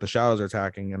golem that the shadows are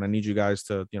attacking, and I need you guys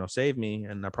to, you know, save me,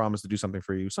 and I promise to do something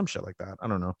for you. Some shit like that. I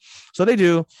don't know. So they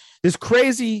do. This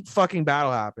crazy fucking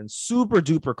battle happens. Super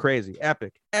duper crazy.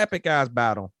 Epic ass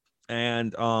battle.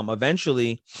 And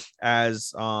eventually,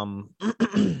 as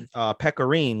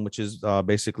Pecorine, which is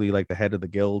basically like the head of the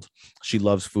guild, she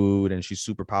loves food and she's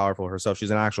super powerful herself.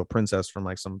 She's an actual princess from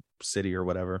like some city or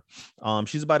whatever.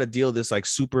 She's about to deal this like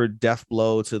super death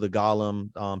blow to the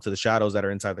golem, to the shadows that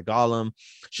are inside the golem.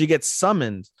 She gets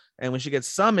summoned, and when she gets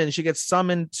summoned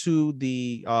to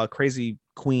the crazy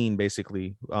queen,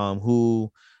 basically,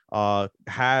 who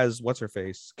has what's her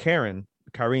face,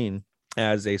 Karine,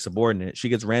 as a subordinate. She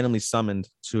gets randomly summoned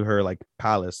to her like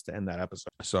palace to end that episode.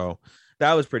 So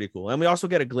that was pretty cool. And we also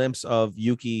get a glimpse of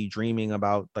Yuki dreaming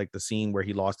about like the scene where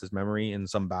he lost his memory in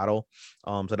some battle.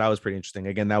 So that was pretty interesting.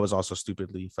 Again, that was also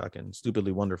stupidly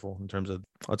wonderful in terms of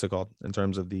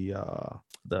the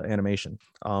animation.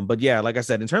 But yeah, like I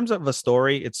said, in terms of a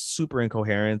story, it's super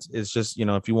incoherent. It's just, you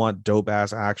know, if you want dope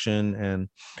ass action, and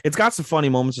it's got some funny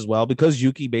moments as well, because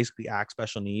Yuki basically acts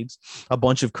special needs. A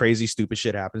bunch of crazy stupid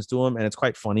shit happens to him, and it's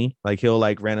quite funny. Like, he'll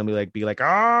like randomly like be like,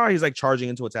 he's like charging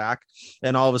into attack,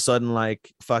 and all of a sudden like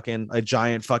fucking a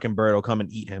giant fucking bird will come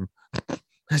and eat him.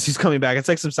 as he's coming back. It's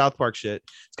like some South Park shit.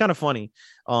 It's kind of funny.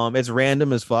 It's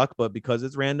random as fuck, but because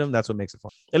it's random, that's what makes it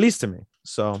fun, at least to me.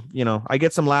 So, you know, I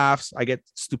get some laughs, I get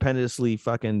stupendously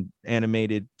fucking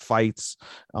animated fights,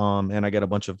 and I get a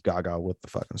bunch of gaga with the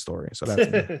fucking story. So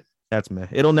that's me. That's me.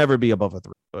 It'll never be above a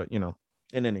 3, but you know,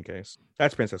 in any case,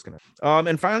 that's Princess Connect.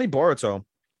 And finally, Boruto.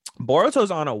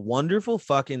 Boruto's on a wonderful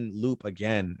fucking loop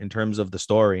again in terms of the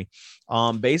story.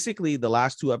 Basically, the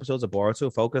last 2 episodes of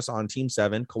Boruto focus on Team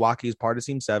 7. Kawaki is part of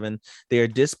Team 7. They are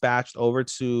dispatched over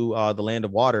to the Land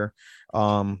of Water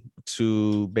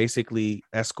to basically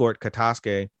escort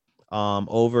Katasuke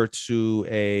over to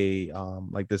a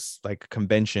like this like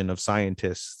convention of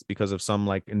scientists because of some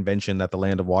like invention that the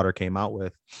Land of Water came out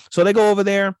with. So they go over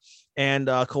there. And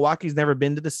Kawaki's never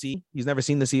been to the sea. He's never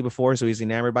seen the sea before, so he's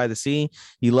enamored by the sea.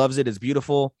 He loves it. It's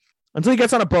beautiful until he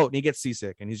gets on a boat and he gets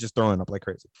seasick and he's just throwing up like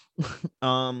crazy.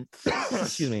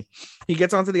 Excuse me. He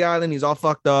gets onto the island. He's all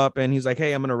fucked up and he's like,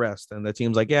 hey, I'm going to rest. And the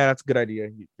team's like, yeah, that's a good idea.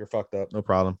 You're fucked up. No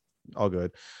problem. All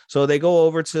good. So they go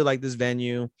over to like this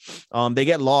venue. They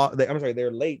get lost.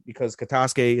 They're late because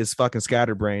Katasuke is fucking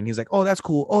scatterbrained. He's like, oh, that's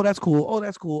cool. Oh, that's cool. Oh,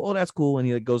 that's cool. Oh, that's cool. And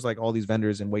he like goes like all these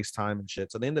vendors and wastes time and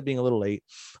shit. So they end up being a little late,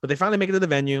 but they finally make it to the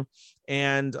venue.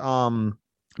 And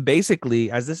basically,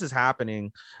 as this is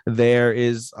happening, there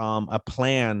is a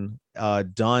plan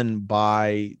done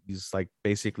by these like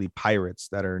basically pirates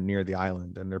that are near the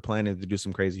island, and they're planning to do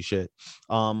some crazy shit.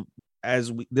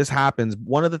 This happens,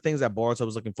 one of the things that Boruto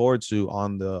was looking forward to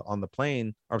on the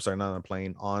plane, or I'm sorry, not on the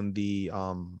plane, on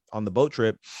the boat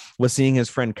trip, was seeing his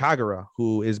friend Kagura,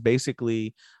 who is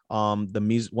basically one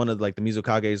of like the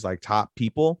Mizukage's like top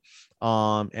people.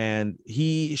 And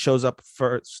he shows up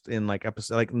first in like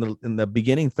episode, like in the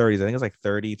beginning 30s, I think it's like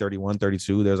 30, 31,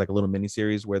 32. There's like a little mini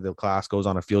series where the class goes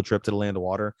on a field trip to the Land of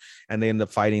Water, and they end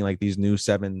up fighting like these new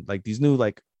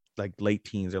late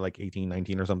teens. They're like 18,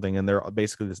 19 or something, and they're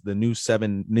basically the new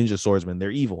 7 ninja swordsmen. They're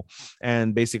evil,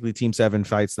 and basically Team 7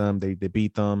 fights them. They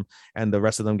beat them, and the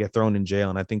rest of them get thrown in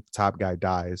jail, and I think the top guy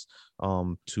dies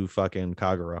to fucking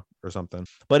Kagura or something.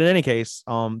 But in any case,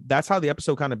 that's how the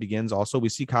episode kind of begins. Also, we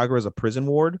see Kagura as a prison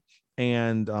ward,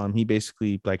 and he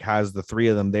basically like has the 3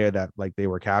 of them there that like they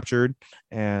were captured,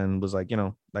 and was like, you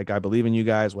know, like, I believe in you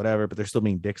guys, whatever, but they're still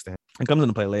being dicks to him. It comes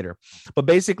into play later. But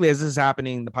basically, as this is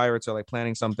happening, the pirates are like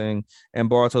planning something, and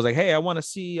Boruto's like, hey, I want to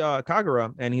see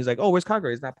Kagura. And he's like, oh, where's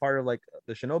Kagura? He's not part of like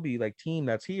the shinobi like team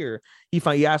that's here. He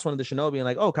asked one of the shinobi and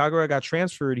like, oh, Kagura got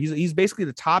transferred. He's basically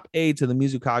the top aide to the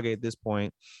Mizukage at this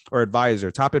point, or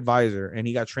top advisor, and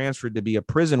he got transferred to be a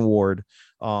prison warden.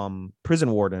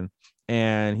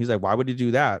 And he's like, why would he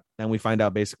do that? And we find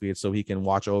out basically it's so he can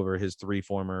watch over his 3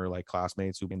 former like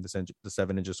classmates who became the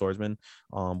 7 ninja swordsmen,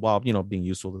 while, you know, being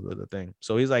useful to the thing.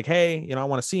 So he's like, hey, you know, I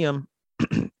want to see him.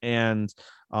 And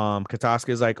Katasuke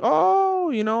is like,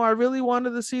 oh, you know, I really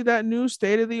wanted to see that new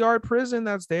state-of-the-art prison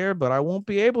that's there, but I won't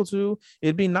be able to.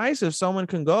 It'd be nice if someone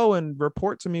can go and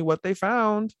report to me what they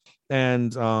found.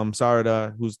 And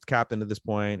Sarada, who's the captain at this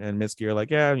point, and Mitsuki are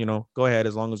like, yeah, you know, go ahead,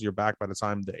 as long as you're back by the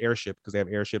time the airship, because they have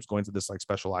airships going to this like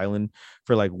special island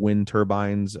for like wind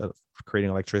turbines creating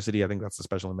electricity. I think that's the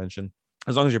special invention.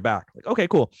 As long as you're back. Like, okay,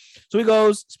 cool. So he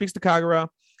goes, speaks to Kagura.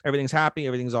 Everything's happy.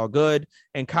 Everything's all good.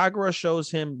 And Kagura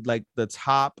shows him like the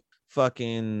top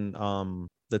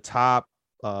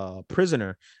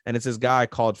prisoner, and it's this guy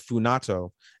called Funato.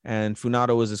 And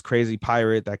Funato was this crazy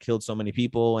pirate that killed so many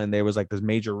people, and there was like this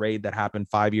major raid that happened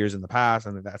 5 years in the past,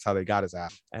 and that's how they got his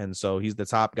ass. And so he's the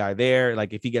top guy there.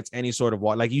 Like, if he gets any sort of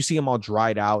water, like you see him all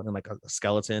dried out and like a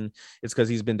skeleton, it's because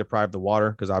he's been deprived of water,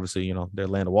 because obviously, you know, they're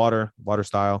Land of Water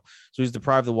style. So he's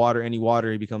deprived of water. Any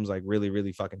water, he becomes like really,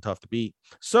 really fucking tough to beat.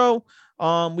 So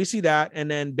we see that, and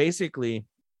then basically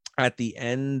at the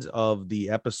end of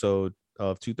the episode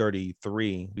of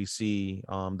 233, we see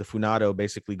the Funato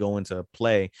basically go into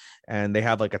play, and they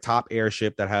have like a top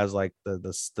airship that has like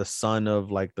the son of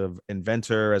like the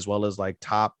inventor, as well as like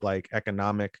top like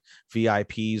economic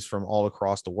VIPs from all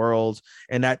across the world,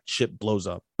 and that ship blows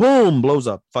up. Boom, blows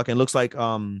up. Fucking looks like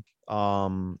God,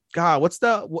 what's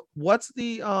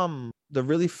the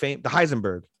really famous, the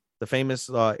Heisenberg, the famous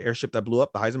airship that blew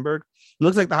up, the Heisenberg. It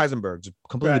looks like the Heisenberg, just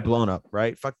completely blown up,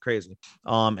 right? Fuck crazy.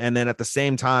 And then at the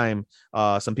same time,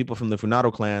 some people from the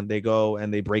Funato clan, they go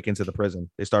and they break into the prison.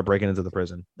 They start breaking into the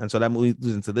prison. And so that leads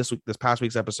into this past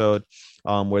week's episode,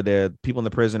 where the people in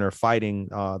the prison are fighting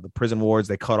the prison wards.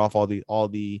 They cut off all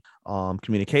the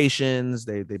communications.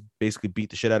 They basically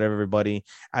beat the shit out of everybody.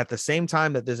 At the same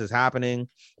time that this is happening,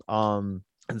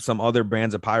 and some other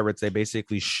brands of pirates, they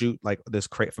basically shoot like this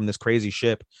from this crazy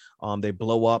ship. They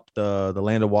blow up the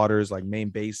Land of Water's like main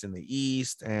base in the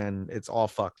east, and it's all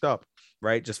fucked up.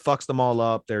 right? Just fucks them all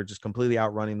up. They're just completely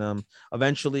outrunning them.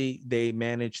 Eventually, they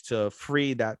manage to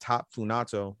free that top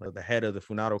Funato, the head of the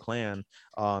Funato clan,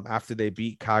 after they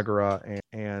beat Kagura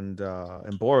and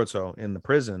Boruto in the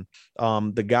prison.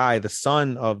 The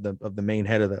son of the main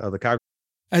head of the Kagura.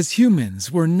 As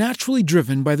humans, we're naturally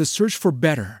driven by the search for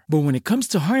better. But when it comes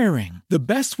to hiring, the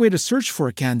best way to search for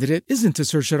a candidate isn't to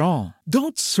search at all.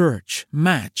 Don't search,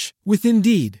 match with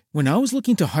Indeed. When I was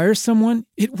looking to hire someone,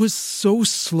 it was so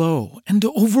slow and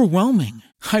overwhelming.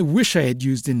 I wish I had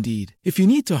used Indeed. If you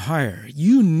need to hire,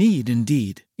 you need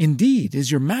Indeed. Indeed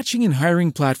is your matching and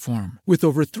hiring platform with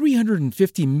over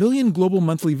 350 million global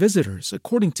monthly visitors,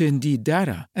 according to Indeed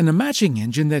data, and a matching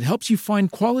engine that helps you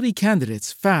find quality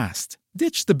candidates fast.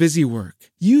 Ditch the busy work.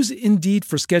 Use Indeed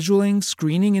for scheduling,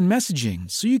 screening, and messaging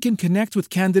so you can connect with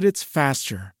candidates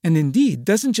faster. And Indeed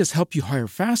doesn't just help you hire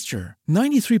faster.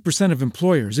 93% of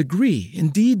employers agree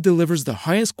Indeed delivers the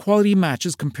highest quality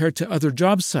matches compared to other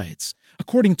job sites,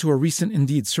 according to a recent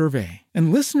Indeed survey.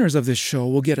 And listeners of this show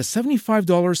will get a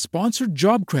 $75 sponsored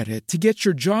job credit to get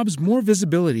your jobs more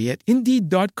visibility at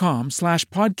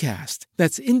Indeed.com/podcast.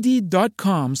 That's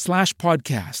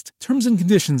Indeed.com/podcast. Terms and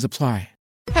conditions apply.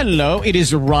 Hello, it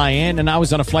is Ryan, and I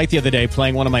was on a flight the other day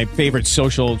playing one of my favorite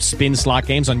social spin slot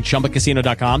games on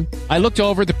ChumbaCasino.com. I looked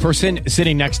over at the person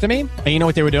sitting next to me, and you know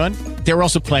what they were doing? They were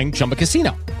also playing Chumba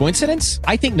Casino. Coincidence?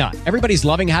 I think not. Everybody's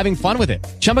loving having fun with it.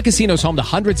 Chumba Casino is home to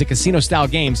hundreds of casino-style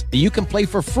games that you can play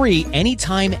for free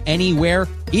anytime, anywhere,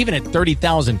 even at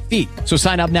 30,000 feet. So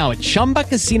sign up now at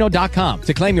ChumbaCasino.com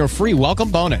to claim your free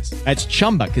welcome bonus. That's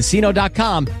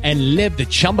ChumbaCasino.com and live the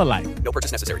Chumba life. No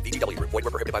purchase necessary. VGW. Void where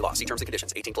prohibited by law. See terms and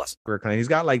conditions. 18+. He's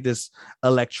got like this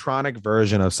electronic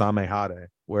version of Samehade,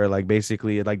 where like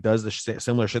basically it like does the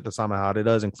similar shit that Samehade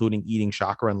does, including eating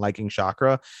chakra and liking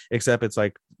chakra, except it's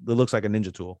like it looks like a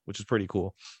ninja tool, which is pretty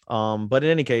cool. But in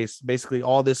any case, basically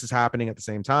all this is happening at the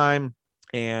same time.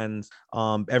 And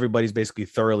everybody's basically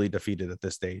thoroughly defeated at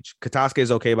this stage. Katasuke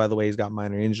is okay, by the way. He's got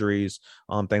minor injuries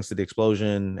thanks to the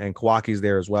explosion, and Kawaki's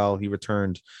there as well. He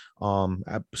returned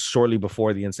shortly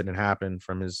before the incident happened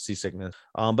from his seasickness.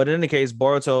 But in any case,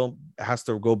 Boruto has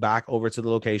to go back over to the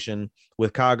location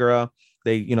with Kagura.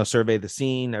 They, survey the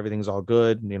scene. Everything's all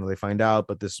good. They find out,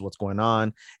 but this is what's going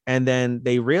on. And then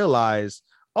they realize,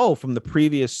 from the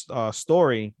previous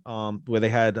story where they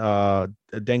had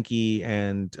Denki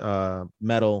and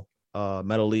Metal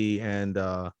Lee and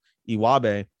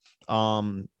Iwabe,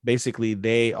 basically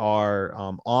they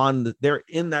are they're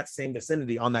in that same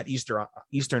vicinity on that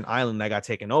eastern island that got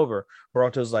taken over.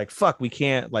 Boruto's like, fuck, we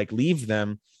can't like leave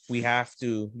them. We have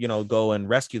to, go and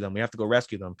rescue them. We have to go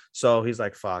rescue them. So he's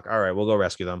like, fuck, all right, we'll go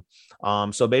rescue them.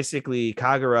 So basically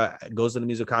Kagura goes to the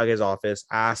Mizukage's office,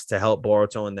 asks to help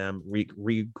Boruto and them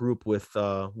regroup with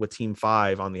Team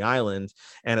 5 on the island.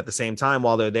 And at the same time,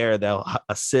 while they're there, they'll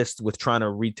assist with trying to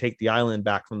retake the island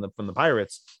back from the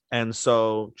pirates. And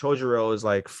so Chojuro is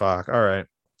like, fuck, all right,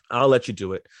 I'll let you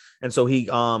do it. And so he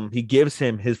gives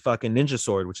him his fucking ninja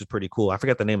sword, which is pretty cool. I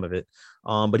forget the name of it.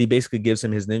 But he basically gives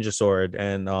him his ninja sword,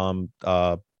 and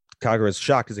Kagura is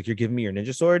shocked. He's like, "You're giving me your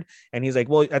ninja sword?" And he's like,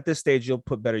 "Well, at this stage, you'll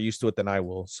put better use to it than I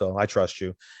will. So I trust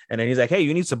you." And then he's like, "Hey,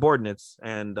 you need subordinates."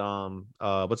 And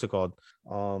what's it called?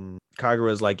 Kagura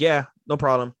is like, "Yeah, no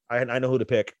problem. I know who to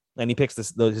pick." And he picks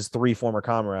his 3 former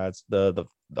comrades, the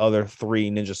other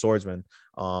 3 ninja swordsmen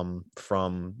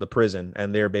from the prison,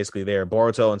 and they're basically there.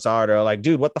 Boruto and Sarada are like,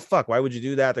 dude, what the fuck? Why would you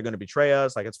do that? They're going to betray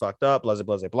us. Like, it's fucked up, blah,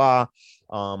 blah, blah,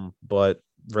 blah. But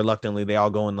reluctantly, they all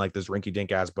go in like this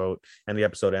rinky-dink ass boat, and the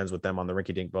episode ends with them on the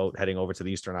rinky-dink boat heading over to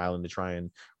the Eastern Island to try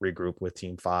and regroup with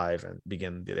Team 5 and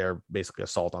begin their basically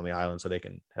assault on the island so they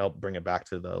can help bring it back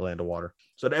to the land of water.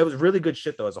 So it was really good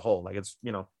shit, though, as a whole. Like, it's,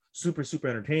 super, super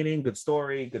entertaining, good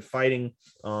story, good fighting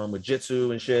with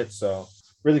Jitsu and shit. So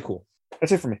really cool.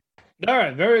 That's it for me. All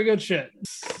right, very good shit.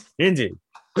 Indeed.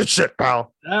 Good shit,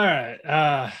 pal. All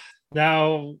right.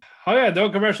 Now, no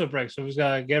commercial break, so we just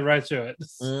gotta get right to it.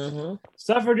 Mm-hmm.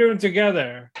 Stuff we're doing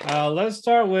together. Let's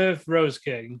start with Rose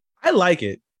King. I like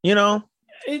it.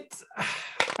 It's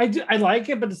I like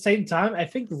it, but at the same time, I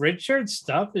think Richard's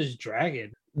stuff is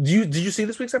dragging. Did you see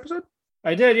this week's episode?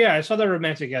 I did, yeah. I saw the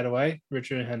romantic getaway,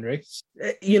 Richard and Henry.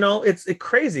 It's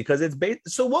crazy because it's based.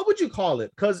 So what would you call it?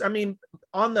 Because I mean,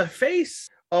 on the face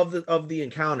of the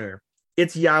encounter,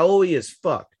 it's yaoi as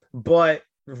fuck. But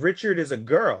Richard is a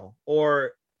girl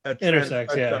or a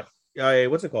intersex.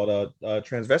 What's it called? A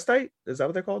transvestite? Is that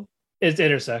what they're called? It's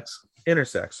intersex.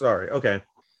 Intersex. Sorry. Okay.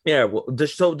 Yeah. Well, does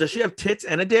she have tits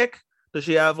and a dick? Does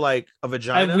she have like a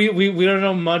vagina? We don't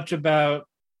know much about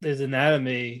his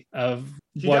anatomy of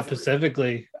what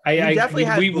specifically.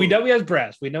 We know he has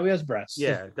breasts. We know he has breasts.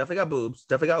 Yeah, definitely got boobs.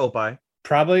 Definitely got oppai.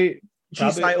 Probably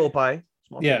Chisai Oppai.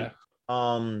 Yeah.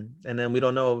 And then we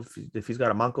don't know if he's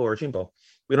got a Manko or a Chimpo.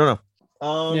 We don't know.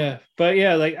 Yeah, but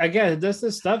yeah, like again, there's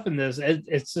this stuff in this.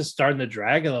 It's just starting to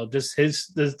drag a little. Just his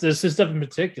stuff in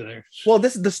particular. Well,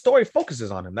 the story focuses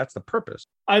on him. That's the purpose.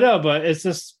 I know, but it's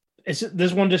just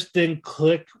this one just didn't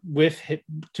click with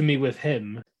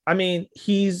him. I mean,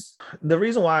 he's the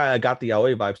reason why I got the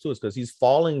Aoi vibes too is because he's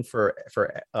falling for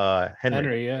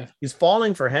Henry. Yeah, he's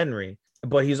falling for Henry,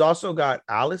 but he's also got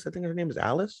Alice. I think her name is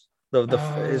Alice.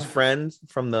 His friend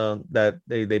from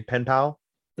they pen pal.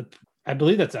 I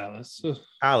believe that's Alice.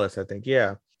 Alice, I think,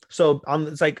 yeah. So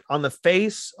it's like on the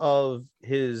face of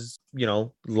his,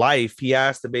 life, he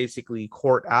has to basically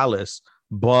court Alice,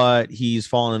 but he's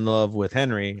fallen in love with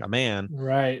Henry, a man.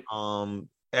 Right.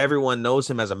 Everyone knows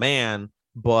him as a man,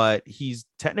 but he's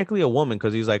technically a woman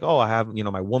because he's like, oh, I have,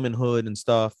 my womanhood and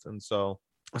stuff. And so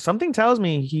something tells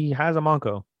me he has a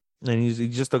Manko, and he's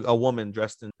just a woman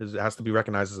dressed in, has to be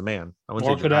recognized as a man. I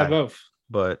wouldn't say could have both,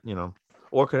 but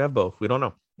or could have both. We don't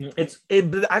know.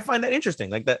 I find that interesting.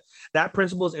 Like that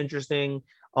principle is interesting.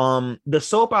 The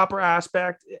soap opera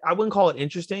aspect, I wouldn't call it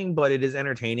interesting, but it is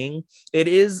entertaining. It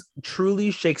is truly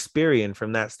Shakespearean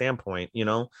from that standpoint.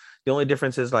 The only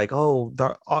difference is like, oh,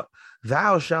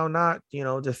 thou shalt not,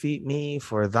 defeat me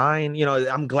for thine.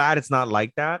 I'm glad it's not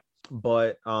like that,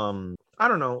 but I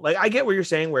don't know. Like I get what you're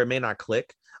saying, where it may not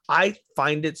click. I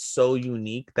find it so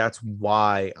unique. That's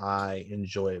why I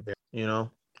enjoy it.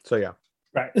 So yeah.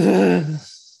 Right.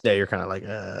 Yeah, you're kind of like,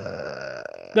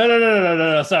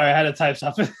 No. Sorry, I had to type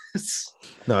something.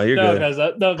 No, you're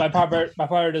good. No, my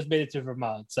partner just made it to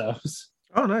Vermont. So.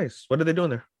 Oh, nice. What are they doing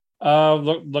there?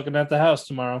 Looking at the house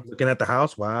tomorrow. Looking at the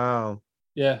house. Wow.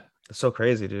 Yeah. That's so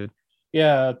crazy, dude.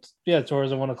 Yeah.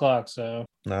 Tours at 1:00. So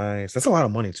nice. That's a lot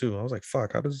of money too. I was like,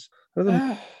 fuck. How does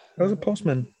a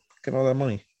postman get all that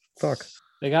money? Fuck.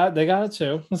 They got it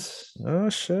too. Oh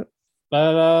shit.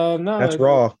 But no. That's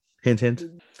raw. Hint.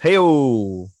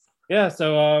 Hey-o. Yeah,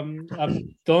 so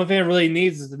the only thing it really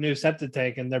needs is the new septic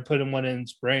tank, and they're putting one in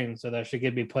spring, so that should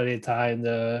give me plenty of time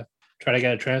to try to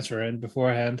get a transfer in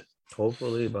beforehand.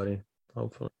 Hopefully, buddy.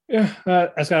 Hopefully. Yeah,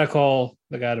 I just gotta call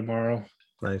the guy tomorrow.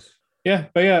 Nice. Yeah,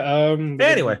 but yeah.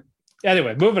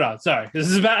 Anyway, moving on. Sorry, this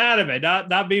is about anime,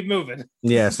 not me moving.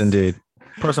 Yes, indeed.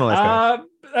 Personal life.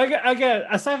 Again,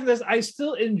 aside from this, I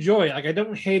still enjoy it. Like, I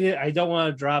don't hate it. I don't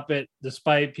want to drop it,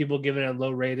 despite people giving it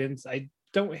low ratings. I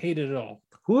don't hate it at all.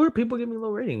 Who are people giving low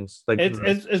ratings? Like,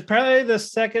 it's probably the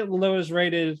second lowest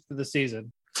rated for the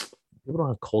season. People don't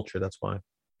have culture. That's why.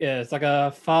 Yeah, it's like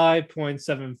a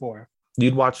 5.74.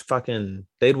 They'd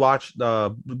watch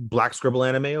the Black Scribble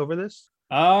anime over this.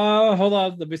 Hold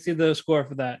on. Let me see the score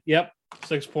for that. Yep,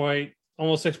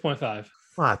 almost 6.5.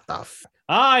 What the fuck?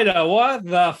 I know, what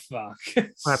the fuck.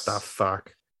 What the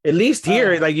fuck? At least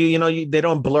here, like they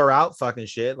don't blur out fucking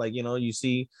shit. Like you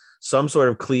see some sort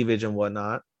of cleavage and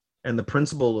whatnot, and the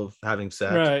principle of having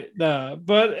sex. Right. No,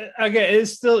 but again,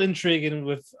 it's still intriguing.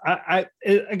 With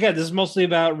again, this is mostly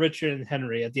about Richard and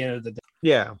Henry at the end of the day.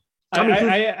 Yeah.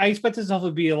 I expect this stuff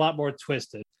to be a lot more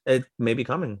twisted. It may be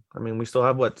coming. I mean, we still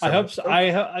have what? I hope so.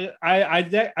 I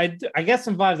get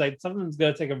some vibes like something's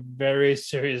gonna take a very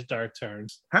serious dark turn.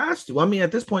 Has to. I mean,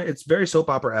 at this point, it's very soap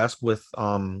opera-esque with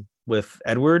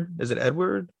Edward. Is it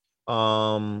Edward?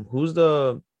 Who's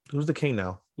the king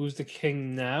now? Who's the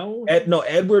king now?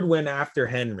 Edward went after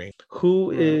Henry. Who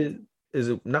is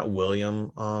it? Not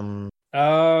William.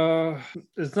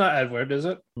 It's not Edward, is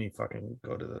it? Let me fucking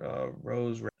go to the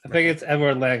Rose. I think it's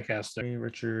Edward Lancaster.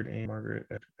 Richard and Margaret.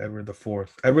 Edward the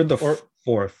Fourth. Edward the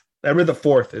Fourth. Edward the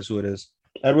Fourth is who it is.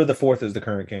 Edward the Fourth is the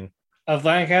current king of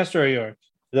Lancaster or York.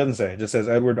 It doesn't say. It just says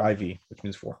Edward IV, which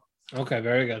means 4. Okay,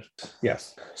 very good.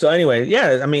 Yes. So anyway,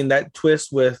 yeah, I mean that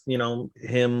twist with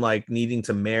him like needing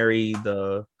to marry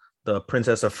the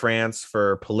Princess of France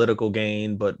for political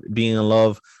gain, but being in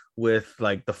love with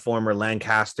like the former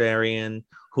Lancasterian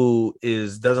who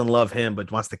doesn't love him but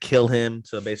wants to kill him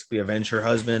to basically avenge her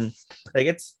husband. Like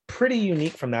it's pretty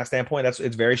unique from that standpoint.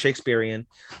 It's very Shakespearean,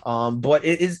 but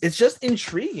it's just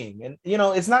intriguing, and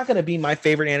it's not going to be my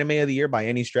favorite anime of the year by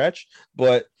any stretch,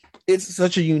 but it's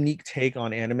such a unique take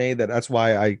on anime that's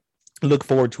why I look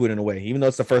forward to it in a way, even though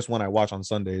it's the first one I watch on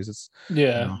Sundays.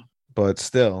 But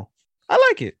still I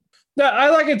like it. No, I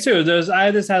like it too.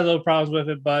 I just had little problems with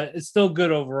it, but it's still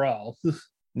good overall.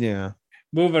 Yeah.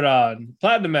 Moving on.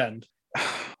 Platinum End.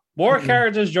 More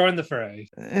characters join the fray.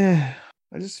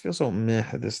 I just feel so meh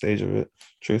at this stage of it,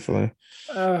 truthfully.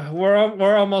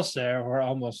 We're almost there. We're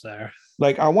almost there.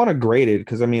 Like, I want to grade it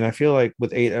because, I mean, I feel like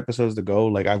with 8 episodes to go,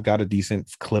 like, I've got a decent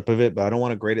clip of it, but I don't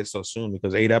want to grade it so soon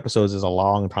because 8 episodes is a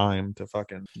long time to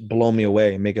fucking blow me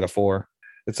away and make it a 4.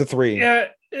 It's a 3. Yeah,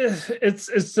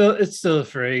 it's still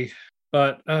free.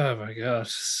 But oh my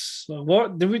gosh, so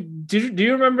what do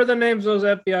you remember the names of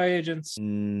those FBI agents?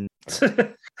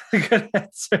 Good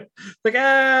answer. Like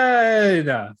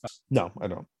no, I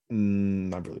don't. I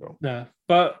really don't. No,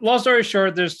 but long story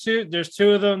short, there's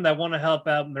two of them that want to help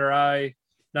out Mirai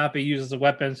not be used as a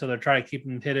weapon, so they're trying to keep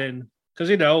them hidden. Because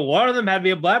one of them had to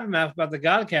be a blabbermouth about the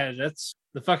God candidates.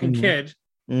 The fucking kid.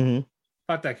 Mm-hmm.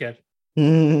 Fuck that kid.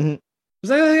 Mm-hmm. It's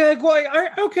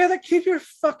like, okay, then keep your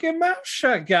fucking mouth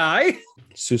shut, guy.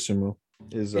 Susumu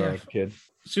is a kid.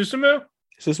 Susumu?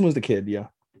 Susumu is the kid, yeah.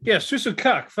 Yeah,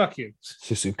 Susukak. Fuck you.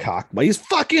 Susukak. But he's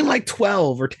fucking like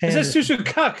 12 or 10. It says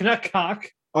Susukak, not cock.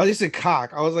 Oh, they said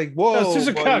cock. I was like, whoa. No,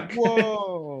 Susukak.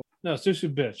 Whoa. No,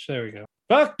 Susu bitch. There we go.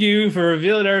 Fuck you for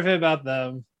revealing everything about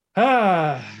them.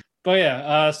 But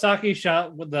yeah, Saki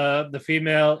shot with the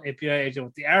female API agent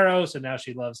with the arrow, so now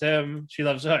she loves him. She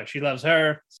loves her. She loves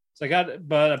her. So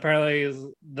but apparently,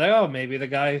 maybe the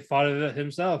guy fought it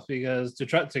himself because to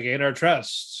gain our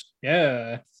trust.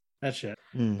 Yeah, that shit.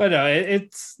 But no,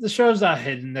 it's the show's not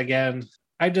hidden again.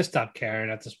 I just stopped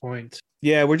caring at this point.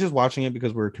 Yeah, we're just watching it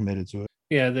because we're committed to it.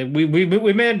 Yeah, we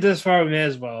made it this far. We may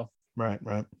as well. Right.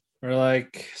 We're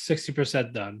like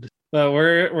 60% done, but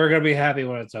we're gonna be happy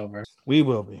when it's over. We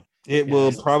will be. It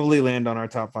will probably land on our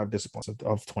top 5 disappointments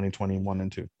of 2021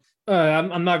 and 2.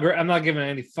 I'm not giving it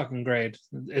any fucking grade.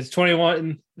 It's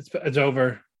 21. It's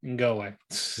over. You can go away.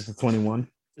 It's 21.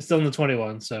 It's still in the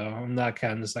 21, so I'm not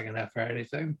counting the second half or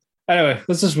anything. Anyway,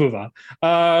 let's just move on.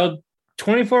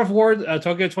 24th award,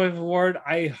 Tokyo 24th award.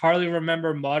 I hardly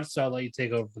remember much, so I'll let you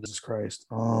take over for this. Jesus Christ.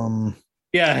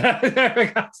 Yeah.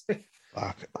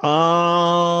 Fuck.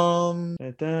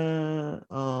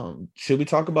 Should we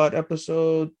talk about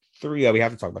episode 3? Yeah, we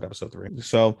have to talk about episode 3.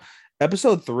 So,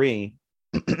 episode 3,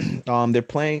 they're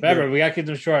playing. Remember, we gotta keep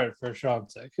them short for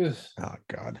Sean's sake. Oh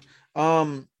God.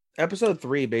 Episode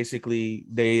 3, basically,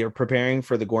 they are preparing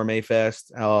for the Gourmet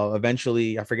Fest.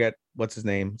 Eventually, I forget what's his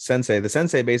name, Sensei. The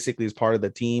Sensei basically is part of the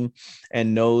team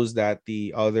and knows that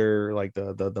the other, like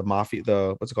the mafia,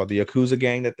 the Yakuza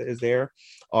gang that is there,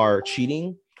 are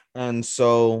cheating. And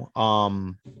so,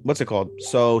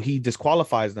 so he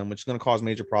disqualifies them, which is going to cause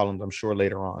major problems, I'm sure,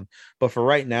 later on. But for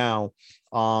right now,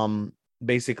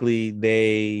 basically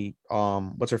they,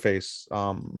 what's her face?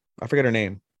 I forget her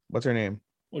name. What's her name?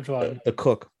 Which one? The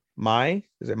cook. Mai?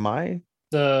 Is it Mai?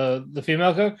 The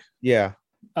female cook? Yeah.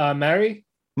 Mari?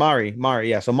 Mari.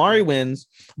 Yeah. So Mari wins,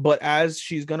 but as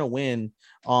she's gonna win,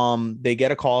 they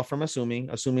get a call from Asumi.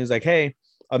 Asumi is like, hey,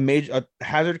 a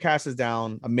hazard cast is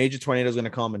down, a major tornado is gonna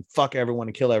come and fuck everyone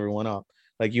and kill everyone up.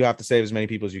 Like, you have to save as many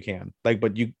people as you can. Like,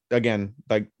 but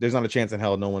there's not a chance in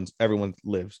hell everyone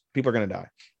lives. People are gonna die.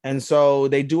 And so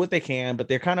they do what they can, but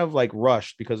they're kind of like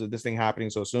rushed because of this thing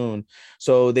happening so soon.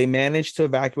 So they manage to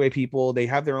evacuate people. They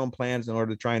have their own plans in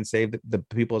order to try and save the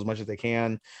people as much as they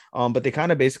can. But they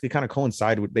kind of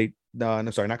coincide with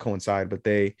not coincide, but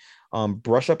they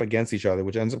brush up against each other,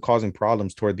 which ends up causing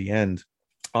problems toward the end.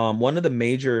 One of the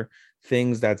major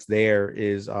things that's there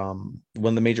is one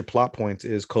of the major plot points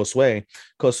is Kosue.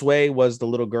 Kosue was the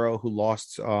little girl who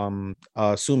lost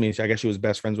Sumi. I guess she was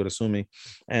best friends with Asumi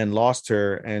and lost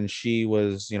her, and she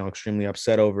was extremely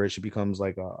upset over it. She becomes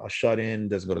like a shut-in,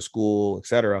 doesn't go to school,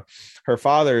 etc. Her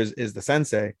father is the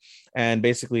sensei, and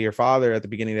basically her father at the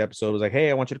beginning of the episode was like, hey,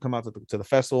 I want you to come out to the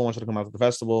festival. I want you to come out to the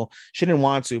festival. She didn't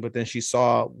want to, but then she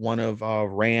saw one of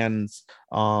Rand's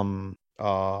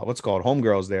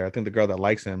homegirls there. I think the girl that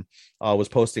likes him was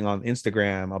posting on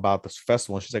Instagram about this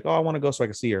festival, and she's like, oh, I want to go so I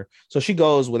can see her. So she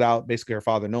goes without basically her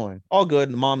father knowing. All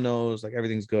good. The mom knows, like,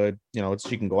 everything's good,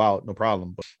 she can go out, no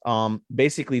problem. But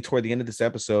basically toward the end of this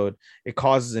episode, it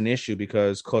causes an issue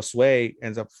because Kosue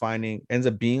ends up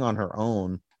being on her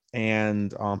own,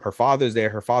 and her father's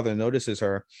there. Her father notices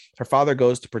her. Her father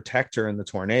goes to protect her in the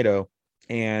tornado,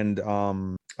 and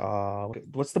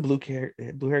what's the blue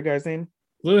hair guy's name?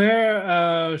 Blue hair,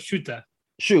 Shuta.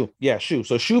 Shu.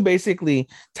 So Shu basically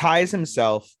ties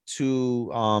himself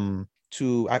to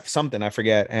something, I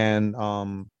forget, and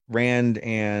Rand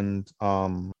and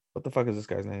what the fuck is this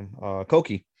guy's name?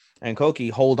 Koki. And Koki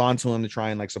hold on to him to try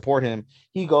and like support him.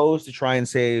 He goes to try and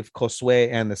save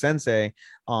Kosue and the sensei,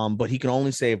 but he can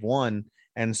only save one.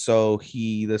 And so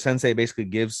the sensei basically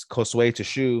gives Kosue to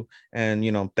Shu and,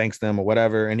 thanks them or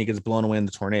whatever. And he gets blown away in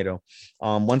the tornado.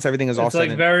 Once everything is all said. It's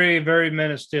like very, very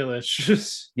Men of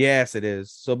Steel-ish. Yes, it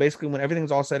is. So basically when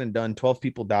everything's all said and done, 12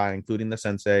 people die, including the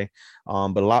sensei.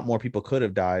 But a lot more people could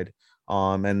have died.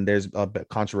 And there's a bit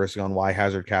controversy on why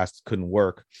Hazard Cast couldn't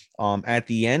work. At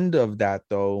the end of that,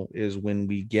 though, is when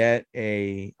we get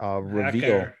a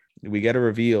reveal. we get a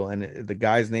reveal, and the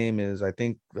guy's name is, I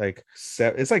think, like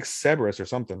it's like Cerberus or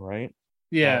something, right?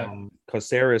 Yeah.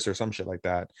 Coceris or some shit like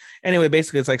that. Anyway,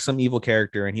 basically it's like some evil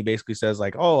character, and he basically says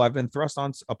like, oh, I've been thrust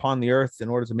upon the earth in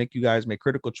order to make you guys make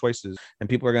critical choices, and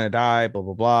people are going to die, blah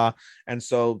blah blah. And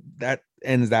so that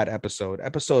ends that episode.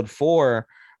 Episode 4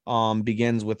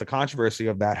 begins with the controversy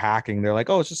of that hacking. They're like,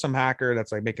 oh, it's just some hacker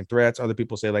that's like making threats. Other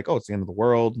people say like, oh, it's the end of the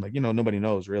world. Like, nobody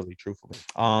knows really, truthfully.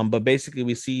 But basically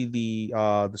we see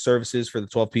the services for the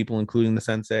 12 people, including the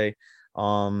sensei.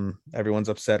 Everyone's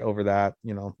upset over that,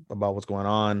 about what's going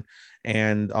on.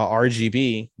 And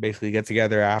RGB basically get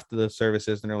together after the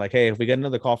services, and they're like, hey, if we get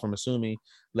another call from Asumi,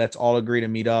 let's all agree to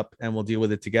meet up and we'll deal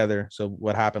with it together, so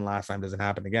what happened last time doesn't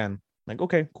happen again. Like,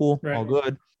 okay, cool, right. All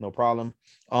good, no problem.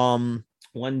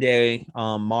 One day,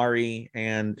 Mari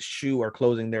and Shu are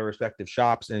closing their respective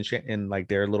shops in like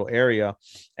their little area,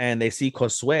 and they see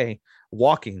Kosue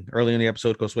walking. Early in the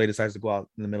episode, Kosue decides to go out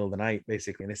in the middle of the night,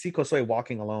 basically, and they see Kosue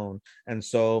walking alone. And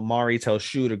so Mari tells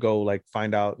Shu to go like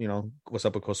find out, what's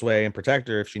up with Kosue and protect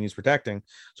her if she needs protecting.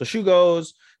 So Shu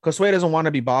goes. Kosue doesn't want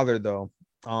to be bothered though.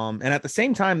 And at the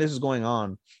same time this is going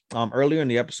on, earlier in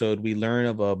the episode, we learn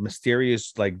of a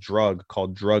mysterious like drug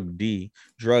called Drug D.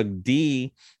 Drug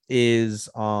D is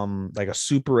like a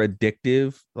super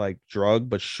addictive like drug,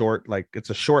 but short, like it's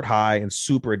a short high and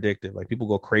super addictive. Like people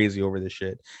go crazy over this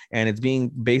shit, and it's being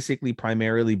basically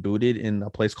primarily booted in a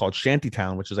place called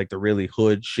Shantytown, which is like the really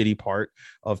hood shitty part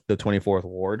of the 24th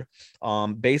ward.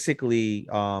 Basically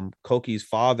Koki's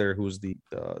father, who's the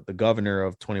governor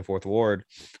of 24th ward,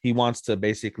 he wants to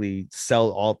basically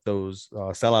sell out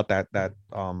that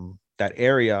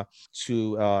area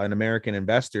to an American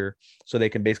investor, so they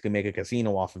can basically make a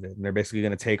casino off of it. And they're basically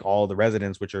going to take all the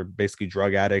residents, which are basically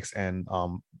drug addicts and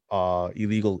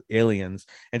illegal aliens,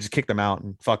 and just kick them out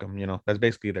and fuck them. That's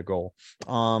basically their goal.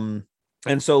 And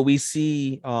so we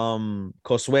see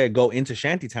Kosue go into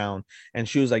Shantytown, and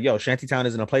she was like, yo, Shantytown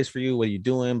isn't a place for you. What are you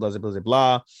doing? Blah, blah, blah,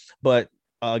 blah. But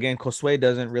again, Kosue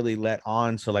doesn't really let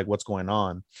on to like what's going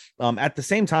on. At the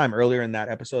same time, earlier in that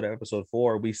episode, episode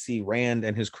 4, we see Rand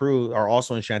and his crew are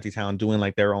also in Shantytown doing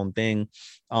like their own thing.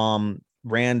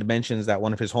 Rand mentions that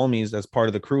one of his homies that's part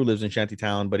of the crew lives in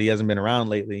Shantytown, but he hasn't been around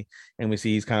lately. And we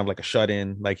see he's kind of like a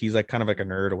shut-in, like he's like kind of like a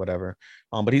nerd or whatever.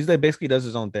 But he's like basically does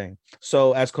his own thing.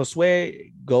 So as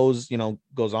Kosue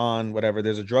goes on, whatever,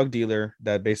 there's a drug dealer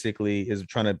that basically is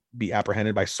trying to be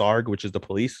apprehended by Sarg, which is the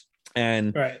police.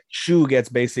 And Shu gets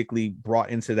basically brought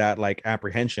into that like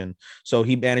apprehension. So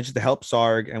he manages to help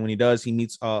Sarg, and when he does, he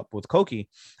meets up with Koki,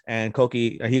 and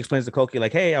Koki, he explains to Koki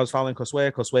like, hey, I was following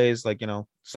Kosue. Kosue is like,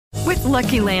 With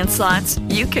Lucky Land Slots,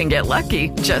 you can get lucky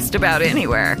just about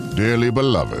anywhere. Dearly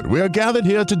beloved, we are gathered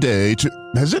here today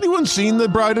to... Has anyone seen the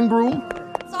bride and groom?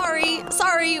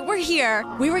 Sorry, we're here.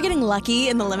 We were getting lucky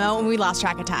in the limo and we lost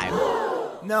track of time.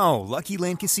 No, Lucky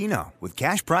Land Casino, with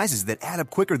cash prizes that add up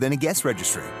quicker than a guest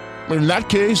registry. In that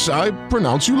case, I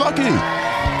pronounce you lucky.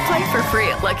 Play for free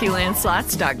at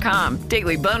LuckyLandSlots.com.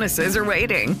 Daily bonuses are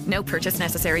waiting. No purchase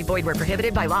necessary. Void where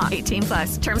prohibited by law.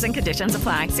 18+. Terms and conditions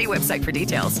apply. See website for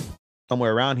details.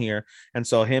 Somewhere around here, and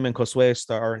so him and Koki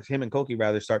start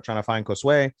trying to find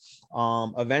Kosue.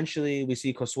 Eventually, we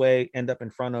see Kosue end up in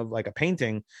front of like a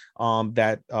painting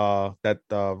that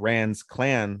Rand's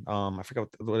clan. I forget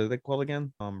what are they called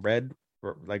again? Red,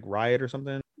 like Riot or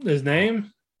something. His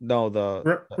name? No,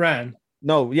 Rand.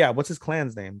 No, yeah. What's his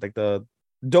clan's name? Like the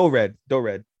Dored.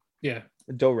 Yeah,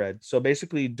 Dored. So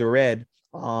basically, Dored.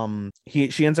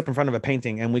 She ends up in front of a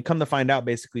painting, and we come to find out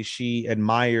basically she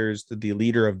admires the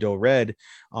leader of Dored,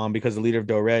 because the leader of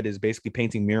Dored is basically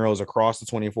painting murals across the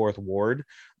 24th ward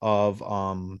of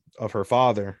her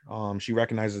father. She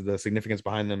recognizes the significance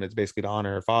behind them. It's basically to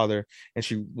honor her father, and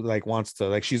she like wants to,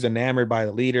 like, she's enamored by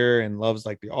the leader and loves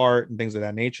like the art and things of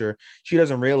that nature. She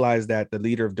doesn't realize that the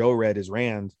leader of Dored is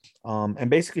Rand. And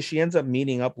basically she ends up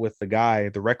meeting up with the guy,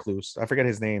 the recluse. I forget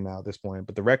his name now at this point,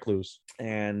 but the recluse.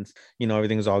 And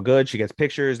everything's all good. She gets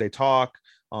pictures, they talk.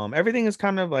 Everything is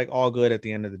kind of like all good at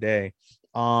the end of the day.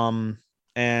 And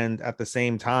at the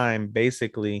same time,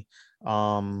 basically,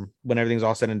 when everything's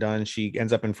all said and done, she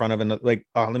ends up in front of let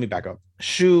me back up.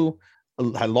 Shu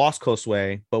had lost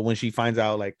Kosue, but when she finds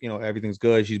out like everything's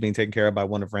good, she's being taken care of by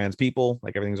one of Rand's people,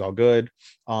 like everything's all good.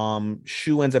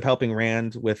 Shu ends up helping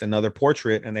Rand with another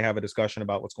portrait, and they have a discussion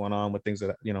about what's going on with things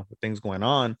with things going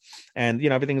on, and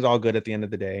everything's all good at the end of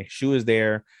the day. Shu is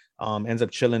there, ends up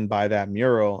chilling by that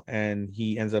mural, and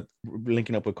he ends up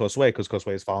linking up with Kosue because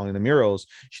Kosue is following the murals.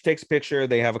 She takes a picture,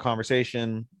 they have a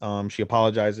conversation, she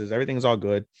apologizes, everything's all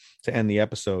good to end the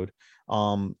episode.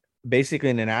 Basically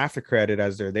in an after credit,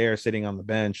 as they're there sitting on the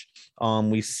bench,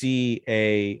 we see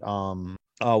a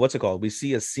what's it called? We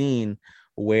see a scene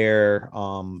where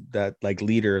that like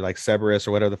leader, like Cerberus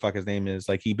or whatever the fuck his name is,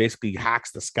 like he basically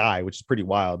hacks the sky, which is pretty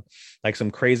wild. Like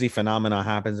some crazy phenomena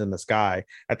happens in the sky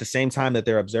at the same time that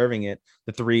they're observing it.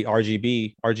 The three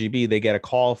RGB, they get a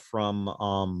call from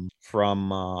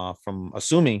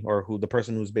Asumi, or who the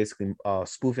person who's basically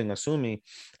spoofing Asumi,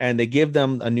 and they give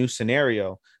them a new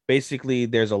scenario. Basically,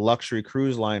 there's a luxury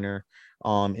cruise liner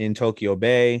in Tokyo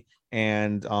Bay,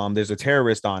 and there's a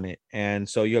terrorist on it, and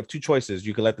so you have two choices.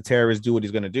 You can let the terrorist do what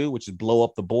he's going to do, which is blow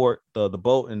up the boat,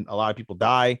 and a lot of people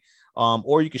die,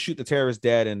 or you can shoot the terrorist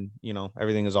dead, and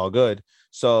everything is all good.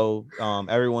 So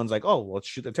everyone's like, oh, well, let's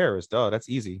shoot the terrorist. Oh, that's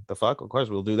easy. The fuck, of course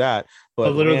we'll do that.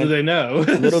 But little do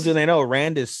they know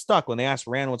Rand is stuck. When they ask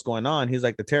Rand what's going on, he's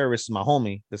like, the terrorist is my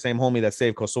homie, the same homie that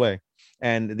saved Kosue.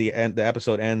 And the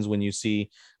episode ends when you see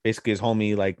basically his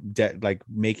homie like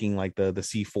making like the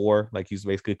C4, like he's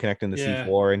basically connecting the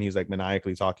C4, and he's like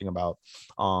maniacally talking about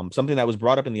something that was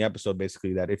brought up in the episode,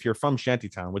 basically that if you're from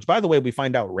Shantytown, which by the way we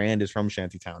find out Rand is from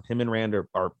Shantytown, him and Rand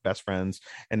are best friends,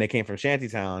 and they came from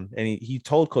Shantytown, and he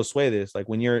told Kosue this, like,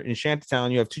 when you're in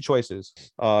Shantytown you have two choices.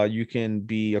 You can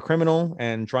be a criminal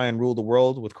and try and rule the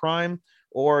world with crime,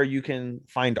 or you can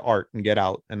find art and get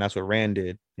out, and that's what Rand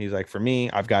did. He's like, for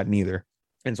me, I've got neither.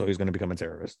 And so he's going to become a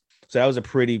terrorist. So that was a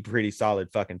pretty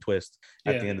solid fucking twist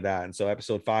at the end of that. And so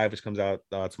episode 5, which comes out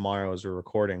tomorrow as we're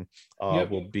recording,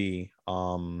 will be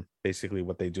basically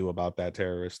what they do about that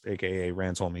terrorist, aka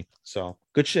Rand's homie. So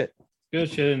good shit.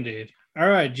 Good shit indeed. All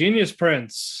right, Genius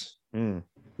Prince. We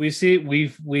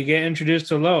get introduced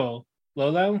to Lolo.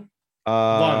 Mina.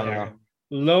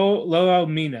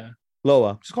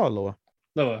 Loa. Just call it Loa.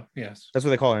 Loa, yes. That's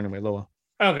what they call her anyway, Loa.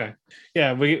 Okay.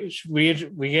 Yeah, we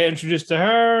get introduced to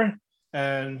her,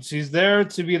 and she's there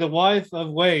to be the wife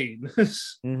of Wayne.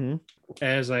 Mm-hmm.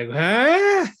 And it's like,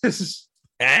 huh?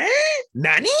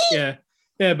 Nani?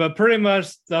 Yeah, but pretty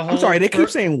much the whole... I'm sorry, they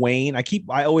keep saying Wayne. I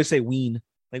always say Ween.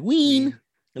 Like Ween.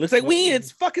 It looks like Ween.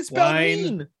 It's fucking spelled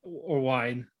Ween. Or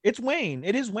wine. It's Wayne.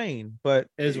 It is Wayne, but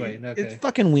it is Wayne. Okay. It's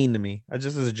fucking Ween to me. I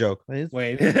just as a joke. It's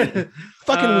Wayne.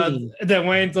 Fucking Ween. Then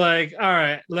Wayne's like, all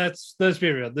right, let's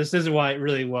be real. This isn't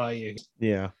really why you.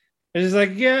 Yeah. And he's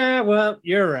like, yeah, well,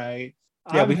 you're right.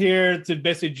 I'm here to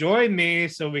basically join me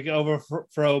so we can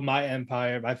overthrow my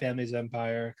empire, my family's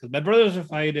empire, because my brothers are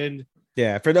fighting.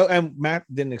 Yeah, and Matt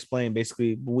didn't explain.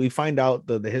 Basically, we find out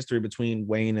the history between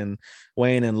Wayne and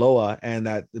Loa, and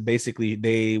that basically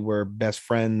they were best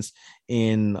friends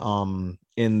in the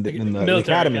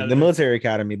academy, the military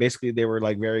academy. Basically, they were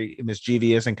like very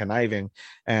mischievous and conniving,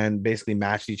 and basically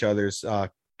matched each other's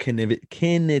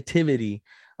connectivity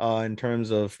in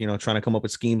terms of trying to come up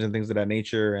with schemes and things of that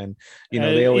nature. And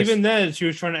they always, even then she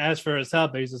was trying to ask for his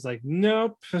help, but he's just like,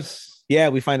 nope. Yeah,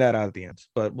 we find that out at the end,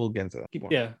 but we'll get into that. Keep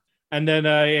on. Yeah. And then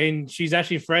and she's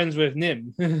actually friends with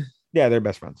Nim. Yeah, they're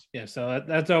best friends. Yeah, so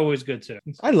that's always good too.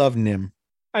 I love Nim.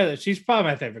 She's probably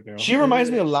my favorite girl. She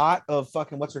reminds me a lot of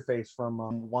fucking what's her face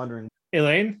from Wandering.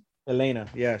 Elena.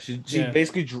 Yeah, she's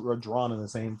basically drawn in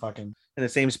the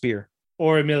same spear.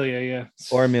 Or Amelia, yeah.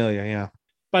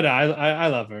 But I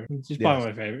love her. She's probably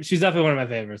my favorite. She's definitely one of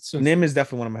my favorites. Nim is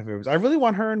definitely one of my favorites. I really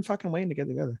want her and fucking Wayne to get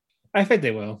together. I think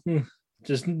they will.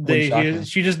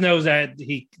 She just knows that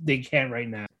they can't right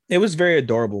now. It was very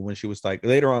adorable when she was like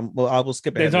later on. Well, I will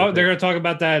skip it. They're going to talk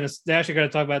about that. They're actually going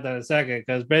to talk about that in a second,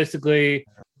 because basically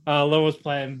Loa's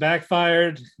plan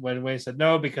backfired when Wayne said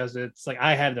no, because it's like,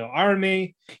 I had no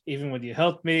army. Even when you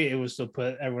helped me, it was to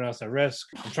put everyone else at risk.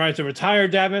 I'm trying to retire,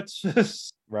 damn it.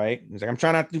 Right? He's like, I'm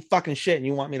trying not to do fucking shit, and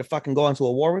you want me to fucking go into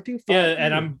a war with you?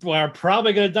 And we're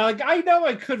probably going to die. Like, I know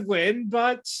I could win,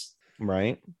 but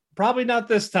right, probably not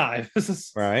this time.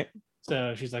 Right.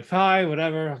 So she's like, fine,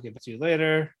 whatever. I'll get back to you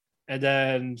later. And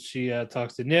then she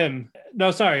talks to Nim.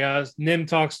 No, sorry. Nim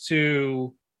talks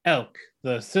to Elk,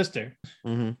 the sister.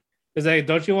 Mm-hmm. It's like,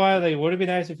 don't you want? Like, would it be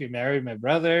nice if you married my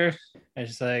brother? And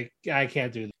she's like, I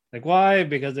can't do that. Like, why?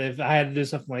 Because if I had to do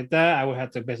something like that, I would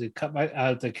have to basically I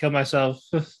have to kill myself.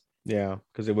 Yeah,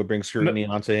 because it would bring scrutiny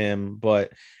onto him.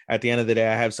 But at the end of the day,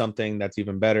 I have something that's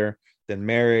even better than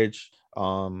marriage.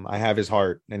 I have his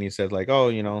heart. And he said, like, oh,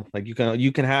 like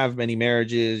you can have many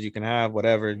marriages, you can have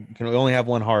whatever, you can only have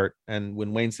one heart. And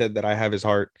when Wayne said that I have his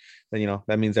heart, then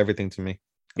that means everything to me.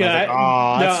 And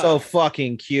yeah, that's so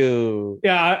fucking cute.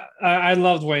 Yeah, I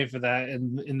loved Wayne for that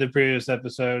in the previous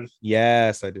episode.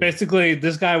 Yes, I do. Basically,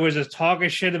 this guy was just talking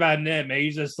shit about Nim, and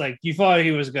he's just like, you thought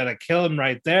he was gonna kill him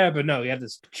right there, but no, he had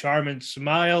this charming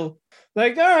smile.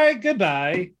 Like, all right,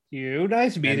 goodbye, you.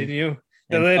 Nice meeting you.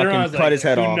 And later on, I was cut his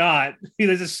head off. Not. He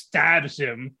just stabs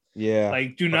him. Yeah.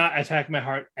 Like, do not attack my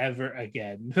heart ever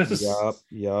again.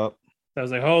 Yup. I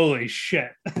was like, holy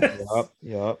shit.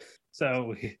 Yup.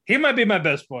 So he might be my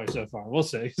best boy so far. We'll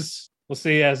see. We'll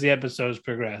see as the episodes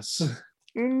progress.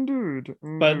 Indeed.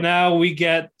 But now we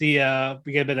get a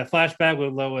bit of flashback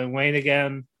with Lo and Wayne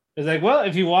again. It's like, well,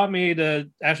 if you want me to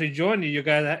actually join you, you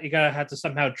gotta have to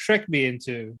somehow trick me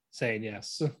into saying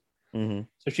yes. Mm-hmm.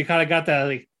 So she kind of got that,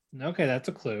 like, okay, that's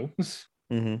a clue.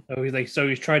 Mm-hmm. So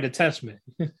he's trying to test me,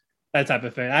 that type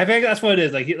of thing. I think that's what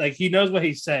it is. He knows what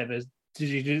he said, but did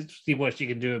you just see what she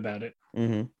can do about it?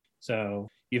 Mm-hmm. So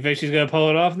you think she's gonna pull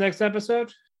it off next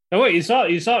episode? Oh wait, you saw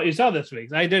this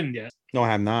week's. I didn't yet. No,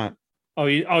 I have not.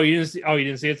 You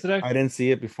didn't see it today? I didn't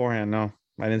see it beforehand. No,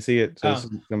 I didn't see it.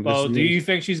 So do you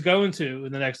think she's going to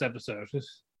in the next episode?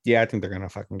 Yeah, I think they're gonna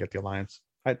fucking get the alliance.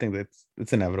 I think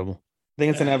it's inevitable. I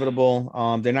think it's inevitable.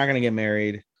 They're not gonna get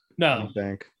married. No, I don't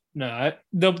think. No,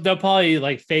 they'll probably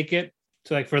like fake it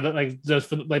to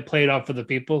play it off for the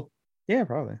people. Yeah,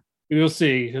 probably. We'll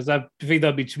see, because I think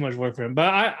that'll be too much work for him.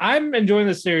 But I'm enjoying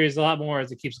the series a lot more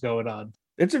as it keeps going on.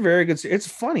 It's a very good. It's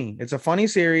funny. It's a funny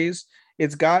series.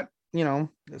 It's got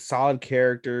solid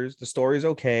characters. The story's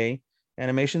okay.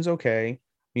 Animation's okay.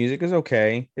 Music is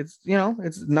okay. It's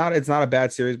it's not a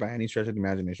bad series by any stretch of the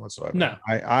imagination whatsoever. No,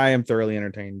 I am thoroughly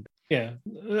entertained. Yeah,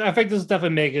 I think this will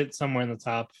definitely make it somewhere in the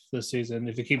top this season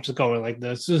if it keeps going like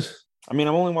this. I mean,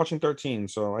 I'm only watching 13,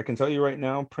 so I can tell you right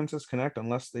now, Princess Connect,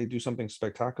 unless they do something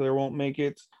spectacular, won't make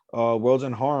it. Worlds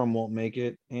and Harem won't make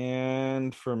it,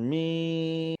 and for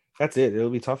me, that's it. It'll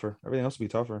be tougher. Everything else will be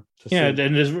tougher. Yeah,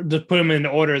 then just put them in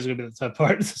order is gonna be the tough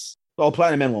part.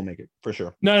 Platinum Men won't make it for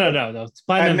sure. No.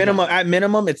 At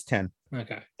minimum, it's 10.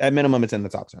 Okay. At minimum, it's in the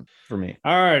top 10 for me.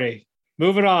 Alrighty,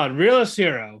 moving on. Realist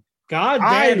Hero. God damn,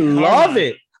 I love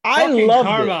it. I love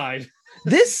Carmine.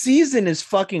 This season is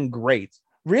fucking great.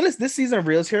 This season of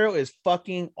Realist Hero is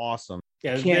fucking awesome.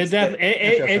 Yeah,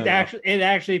 it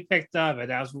actually picked up, and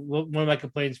that was one of my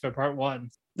complaints for part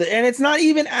 1. And it's not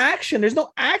even action. There's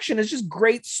no action. It's just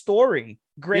great story.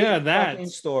 Fucking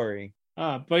story.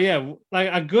 But yeah, like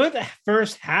a good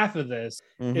first half of this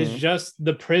is just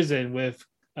the prison with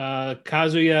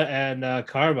Kazuya and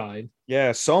Carmine.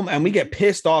 Yeah, and we get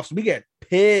pissed off. We get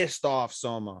pissed off,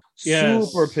 Soma. Yes.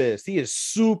 Super pissed. He is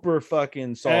super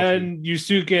fucking salty. And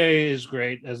Yusuke is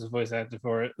great as a voice actor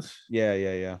for it.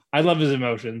 Yeah. I love his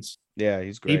emotions. Yeah,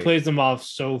 he's great. He plays them off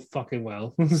so fucking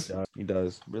well. He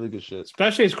does. Really good shit.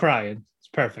 Especially his crying. It's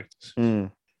perfect.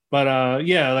 But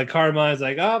yeah, like Carmine's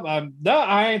like,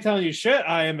 I ain't telling you shit.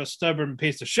 I am a stubborn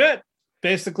piece of shit.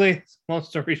 Basically, long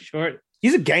story short.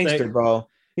 He's a gangster, bro.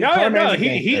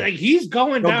 He's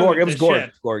going down. Gorg. It was Gorg.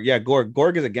 Shit. Gorg. Yeah,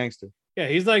 Gorg is a gangster. Yeah,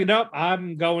 he's like, nope,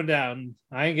 I'm going down.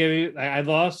 I ain't giving you. I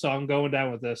lost, so I'm going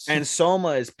down with this. And Soma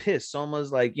is pissed.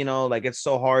 Soma's like, it's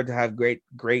so hard to have great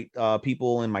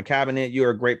people in my cabinet.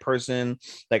 You're a great person.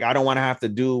 Like, I don't want to have to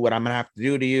do what I'm gonna have to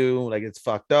do to you. Like, it's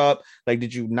fucked up. Like,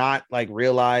 did you not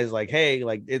realize hey,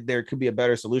 there could be a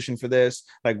better solution for this?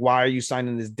 Like, why are you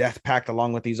signing this death pact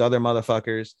along with these other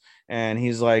motherfuckers? And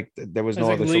he's like, there was no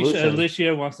other solution.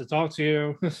 Alicia wants to talk to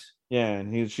you. Yeah,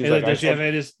 and she's like, did you have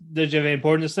anything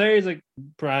important to say? He's like,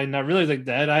 probably not really. He's like,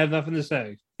 Dad, I have nothing to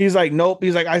say. He's like, nope.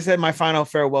 He's like, I said my final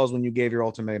farewells when you gave your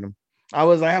ultimatum. I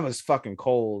was fucking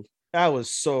cold. That was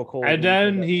so cold. And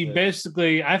then he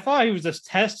basically, I thought he was just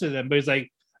testing them, but he's like,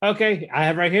 okay, I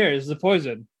have right here. This is the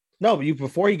poison. No, but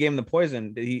before he gave him the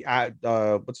poison,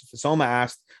 Soma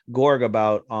asked Gorg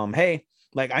about, hey,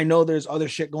 I know there's other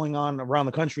shit going on around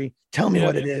the country. Tell me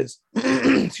what it is.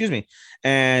 Excuse me.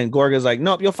 And Gorg is like,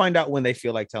 nope, you'll find out when they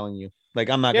feel like telling you.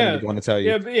 I'm not going to be the one to tell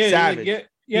you. Savage.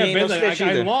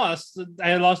 I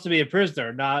lost to be a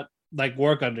prisoner, not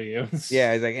work under you.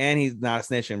 Yeah, he's like, and he's not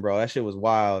snitching, bro. That shit was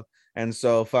wild. And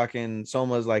so fucking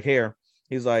Soma's like, here.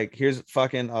 He's like, here's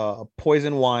fucking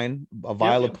poison wine, a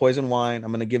vial of poison wine.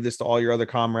 I'm going to give this to all your other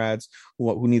comrades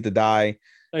who need to die.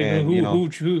 Who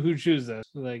choose this?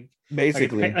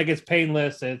 Basically, it's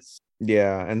painless.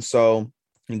 And so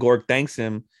Gorg thanks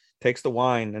him, takes the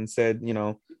wine, and said, to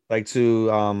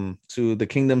the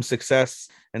kingdom's success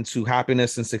and to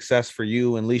happiness and success for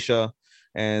you and Lisha,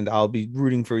 and I'll be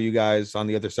rooting for you guys on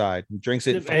the other side. He drinks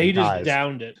it, and he just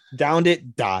downed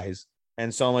it, dies,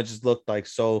 and Soma just looked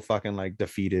so fucking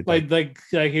defeated, like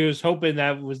he was hoping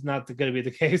that was not going to be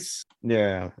the case.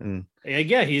 Yeah, and he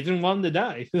didn't want him to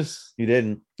die. He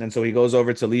didn't, and so he goes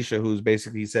over to Lisha, who's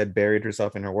basically said buried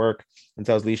herself in her work, and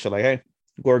tells Lisha hey,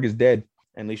 Gorg is dead,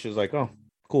 and Lisha's like, oh,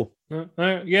 cool.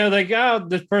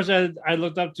 This person I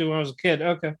looked up to when I was a kid.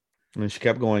 Okay. And she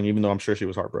kept going, even though I'm sure she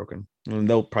was heartbroken. And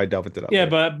they'll probably delve into that. Yeah,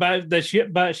 but she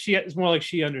it's more like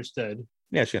she understood.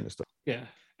 Yeah, she understood. Yeah.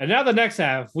 And now the next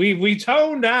half, we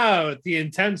toned out the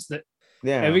intense.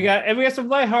 Yeah. And we got some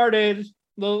lighthearted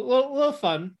Little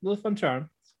fun charm.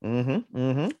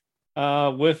 Mm-hmm.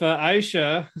 With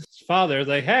Aisha's father,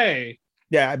 like, hey.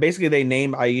 Yeah, basically they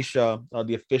named Aisha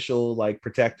the official like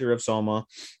protector of Soma,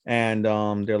 and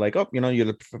they're like, oh, you're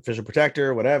the official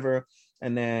protector, whatever.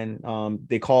 And then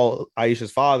they call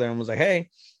Aisha's father and was like, hey,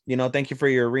 thank you for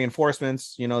your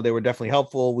reinforcements. They were definitely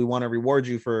helpful. We want to reward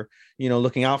you for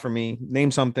looking out for me.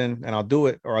 Name something and I'll do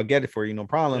it, or I'll get it for you, no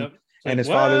problem. Yep. And his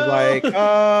father's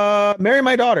like, marry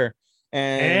my daughter.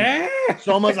 And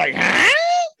Soma's like, huh?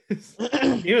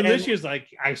 Even Lisha's like,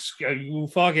 you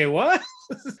fucking what?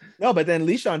 No, but then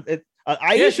Lisha,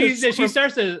 she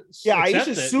starts to. Yeah,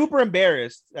 Aisha's super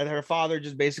embarrassed that her father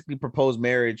just basically proposed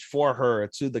marriage for her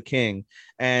to the king,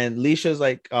 and Lisha's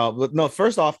like, no.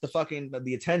 First off,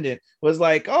 the attendant was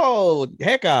like, oh,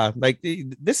 hecka, like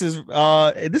this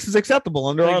is acceptable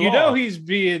under our law. He's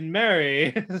being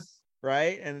married,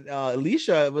 right? And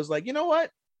Lisha was like, you know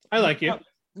what? I like you.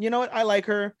 You know what? I like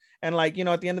her. And like,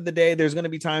 at the end of the day, there's going to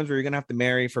be times where you're going to have to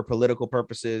marry for political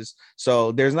purposes.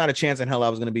 So there's not a chance in hell I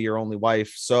was going to be your only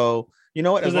wife. So you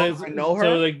know what? As long as I know her,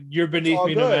 so like you're beneath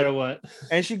me no matter what.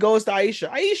 And she goes to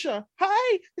Aisha,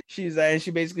 hi. And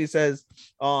she basically says,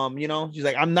 she's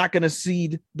like, I'm not going to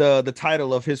cede the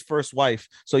title of his first wife.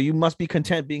 So you must be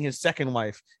content being his second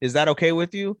wife. Is that okay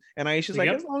with you? And Aisha's like,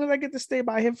 as long as I get to stay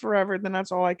by him forever, then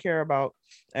that's all I care about.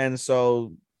 And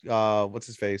so what's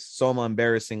his face? Soma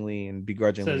embarrassingly and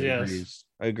begrudgingly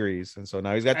agrees. And so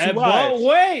now he's got two wives. But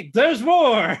wait,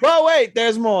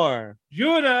 there's more.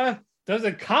 Yuna does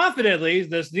it confidently.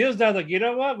 This kneels down like, you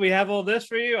know what? We have all this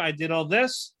for you. I did all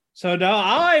this. So now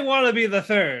I want to be the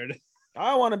third.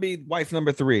 I want to be wife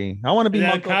number 3. I want to be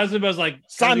Kazuma's like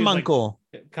son Munko.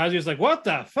 Kazuma's like, what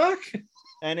the fuck?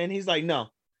 And then he's like, no.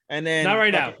 And then not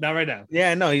right now.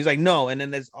 Yeah, no, he's like, no. And then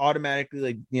this automatically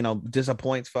like,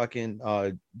 disappoints fucking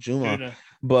Juma.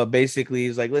 But basically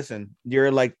he's like, listen, you're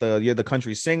the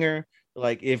country singer.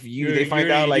 Like if they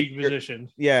find out like you're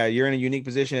in a unique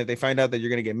position. If they find out that you're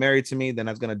gonna get married to me, then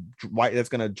that's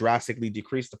gonna drastically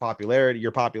decrease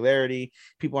your popularity.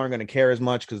 People aren't gonna care as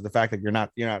much because the fact that you're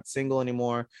not single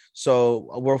anymore. So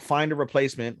we'll find a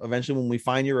replacement. Eventually, when we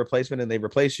find your replacement and they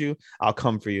replace you, I'll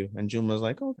come for you. And Juma's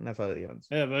like, oh, and that's how it ends.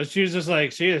 Yeah, but she's just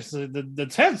like, the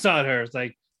tense on her. It's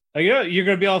like you're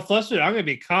gonna be all flustered. I'm gonna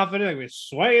be confident. I'm gonna be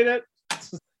swaying it.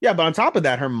 Yeah, but on top of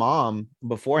that, her mom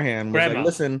beforehand was like,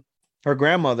 listen. Her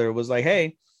grandmother was like,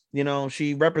 hey,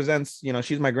 she represents,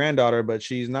 she's my granddaughter, but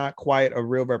she's not quite a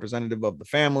real representative of the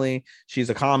family. She's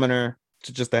a commoner.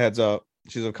 Just a heads up.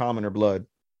 She's a commoner blood,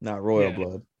 not royal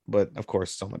blood. But of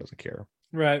course, someone doesn't care.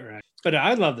 Right. But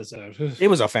I love this episode. It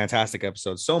was a fantastic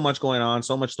episode. So much going on,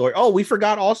 so much story. Oh, we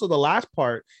forgot also the last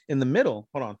part in the middle.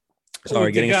 Hold on.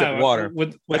 Sorry, getting a sip of water.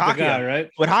 With Hakia, the guy, right?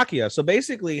 With Hakia. So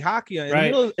basically,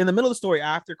 Hakia in the middle of the story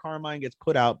after Carmine gets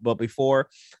put out, but before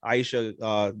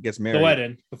Aisha gets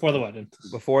married. Before the wedding.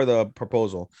 Before the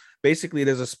proposal. Basically,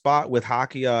 there's a spot with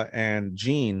Hakia and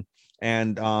Jean,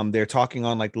 and they're talking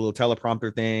on like the little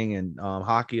teleprompter thing, and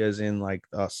Hakia is in like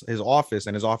his office,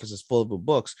 and his office is full of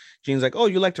books. Jean's like, oh,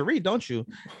 you like to read, don't you?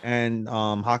 And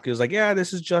Hakia's like, yeah,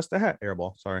 this is just a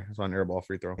airball. Sorry, I saw an airball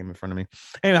free throw came in front of me.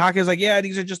 Anyway, Hakia's like, yeah,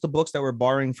 these are just the books that we're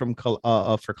borrowing from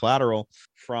for collateral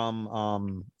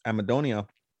from Amadonia.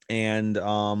 And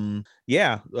I'm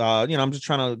just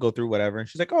trying to go through whatever. And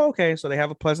she's like, oh, okay. So they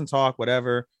have a pleasant talk,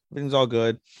 whatever. Everything's all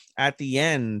good. At the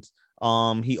end,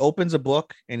 he opens a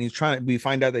book and we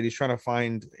find out that he's trying to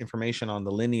find information on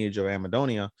the lineage of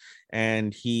Amadonia,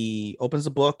 and he opens the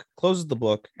book, closes the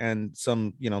book, and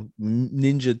some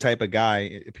ninja type of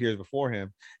guy appears before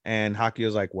him, and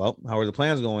Hakia's like, well, how are the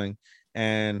plans going?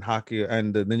 And Hakia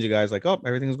and the ninja guy's like, oh,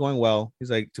 everything's going well.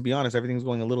 He's like, to be honest, everything's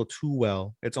going a little too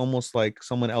well. It's almost like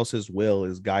someone else's will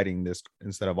is guiding this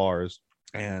instead of ours.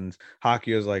 And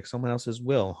Hakia's like, someone else's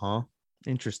will, huh?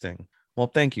 Interesting.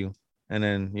 Well, thank you. And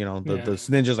then, the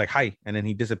ninja's like, hi. And then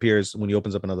he disappears when he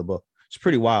opens up another book. It's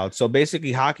pretty wild. So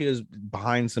basically, Hakia is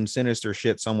behind some sinister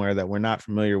shit somewhere that we're not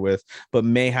familiar with, but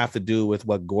may have to do with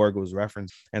what Gorg was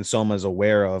referenced and Soma's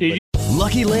aware of.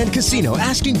 Lucky Land Casino,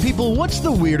 asking people, what's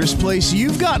the weirdest place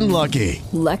you've gotten lucky?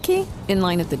 Lucky? In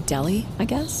line at the deli, I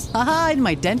guess? Aha, in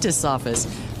my dentist's office.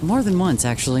 More than once,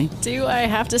 actually. Do I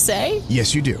have to say?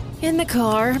 Yes, you do. In the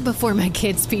car before my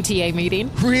kids' PTA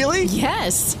meeting. Really?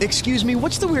 Yes. Excuse me,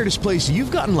 what's the weirdest place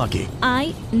you've gotten lucky?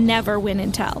 I never win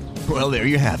and tell. Well, there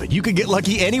you have it. You can get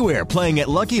lucky anywhere, playing at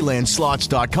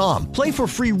LuckyLandSlots.com. Play for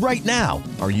free right now.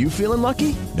 Are you feeling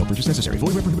lucky? No purchase necessary.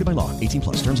 Void where prohibited by law.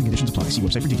 18+. Terms and conditions apply. See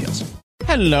website for details.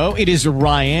 Hello, it is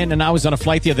Ryan, and I was on a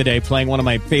flight the other day playing one of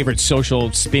my favorite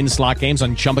social spin slot games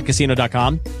on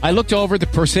ChumbaCasino.com. I looked over at the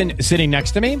person sitting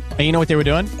next to me, and you know what they were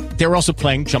doing? They were also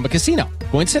playing Chumba Casino.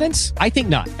 Coincidence? I think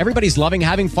not. Everybody's loving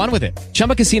having fun with it.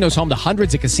 Chumba Casino is home to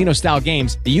hundreds of casino-style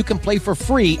games that you can play for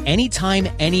free anytime,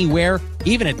 anywhere,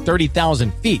 even at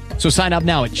 30,000 feet. So sign up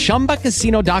now at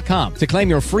ChumbaCasino.com to claim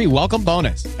your free welcome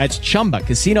bonus. That's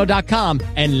ChumbaCasino.com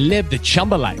and live the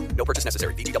Chumba life. No purchase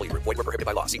necessary. VGW. Void where prohibited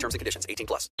by law. See terms and conditions. 18+.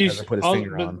 Put his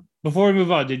finger on. Before we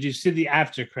move on, did you see the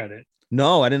after credit?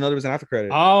 No, I didn't know there was an after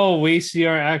credit. Oh, we see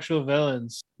our actual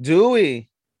villains. Do we?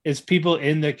 It's people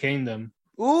in the kingdom.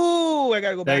 Ooh, I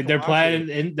gotta go back. They're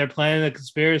planning a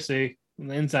conspiracy,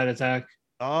 an inside attack.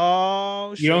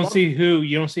 Oh, you don't see who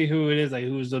it is, like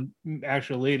who's the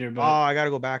actual leader. But I gotta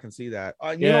go back and see that.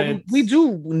 We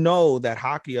do know that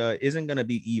Hakia isn't gonna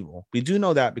be evil. We do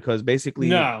know that because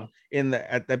basically, I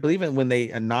believe when they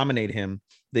nominate him,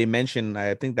 they mention,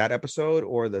 I think that episode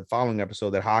or the following episode,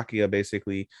 that Hakia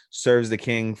basically serves the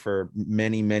king for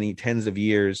many, many tens of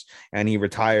years, and he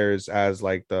retires as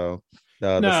like the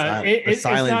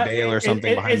silent veil or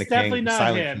something behind the king. It's definitely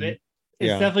not him.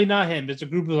 It's definitely not him. It's a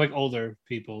group of like older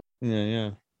people.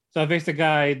 Yeah. So it's the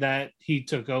guy that he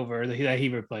took over, that he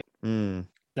replaced, that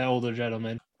older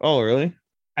gentleman. Oh, really?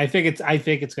 I think it's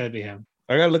gonna be him.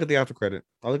 I gotta look at the after credit.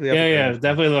 I'll look at the after credit.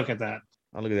 Definitely look at that.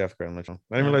 I'll look at the after credit.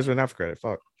 I didn't realize there was an after credit.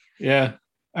 Fuck. Yeah.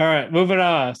 All right, moving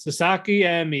on. Sasaki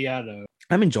and Miyato.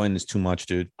 I'm enjoying this too much,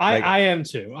 dude. I am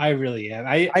too. I really am.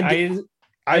 I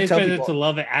expected to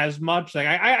love it as much. Like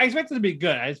I expected it to be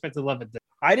good. I expected to love it.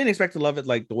 I didn't expect to love it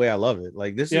like the way I love it.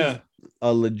 Like this is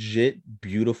a legit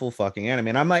beautiful fucking anime.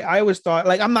 And I'm like, I always thought,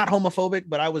 like, I'm not homophobic,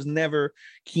 but I was never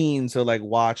keen to like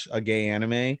watch a gay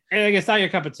anime. And like, it's not your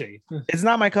cup of tea. It's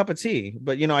not my cup of tea,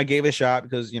 but I gave it a shot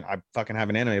because I fucking have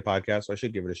an anime podcast, so I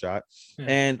should give it a shot. Yeah.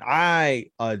 And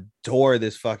I adore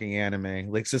this fucking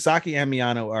anime. Like Sasaki and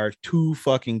Miyano are too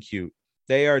fucking cute.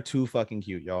 They are too fucking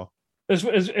cute, y'all. It's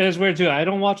weird too. I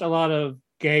don't watch a lot of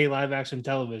gay live action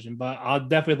television, but I'll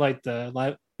definitely like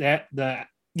the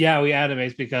yaoi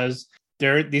animes because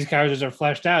these characters are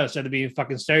fleshed out instead of being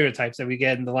fucking stereotypes that we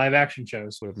get in the live action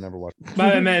shows. Would have never watched.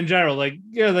 But I mean, in general, like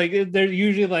they're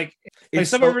usually like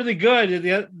some are really good,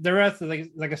 and the rest is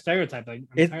like a stereotype. Like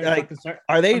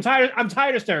I'm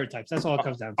tired of stereotypes. That's all it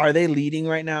comes down to. Are they leading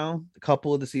right now? A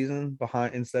couple of the season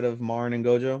behind instead of Marin and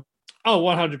Gojo? Oh,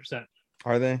 100%.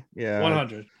 Are they? Yeah,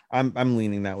 100. I'm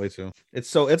leaning that way too.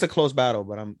 It's a close battle,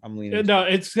 but I'm leaning. No,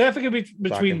 it's definitely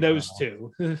between those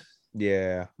two.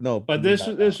 Yeah, no, but this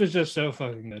was just so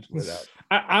fucking good.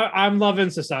 I'm loving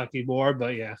Sasaki more,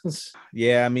 but yeah,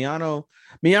 Miyano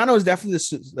is definitely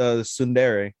the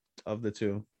tsundere of the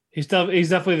two. He's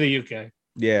definitely the UK.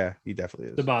 Yeah, he definitely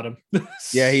is the bottom.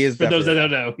 Yeah, he is. For those that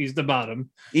don't know, he's the bottom.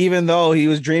 Even though he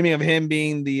was dreaming of him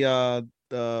being the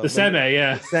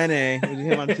Sene,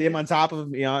 him on top of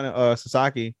Miyano,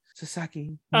 Sasaki.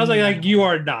 I was like you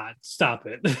are not. Stop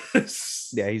it.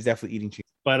 Yeah, he's definitely eating cheese.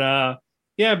 But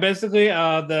basically,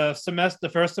 the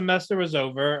first semester was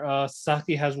over.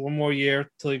 Sasaki has one more year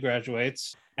till he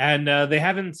graduates, and they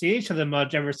haven't seen each other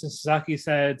much ever since Sasaki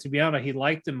said to Miyano he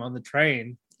liked him on the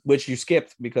train, which you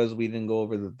skipped because we didn't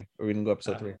go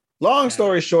episode 3. Long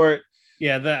story short.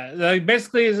 Yeah, that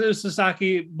basically is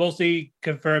Sasaki mostly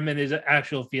confirming his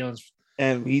actual feelings.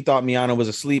 And he thought Miyano was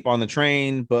asleep on the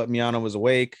train, but Miyano was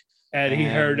awake. And he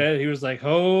heard it. He was like,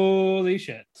 holy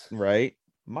shit. Right?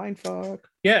 Mindfuck.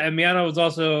 Yeah, and Miyano was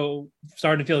also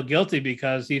starting to feel guilty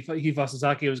because he thought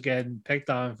Sasaki was getting picked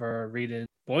on for reading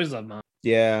Boys Love Manga.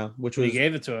 Yeah, which was... He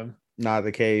gave it to him. Not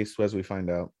the case, as we find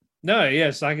out. No, yeah,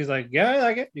 Sasaki's like, yeah, I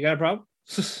like it. You got a problem?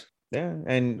 Yeah,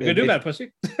 and you can do that,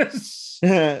 pussy.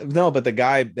 No, but the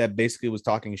guy that basically was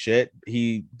talking shit,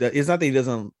 it's not that he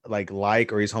doesn't like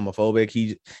or he's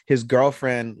homophobic. His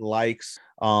girlfriend likes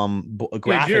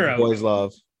graphic boys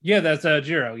love. Yeah, that's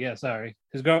Jiro. Yeah, sorry.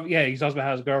 His girl. Yeah, he talks about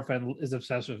how his girlfriend is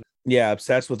obsessed with it. Yeah,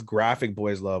 obsessed with graphic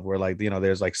boys love, where like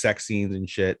there's like sex scenes and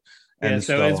shit. And yeah,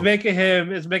 so it's making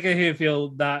him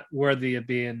feel not worthy of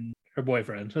being her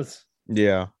boyfriend.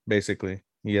 Yeah, basically.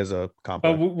 He has a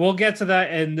complex. But we'll get to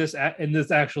that in this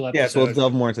actual episode. Yeah, so we'll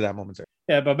delve more into that momentarily.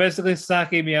 Yeah, but basically,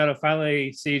 Sasaki and Miyano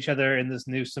finally see each other in this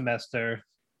new semester,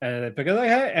 and they pick up like,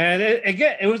 hey, and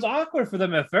it was awkward for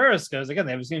them at first because again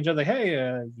they haven't seen each other. Like,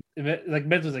 hey, like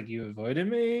Mid was like, you avoided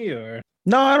me, or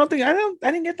no, I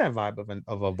didn't get that vibe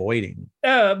of avoiding.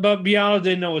 Yeah, but Miyano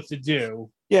didn't know what to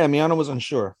do. Yeah, Miyano was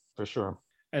unsure for sure.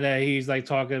 And then he's like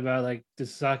talking about like the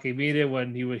Sasaki meet it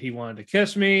when he wanted to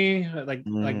kiss me like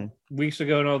weeks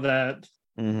ago and all that.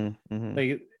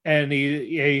 Like, and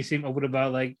he seemed open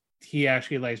about like he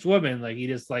actually likes women, like he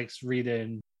just likes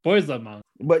reading boys love manga.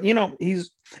 But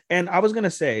I was gonna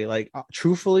say, like,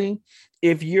 truthfully,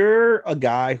 if you're a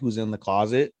guy who's in the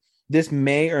closet, this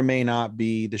may or may not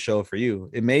be the show for you.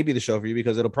 It may be the show for you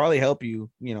because it'll probably help you,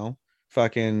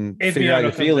 fucking If figure out Miyano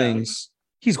your comes feelings.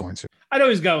 He's going to. I know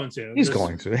he's going to. He's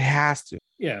going to. It has to.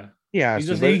 Yeah. Yeah.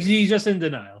 He's just in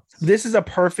denial. This is a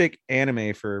perfect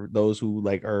anime for those who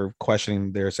like are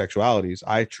questioning their sexualities.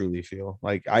 I truly feel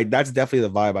like that's definitely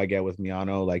the vibe I get with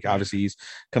Miyano. Like obviously he's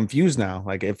confused now.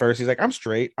 Like at first he's like, I'm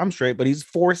straight, but he's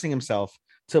forcing himself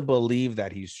to believe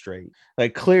that he's straight.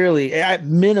 Like clearly at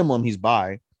minimum he's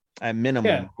bi. At minimum.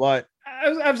 Yeah. But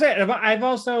I'm saying I've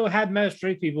also had met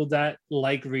straight people that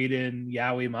like reading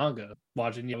yaoi manga,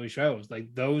 watching yaoi shows.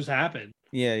 Like those happen.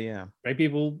 Yeah. Straight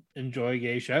people enjoy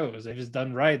gay shows. If it's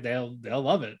done right, they'll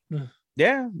love it.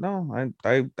 Yeah, no,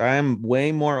 I am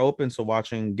way more open to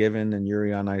watching Given and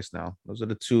Yuri on Ice now. Those are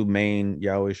the two main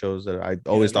yaoi shows that I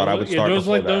always thought I would start. Those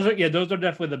are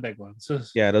definitely the big ones.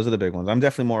 Yeah, those are the big ones. I'm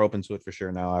definitely more open to it for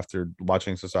sure now after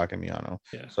watching Sasaki and Miyano.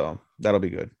 Yeah. So that'll be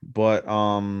good. But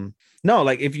no,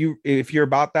 like if you're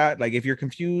about that, like if you're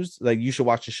confused, like you should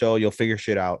watch the show. You'll figure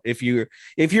shit out. If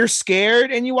you're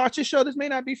scared and you watch the show, this may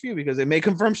not be for you because it may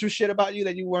confirm some shit about you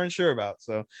that you weren't sure about.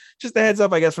 So just a heads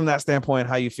up, I guess, from that standpoint,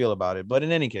 how you feel about it. But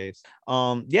in any case,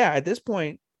 at this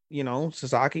point,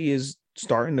 Sasaki is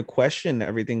starting to question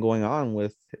everything going on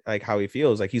with like how he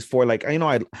feels. Like he's I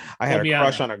had a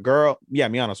crush on a girl. Yeah,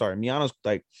 Miyano. Sorry, Miyano's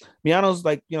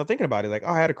like thinking about it. Like,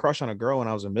 oh, I had a crush on a girl when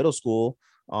I was in middle school.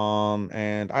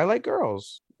 And I like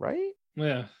girls, right?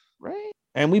 Yeah, right.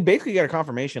 And we basically get a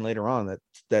confirmation later on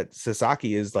that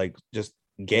Sasaki is like just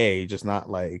gay, just not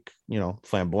like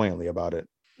flamboyantly about it.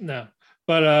 No,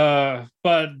 but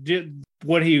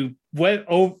when he went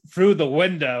through the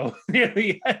window near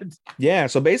the end, yeah.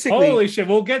 So basically, holy shit,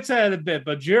 we'll get to that in a bit.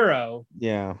 But Jiro,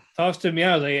 yeah, talks to me.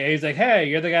 He's like, "Hey,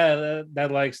 you're the guy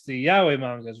that likes the yaoi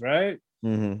mangas, right?"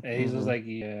 Mm-hmm. And he's just like,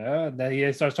 "Yeah." And then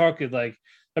he starts talking like,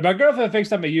 my girlfriend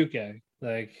thinks I'm a UK.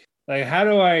 Like how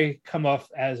do I come off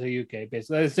as a UK?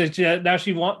 Basically, now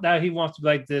he wants to be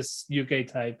like this UK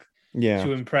type, yeah,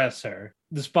 to impress her,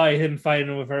 despite him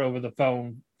fighting with her over the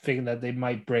phone, thinking that they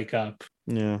might break up.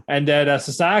 Yeah, and then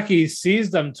Sasaki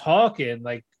sees them talking,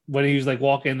 like when he was like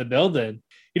walking in the building,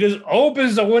 he just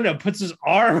opens the window, puts his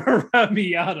arm around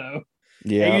Miyano,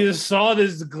 yeah, and you just saw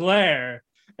this glare,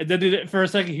 and then for a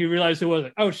second he realized who it was.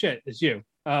 Like, oh shit, it's you.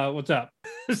 What's up?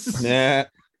 Yeah.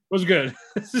 Was good.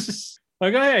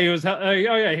 Like, he was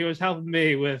helping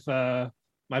me with my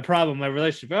problem, my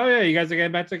relationship. Oh yeah, you guys are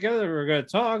getting back together. We're gonna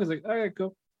talk. It's like, okay,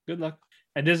 cool. Good luck.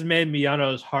 And this made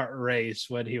Miyano's heart race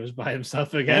when he was by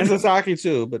himself again. And Sasaki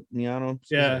too, but Miyano.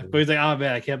 Yeah, but he's like, oh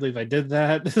man, I can't believe I did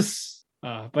that.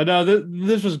 But no,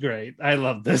 this was great. I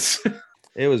love this.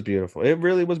 It was beautiful. It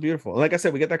really was beautiful. Like I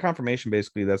said, we get that confirmation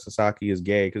basically that Sasaki is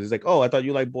gay because he's like, oh, I thought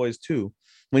you like boys too.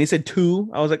 When he said two,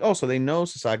 I was like, oh, so they know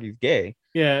Sasaki's gay.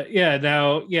 Yeah.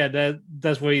 Now,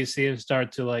 that's where you see him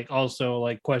start to like also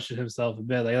like question himself a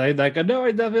bit. Like no,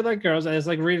 I definitely like girls. And it's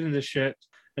like reading this shit,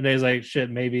 and he's like, shit,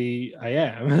 maybe I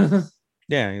am.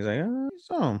 Yeah, he's like,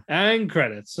 so. And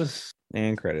credits.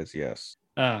 And credits, yes.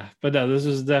 But no, this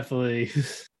is definitely.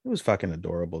 It was fucking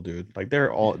adorable, dude. Like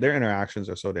their interactions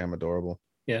are so damn adorable.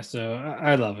 Yeah, so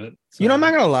I love it. So, I'm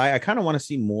not gonna lie, I kind of want to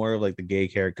see more of like the gay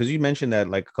character because you mentioned that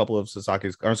like a couple of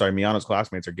Miyano's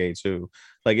classmates are gay too.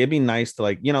 Like it'd be nice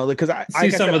to because I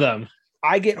see some of them.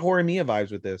 I get Horimiya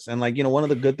vibes with this, and like one of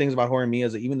the good things about Horimiya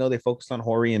is that even though they focused on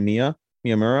Hori and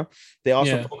Miyamura, they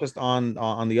also focused on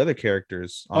the other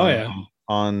characters.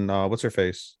 On what's her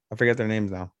face? I forget their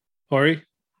names now. Hori?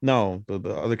 No, the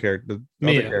other character.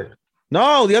 Other character.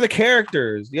 No, the other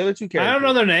characters. The other two characters. I don't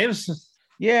know their names.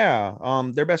 Yeah,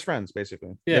 they're best friends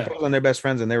basically. Yeah, they focus on their best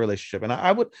friends and their relationship, and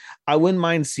I wouldn't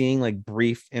mind seeing like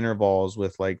brief intervals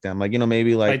with like them, like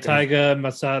maybe like Taiga,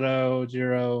 Masato,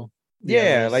 Jiro.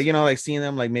 Yeah, like like seeing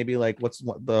them like maybe like what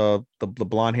the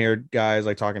blonde haired guys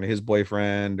like talking to his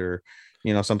boyfriend or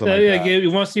something like that. Yeah,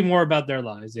 you want to see more about their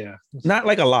lives. Yeah, not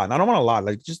like a lot. I don't want a lot.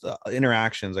 Like just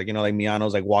interactions. Like like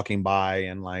Miyano's like walking by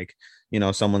and like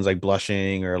someone's like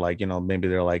blushing or like maybe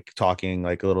they're like talking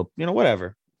like a little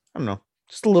whatever. I don't know.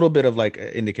 Just a little bit of like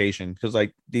indication because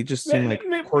like they just seem like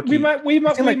quirky. We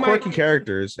might quirky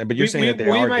characters, but you're saying that they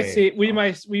are gay. We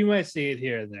might see it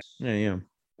here and there. Yeah.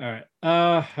 All right.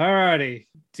 Alrighty.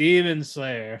 Demon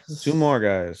Slayer. 2 more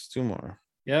guys. 2 more.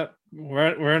 Yep.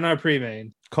 We're in our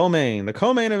pre-main. The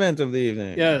co-main event of the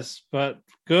evening. Yes, but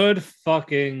good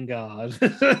fucking god.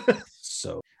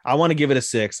 So I want to give it a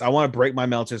 6. I want to break my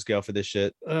Meltzer scale for this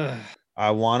shit.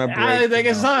 I want to break. I think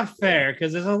it's not fair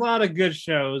because there's a lot of good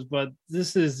shows, but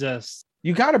this is just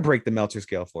you got to break the Meltzer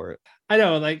scale for it. I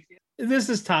know, like this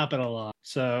is topping a lot,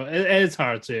 so it's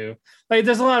hard to like.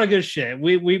 There's a lot of good shit.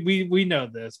 We know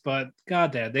this, but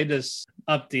goddamn, they just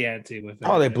up the ante with it.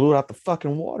 Oh, they blew it out the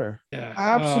fucking water. Yeah,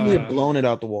 Absolutely blown it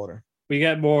out the water. We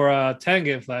get more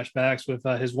Tengen flashbacks with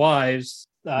his wives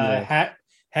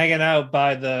hanging out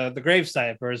by the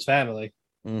gravesite for his family.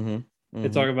 They're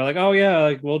talking about like, oh yeah,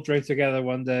 like we'll drink together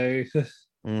one day.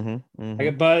 But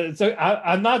it's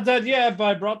I'm not done yet, but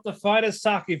I brought the finest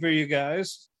sake for you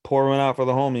guys. Pour one out for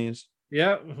the homies.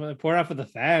 Yeah, pour it out for the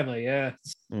family. Yeah.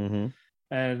 And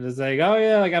it's like, oh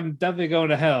yeah, like I'm definitely going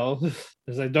to hell.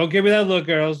 It's like, don't give me that look,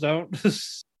 girls, don't.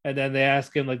 And then they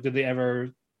ask him like,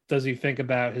 does he think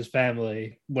about his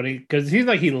family because he's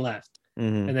like he left,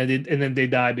 and then they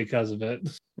died because of it.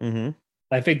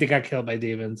 I think they got killed by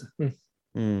demons.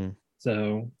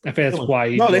 So I think that's why.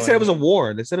 They said it was a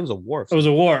war. They said it was a war. It was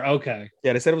a war. Okay.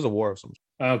 Yeah, they said it was a war of some.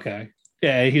 Okay.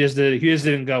 Yeah, he just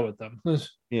didn't go with them.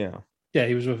 Yeah. Yeah,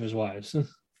 he was with his wives.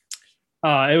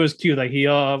 It was cute. Like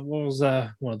what was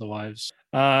one of the wives?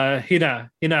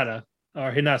 Hinata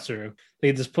or Hinatsuru.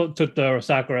 They just took the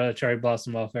Sakura cherry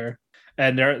blossom off her,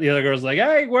 and the other girl's like,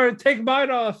 "Hey, take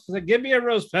mine off. Like, give me a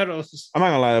rose petals." I'm not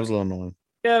gonna lie, that was a little annoying.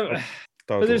 Yeah,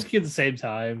 but it's cute at the same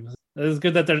time. It's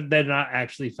good that they're not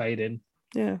actually fighting.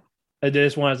 Yeah, they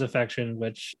just want his affection,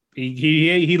 which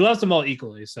he loves them all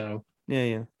equally. So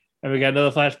yeah. And we got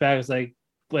another flashback. It's like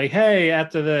hey,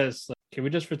 after this, like, can we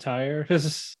just retire?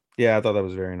 Yeah, I thought that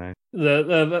was very nice.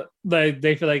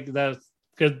 They feel like that's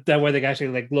because that way they can actually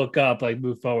like look up, like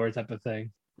move forward, type of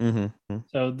thing.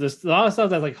 So there's a lot of stuff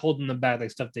that's like holding them back,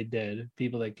 like stuff they did,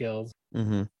 people they killed.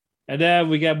 And then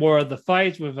we get more of the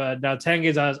fights with now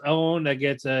Tengen's on his own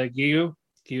against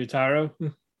Gyutaro.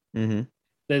 The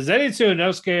Zenitsu and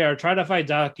Inosuke are trying to fight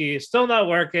Daki. Still not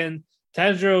working.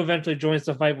 Tanjiro eventually joins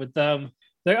the fight with them.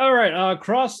 Like, all right, all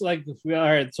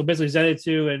right. So basically,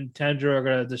 Zenitsu and Tanjiro are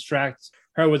gonna distract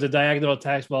her with the diagonal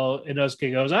attacks while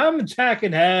Inosuke goes, "I'm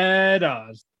attacking head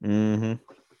on." And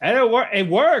it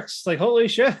works. Like, holy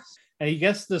shit! And he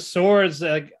gets the swords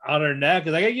like on her neck.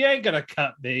 He's like, "You ain't gonna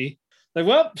cut me." Like,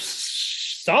 well,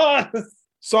 saw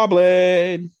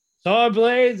blades.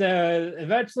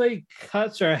 Eventually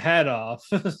cuts her head off.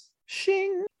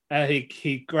 Shing. And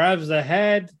he grabs the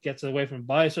head, gets away from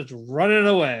body, starts running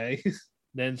away.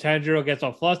 Then Tanjiro gets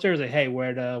all flustered. He's like, hey,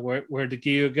 where'd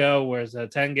Giyu go? Where's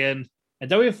Tengen? And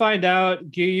then we find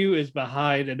out Giyu is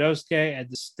behind Inosuke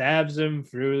and stabs him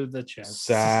through the chest.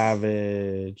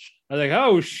 Savage. I was like,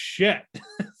 oh shit.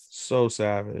 So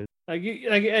savage. Like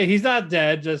he's not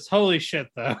dead, just holy shit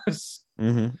though.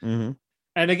 And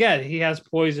again, he has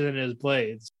poison in his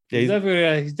blades.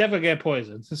 Yeah, he's definitely getting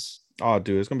poisoned. Oh,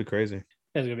 dude, it's gonna be crazy.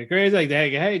 It's gonna be crazy. Like,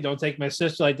 hey, don't take my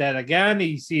sister like that again.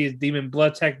 You see his demon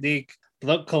blood technique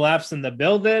collapse in the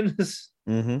building.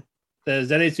 The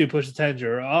Zenitsu pushes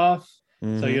Tanjiro off,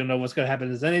 so you don't know what's gonna happen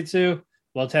to Zenitsu.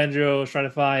 While Tanjiro is trying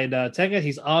to find Tengen,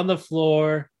 he's on the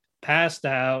floor, passed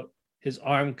out, his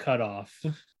arm cut off.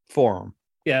 Forearm.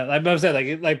 Yeah, like I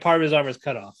said, like part of his arm is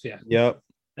cut off. Yeah. Yep.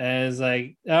 And it's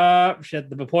like, shit,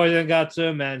 the poison got to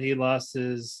him, and he lost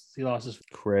his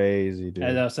crazy dude.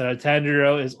 And so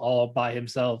Tanjiro is all by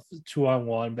himself,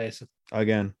 2-on-1, basically.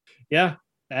 Again. Yeah.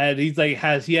 And he's like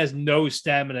he has no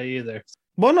stamina either.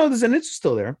 Well, no, the Zenitsu's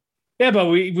still there. Yeah, but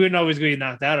we don't know if he's going to be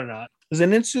knocked out or not.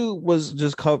 Zenitsu was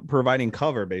just providing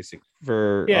cover, basically,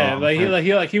 for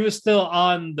he was still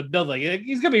on the building.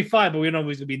 He's gonna be fine, but we don't know if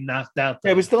he's gonna be knocked out.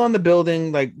 Yeah, he's still on the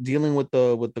building, like dealing with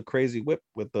the crazy whip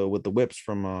with the whips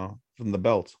from the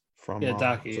belt from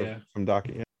Daki. From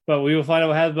Daki. Yeah. But we will find out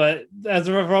what happens. But as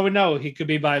for all we know, he could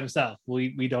be by himself.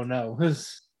 We don't know.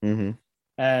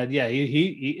 And yeah,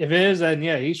 he if it is, then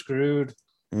yeah, he's screwed.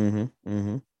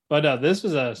 But no, this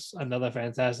was another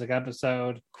fantastic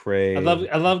episode. Crazy.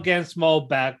 I love getting small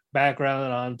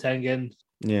background on Tengen.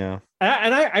 Yeah.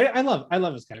 And I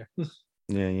love his character.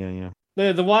 Yeah.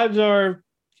 The wives are,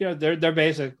 they're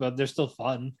basic, but they're still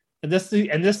fun. And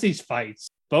these fights,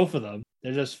 both of them,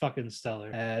 they're just fucking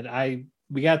stellar. And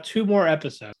we got 2 more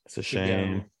episodes. It's a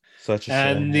shame. Such a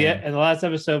shame. And the last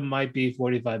episode might be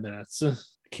 45 minutes.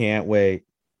 Can't wait.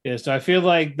 Yeah, so I feel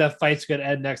like the fight's gonna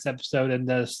end next episode and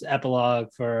this epilogue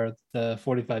for the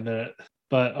 45-minute.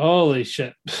 But holy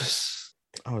shit.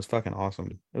 Oh, it's fucking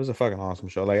awesome. It was a fucking awesome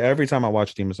show. Like every time I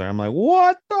watch Demon Slayer, I'm like,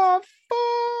 what the fuck?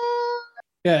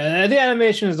 Yeah, and the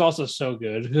animation is also so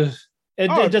good.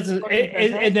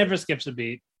 It never skips a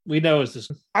beat. We know it's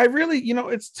just. I really,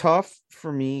 it's tough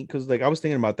for me because like I was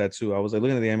thinking about that too. I was like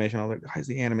looking at the animation. I was like, why is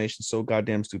the animation so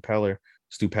goddamn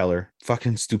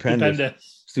fucking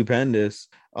stupendous.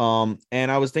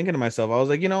 And I was thinking to myself, I was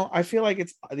like, I feel like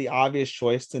it's the obvious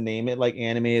choice to name it like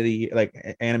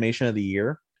animation of the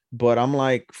year. But I'm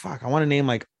like, fuck, I want to name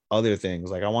like other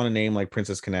things. Like I want to name like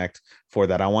Princess Connect for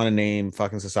that. I want to name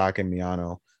fucking Sasaki and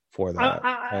Miyano for that.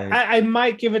 I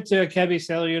might give it to a Kebby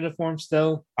Sailor uniform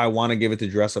still. I want to give it to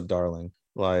Dress Up Darling.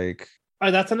 Like,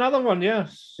 that's another one. Yeah,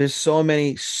 there's so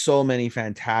many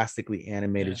fantastically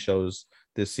animated shows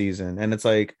this season, and it's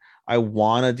like I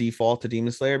want to default to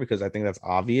Demon Slayer because I think that's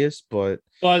obvious, but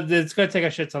it's gonna take a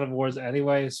shit ton of awards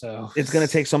anyway. So it's gonna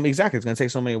take some It's gonna take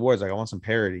so many awards. Like I want some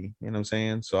parody. You know what I'm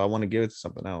saying? So I want to give it to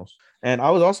something else. And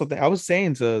I was also I was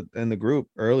saying in the group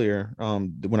earlier,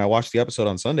 when I watched the episode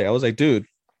on Sunday, I was like, dude,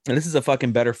 this is a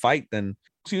fucking better fight than.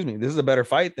 Excuse me, this is a better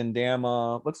fight than damn.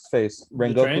 What's his face?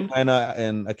 Rengoku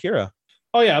and Akira.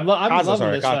 Oh yeah, I'm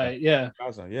loving this fight. Yeah,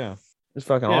 Kaza, yeah, it's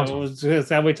fucking awesome. It's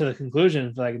gotta wait to the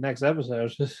conclusion for like next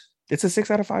episode. It's a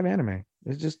 6 out of 5 anime.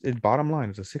 It's bottom line.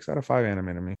 It's a 6 out of 5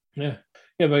 anime to me. Yeah,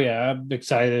 but I'm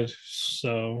excited.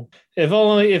 So if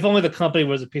only the company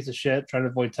was a piece of shit trying to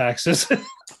avoid taxes.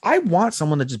 I want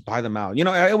someone to just buy them out. You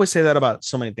know, I always say that about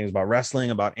so many things, about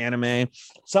wrestling, about anime.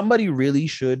 Somebody really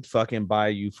should fucking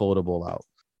buy Ufotable out.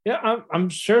 Yeah, I'm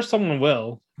sure someone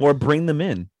will. Or bring them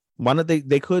in. Why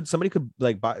don't somebody could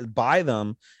like buy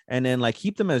them and then like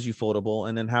keep them as Ufotable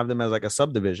and then have them as like a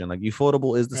subdivision. Like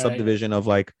Ufotable is the subdivision of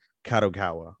like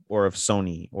Kadokawa or of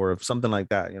Sony or of something like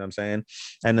that, you know what I'm saying?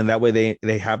 And then that way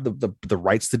they have the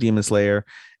rights to Demon Slayer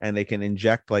and they can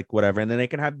inject like whatever, and then they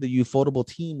can have the Ufotable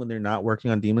team when they're not working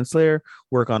on Demon Slayer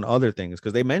work on other things,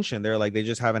 because they mentioned they're like they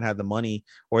just haven't had the money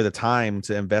or the time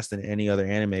to invest in any other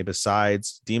anime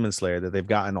besides Demon Slayer, that they've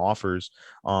gotten offers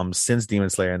since Demon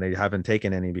Slayer and they haven't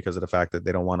taken any because of the fact that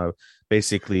they don't want to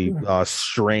basically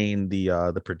strain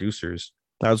the producers.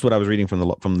 That was what I was reading from the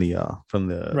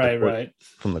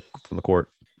court,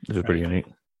 which is pretty unique.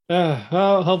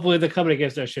 Well, hopefully the company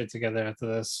gets their shit together after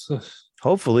this.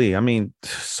 Hopefully, I mean,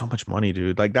 so much money,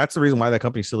 dude. Like that's the reason why that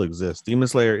company still exists. Demon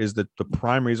Slayer is the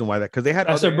prime reason why because they had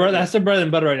that's their bread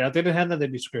and butter right now. If they didn't have that,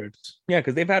 they'd be screwed. Yeah,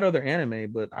 because they've had other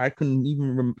anime, but I couldn't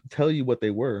even tell you what they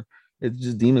were. It's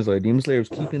just Demon Slayer. Demon Slayer is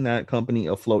keeping that company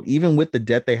afloat, even with the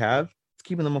debt they have. It's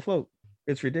keeping them afloat.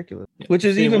 It's ridiculous, which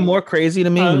is even more crazy to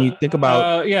me when you think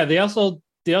about. They also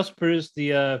produced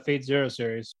the Fate Zero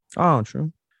series. Oh,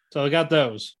 true. So we got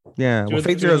those. Yeah, well,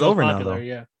 Fate Zero's over now, though.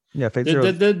 Yeah, Fate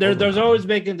Zero. There's always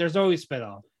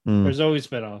spinoff. There's always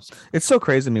spinoffs. It's so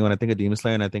crazy to me when I think of Demon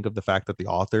Slayer and I think of the fact that the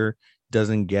author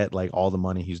doesn't get like all the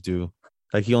money he's due.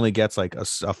 Like he only gets like a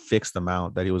fixed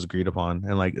amount that he was agreed upon,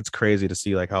 and like it's crazy to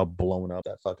see like how blown up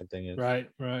that fucking thing is. Right.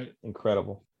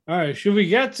 Incredible. All right, should we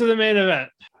get to the main event?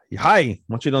 Hi,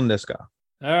 what you done this guy?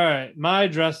 All right, my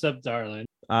Dressed Up Darling.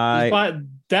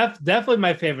 Definitely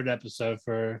my favorite episode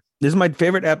for. This is my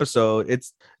favorite episode.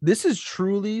 This is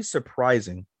truly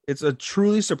surprising. It's a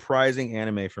truly surprising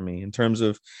anime for me in terms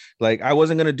of like I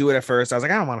wasn't gonna do it at first. I was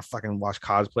like, I don't want to fucking watch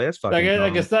cosplay. That's fucking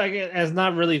it's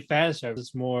not really fan service.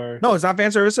 It's more. No, it's not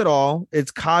fan service at all.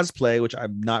 It's cosplay, which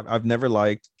I've never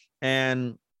liked,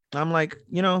 and I'm like,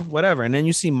 whatever. And then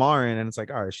you see Marin and it's like,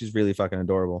 all right, she's really fucking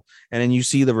adorable. And then you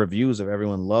see the reviews of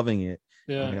everyone loving it.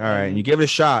 Yeah. Like, all right. And you give it a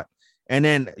shot. And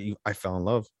then I fell in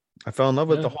love. With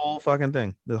the whole fucking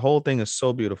thing. The whole thing is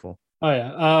so beautiful. Oh,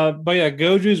 yeah. But yeah,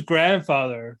 Goju's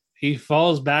grandfather, he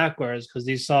falls backwards because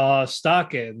he saw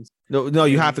Stockings. No,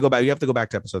 you have to go back. You have to go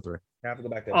back to episode 3. You have to go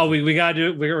back to we gotta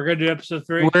do it. We're gonna do episode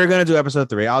 3. We're gonna do episode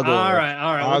 3. I'll go. All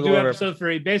right. We'll do episode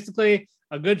 3. Basically,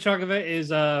 a good chunk of it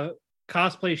is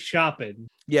cosplay shopping.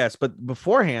 Yes, but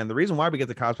beforehand, the reason why we get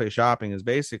the cosplay shopping is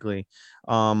basically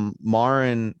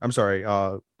Gojo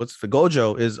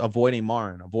is avoiding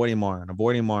Marin,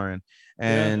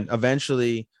 and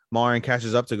eventually Marin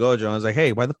catches up to Gojo and is like,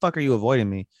 hey, why the fuck are you avoiding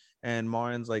me? And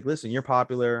Marin's like, listen, you're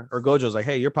popular, or Gojo's like,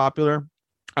 hey, you're popular,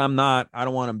 I'm not, I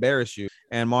don't want to embarrass you.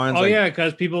 And Marin's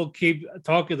because people keep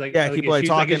talking people are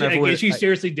talking. Is she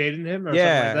seriously dating him? Or something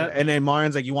like that? And then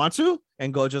Marin's like, you want to?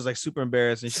 And Gojo's like super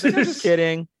embarrassed. And she's like, I'm just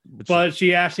kidding. But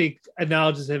she actually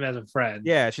acknowledges him as a friend.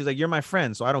 Yeah, she's like, you're my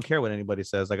friend, so I don't care what anybody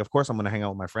says. Like, of course I'm gonna hang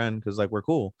out with my friend because like we're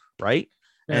cool, right?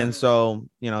 Yeah. And so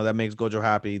that makes Gojo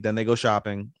happy. Then they go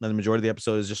shopping. And the majority of the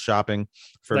episode is just shopping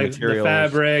for materials, the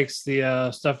fabrics,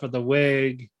 the stuff for the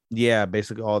wig. Yeah,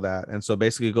 basically all that. And so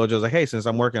basically Gojo's like, hey, since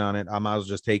I'm working on it, I might as well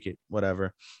just take it,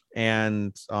 whatever.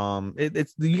 And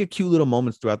it's you get cute little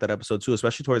moments throughout that episode too,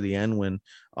 especially toward the end when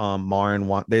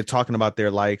they're talking about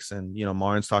their likes, and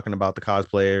Marin's talking about the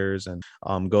cosplayers, and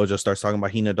Gojo starts talking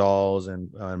about Hina dolls, and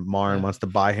Marin wants to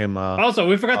buy him also,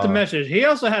 we forgot to mention he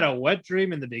also had a wet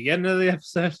dream in the beginning of the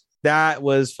episode. That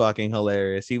was fucking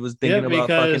hilarious. He was thinking about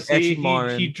fucking ecchi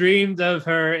Marin. He dreamed of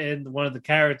her in one of the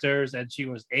characters, and she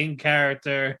was in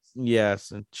character. Yes,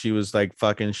 and she was like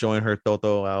fucking showing her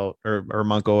Toto out, or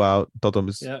Manko out. Toto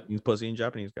is pussy in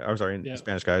Japanese, in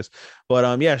Spanish guys.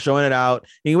 But showing it out.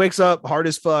 He wakes up hard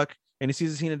as fuck. and he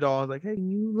sees the Hina doll. Like, hey,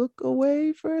 can you look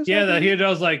away for a second? Yeah, the Hina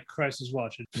doll's like, Christ is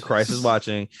watching. Christ is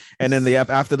watching. And then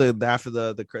after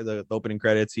the opening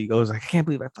credits, he goes like, I can't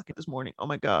believe I fucked it this morning. Oh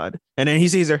my god. And then he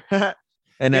sees her.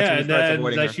 And that's when he starts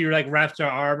avoiding her. She like wraps her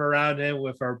arm around him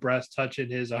with her breast touching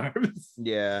his arms.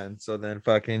 Yeah, and so then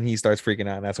fucking he starts freaking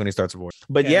out, and that's when he starts avoiding.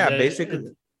 But yeah, basically,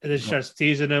 and then she starts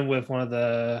teasing him with one of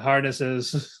the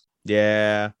harnesses.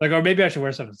 Yeah, like, or maybe I should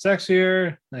wear something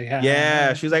sexier. Like,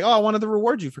 yeah, she's like, oh, I wanted to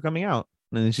reward you for coming out,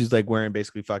 and then she's like wearing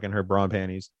basically fucking her bra and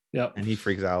panties. Yep, and he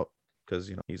freaks out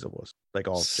because he's a wuss, like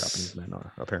all Japanese men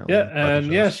are apparently. Yeah,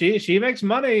 and yeah, she makes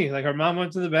money. Like her mom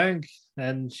went to the bank,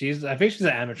 and I think she's an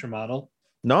amateur model.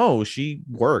 No, she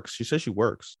works. She says she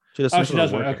works. She does. She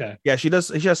does work. Okay. Yeah, she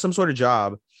does. She has some sort of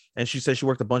job, and she says she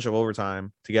worked a bunch of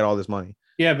overtime to get all this money.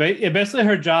 Yeah, but basically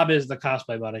her job is the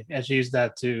cosplay money, and she used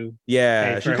that to.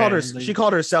 Yeah, she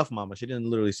called herself mama. She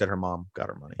didn't literally said her mom got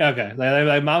her money. Okay,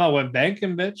 like mama went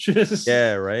banking, bitch.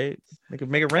 Yeah, right.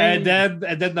 Make it rain.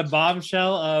 And then the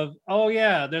bombshell of, oh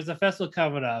yeah, there's a festival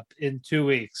coming up in 2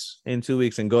 weeks. In 2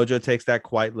 weeks, and Gojo takes that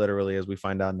quite literally, as we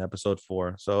find out in episode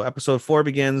 4. So episode 4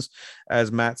 begins,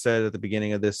 as Matt said at the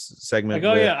beginning of this segment.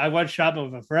 Like, yeah, I went shopping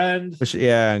with a friend.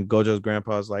 Yeah, and Gojo's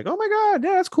grandpa's like, oh my god,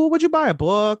 yeah, that's cool. What'd you buy? A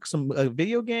book, a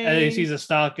video game? And he sees the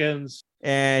stockings,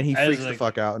 and he freaks the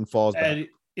fuck out and falls back.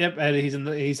 Yep, and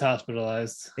he's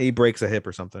hospitalized. He breaks a hip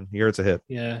or something. He hurts a hip.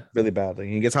 Yeah, really badly.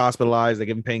 He gets hospitalized. They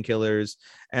give him painkillers,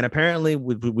 and apparently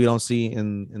we don't see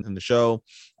in the show.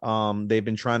 They've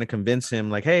been trying to convince him,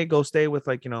 like, hey, go stay with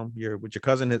your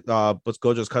cousin. But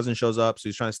Gojo's cousin shows up, so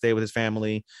he's trying to stay with his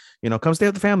family. Come stay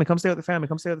with the family. Come stay with the family.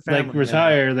 Come stay with the family. Like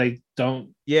retire. They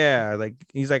don't. Yeah, like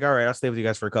he's like, all right, I'll stay with you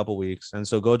guys for a couple weeks. And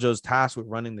so Gojo's tasked with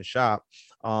running the shop.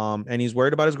 And he's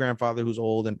worried about his grandfather who's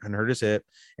old and hurt his hip.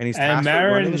 And he's tasked with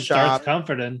running the shop.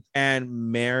 Comforting.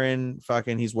 And Marin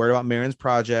he's worried about Marin's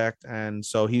project. And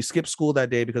so he skips school that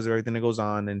day because of everything that goes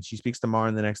on. And she speaks to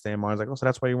Marin the next day. And Marin's like, oh, so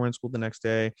that's why you were in school the next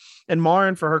day. And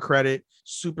Marin, for her credit,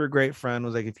 super great friend,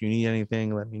 was like, if you need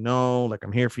anything, let me know. Like,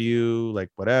 I'm here for you. Like,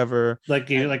 whatever. Like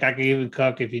I can even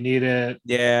cook if you need it.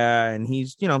 Yeah. And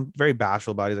he's, very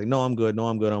bashful about it. He's like, no, I'm good. No,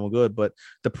 I'm good. I'm good. But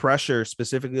the pressure,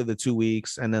 specifically of the 2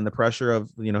 weeks, and then the pressure of,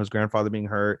 his grandfather being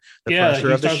hurt, the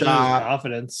pressure of the shop,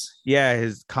 confidence. Yeah,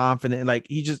 his confidence, like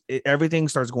everything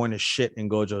starts going to shit in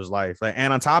Gojo's life. Like,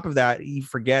 and on top of that, he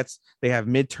forgets they have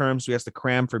midterms, so he has to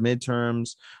cram for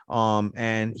midterms.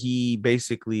 And he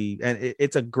basically, and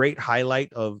it's a great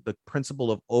highlight of the principle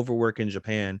of overwork in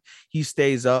Japan. He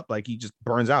stays up, like he just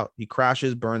burns out. He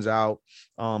crashes, burns out.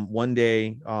 One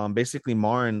day, basically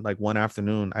Marin, like one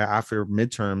afternoon after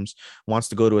midterms, wants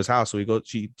to go to his house. So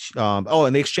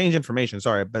and they exchange information.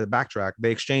 Sorry, but backtrack.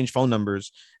 They exchange phone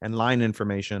numbers and line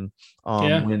information.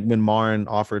 When Marin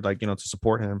offered, to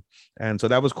support him, and so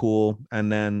that was cool.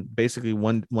 And then basically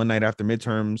one night after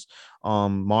midterms,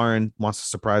 Marin wants to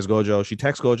surprise Gojo. She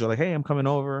texts Gojo like, "Hey, I'm coming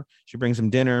over." She brings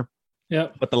him dinner. Yeah,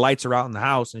 but the lights are out in the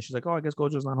house, and she's like, "Oh, I guess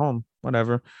Gojo's not home.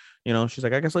 Whatever." She's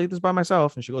like, I guess I'll eat this by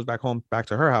myself. And she goes back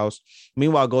to her house.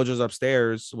 Meanwhile, Gojo's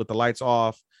upstairs with the lights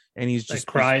off, and he's just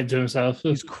crying to himself.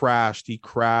 He's crashed. He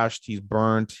crashed. He's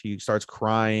burnt. He starts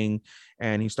crying,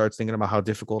 and he starts thinking about how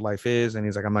difficult life is. And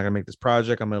he's like, I'm not going to make this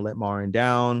project. I'm going to let Marin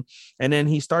down. And then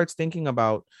he starts thinking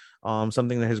about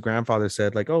something that his grandfather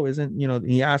said, like, oh,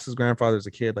 he asked his grandfather as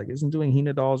a kid, like, isn't doing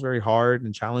Hina dolls very hard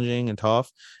and challenging and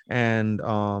tough? And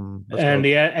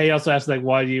he also asked, like,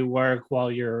 why do you work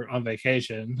while you're on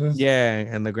vacation? Yeah.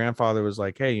 And the grandfather was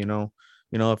like, hey,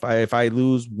 if I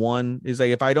lose one, is like,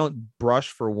 if I don't brush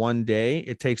for one day,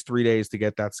 it takes 3 days to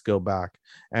get that skill back.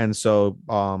 And so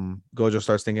Gojo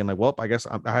starts thinking like, well, I guess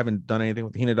I haven't done anything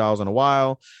with Hina dolls in a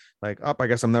while. Like, I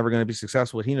guess I'm never going to be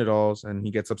successful with Hina dolls. And he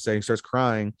gets upset. He starts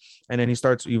crying. And then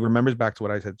he remembers back to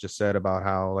what I had just said about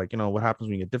how, like, what happens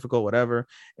when you get difficult, whatever.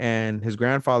 And his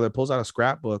grandfather pulls out a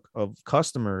scrapbook of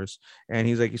customers. And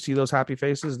he's like, you see those happy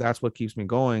faces? That's what keeps me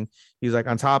going. He's like,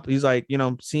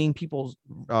 seeing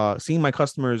seeing my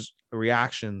customers'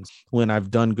 reactions when I've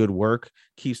done good work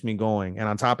keeps me going. And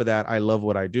on top of that, I love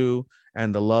what I do.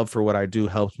 And the love for what I do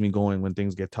helps me going when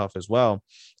things get tough as well.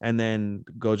 And then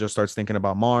Gojo starts thinking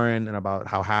about Marin and about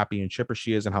how happy and chipper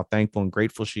she is and how thankful and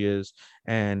grateful she is.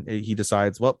 And he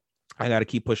decides, well, I got to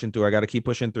keep pushing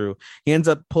through. He ends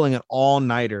up pulling an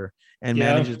all-nighter and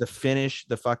manages to finish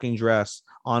the fucking dress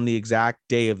on the exact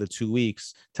day of the 2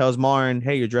 weeks, tells Marin,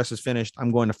 hey, your dress is finished.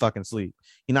 I'm going to fucking sleep.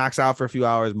 He knocks out for a few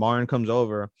hours. Marin comes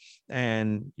over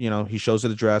and, you know, he shows her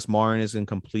the dress. Marin is in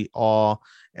complete awe.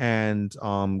 And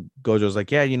Gojo's like,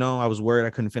 yeah, you know, I was worried I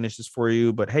couldn't finish this for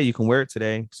you, but hey, you can wear it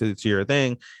today. So it's your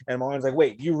thing. And Marin's like,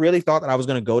 wait, you really thought that I was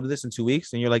going to go to this in 2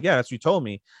 weeks? And you're like, yeah, that's what you told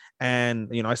me. And,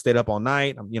 you know, I stayed up all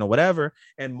night, you know, whatever.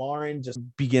 And Marin just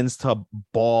begins to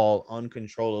bawl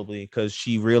uncontrollably because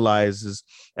she realizes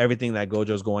everything that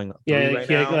Gojo's going through right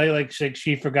now. Like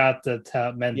she forgot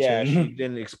to mention. Yeah, she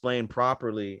didn't explain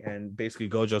properly. And basically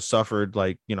Gojo suffered,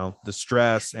 like, you know, the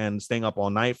stress and staying up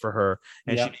all night for her.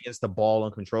 And she begins to bawl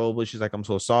uncontrollably. She's like, I'm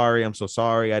so sorry. I'm so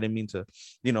sorry. I didn't mean to,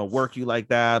 you know, work you like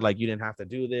that. Like, you didn't have to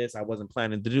do this. I wasn't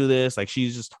planning to do this. Like,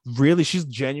 she's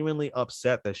genuinely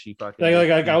upset that she fucking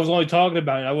like I was only talking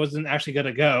about it. I wasn't actually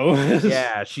gonna go.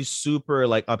 Yeah, she's super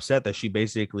like upset that she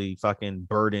basically fucking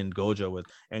burdened Gojo with,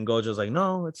 and Gojo's like,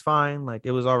 no, it's fine. Like,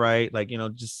 it was all right. Like, you know,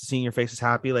 just seeing your face is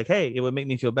happy. Like, hey, it would make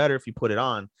me feel better if you put it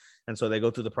on. And so they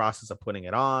go through the process of putting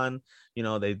it on. You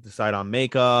know, they decide on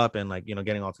makeup and, like, you know,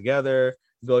 getting all together.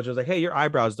 Gojo's like, hey, your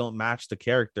eyebrows don't match the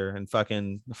character, and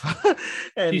fucking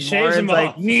and she shaves him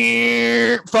like,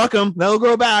 fuck him, they'll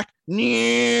grow back.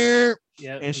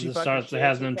 Yeah, and she starts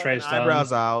having them traced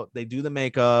eyebrows out. They do the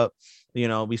makeup. You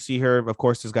know, we see her. Of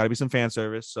course, there's got to be some fan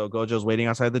service. So Gojo's waiting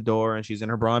outside the door, and she's in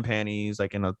her bra and panties,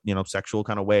 like in a, you know, sexual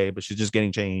kind of way, but she's just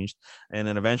getting changed. And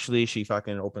then eventually, she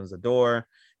fucking opens the door,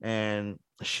 and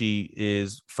she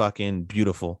is fucking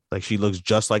beautiful. Like, she looks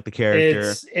just like the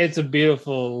character. It's a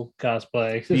beautiful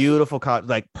cosplay. Beautiful,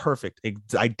 like perfect,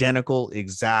 identical,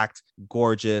 exact,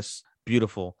 gorgeous,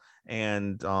 beautiful,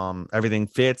 and everything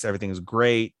fits. Everything's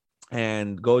great.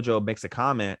 And Gojo makes a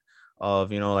comment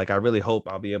of, you know, like, I really hope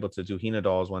I'll be able to do Hina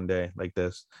dolls one day like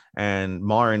this. And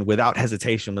Marin, without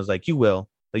hesitation, was like, you will.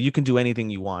 Like, you can do anything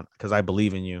you want because I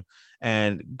believe in you.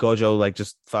 And Gojo, like,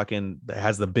 just fucking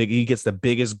he gets the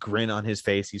biggest grin on his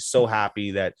face. He's so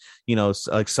happy that, you know,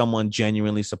 like, someone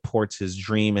genuinely supports his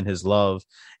dream and his love.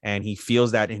 And he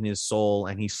feels that in his soul,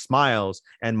 and he smiles,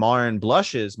 and Marin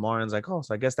blushes. Marin's like, oh,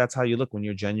 so I guess that's how you look when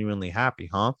you're genuinely happy,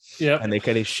 huh? Yeah. And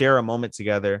they share a moment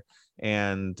together.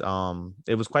 And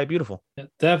it was quite beautiful. Yeah,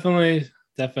 definitely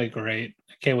great.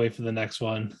 I can't wait for the next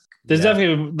one. There's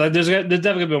definitely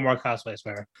gonna be more cosplays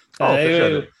for her. Oh, for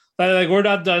sure. Like, we're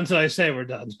not done until I say we're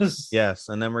done. Yes,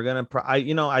 and then we're gonna,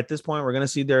 you know, at this point, we're gonna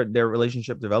see their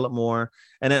relationship develop more,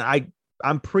 and then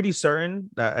I'm pretty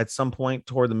certain that at some point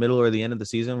toward the middle or the end of the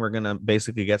season, we're gonna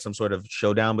basically get some sort of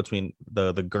showdown between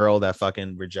the girl that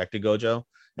fucking rejected Gojo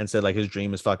and said, like, his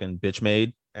dream is fucking bitch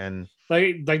made, and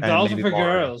like dolls for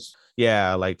girls.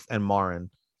 Yeah, like, and Marin.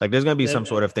 Like, there's gonna be some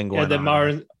sort of thing going on. Then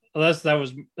Marin, unless that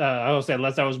was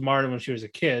Marin when she was a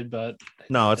kid, but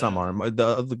no, it's not Marin.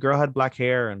 The girl had black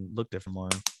hair and looked different.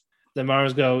 Marin. Then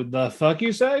Marin's go, the fuck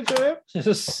you say to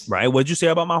him? Right? What'd you say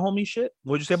about my homie shit?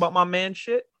 What'd you say about my man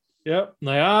shit? Yep.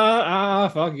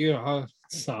 Like, fuck you. Oh,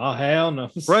 hell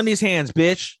no. Run these hands,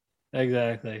 bitch.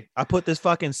 Exactly. I put this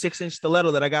fucking 6-inch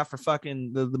stiletto that I got for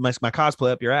fucking my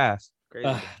cosplay up your ass.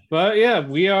 Crazy. But yeah,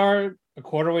 we are a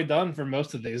quarter way done for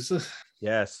most of these.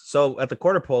 Yes. So at the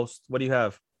quarter post, what do you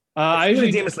have? I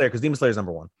usually Demon Slayer, because Demon Slayer is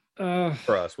number one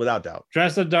for us, without doubt.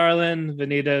 Dress Up Darling,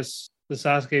 Vanitas, the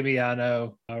Sasuke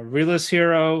Miyano, Realist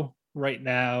Hero right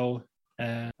now.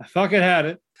 I fucking had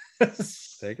it.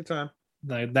 Take your time.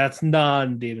 Like, that's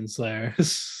non-Demon Slayer.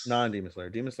 Non-Demon Slayer.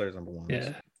 Demon Slayer is number one.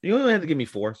 Yeah. You only had to give me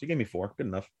 4, so you gave me 4. Good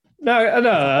enough.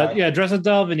 No. Yeah, Dress Up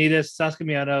Doll, Vanitas, Sasuke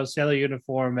Miyano, Sailor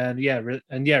Uniform, and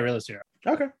Realist Hero.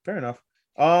 Okay, fair enough.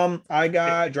 I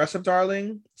got Dress Up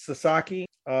Darling, Sasaki,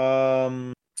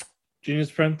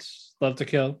 Genius Prince, Love to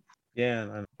Kill.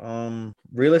 Yeah,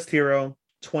 Realist Hero,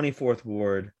 24th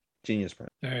Ward, Genius Prince.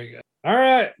 There you go. All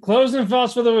right, closing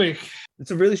thoughts for the week.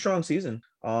 It's a really strong season,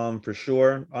 for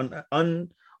sure.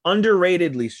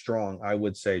 Underratedly strong, I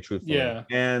would say, truthfully. Yeah.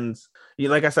 And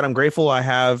like I said, I'm grateful I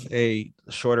have a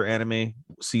shorter anime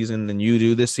season than you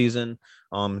do this season.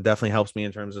 Definitely helps me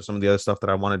in terms of some of the other stuff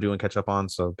that I want to do and catch up on.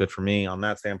 So good for me on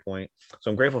that standpoint. So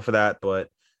I'm grateful for that. But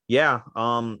yeah,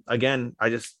 again,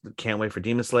 I just can't wait for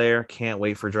Demon Slayer. Can't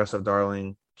wait for Dress Up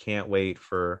Darling. Can't wait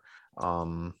for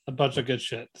a bunch of good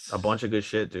shit. A bunch of good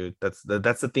shit, dude. That's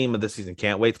the theme of this season.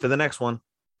 Can't wait for the next one.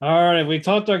 All right, we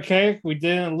talked our cake. We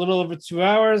did a little over 2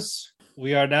 hours.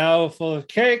 We are now full of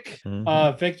cake.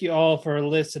 Mm-hmm. Thank you all for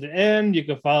listening in. You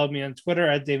can follow me on Twitter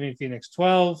at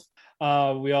DamianPhoenix12.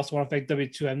 We also want to thank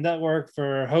W2M Network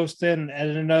for hosting and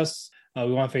editing us.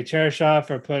 We want to thank Chairshot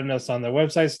for putting us on their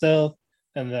website still.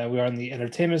 And then we are in the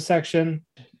entertainment section.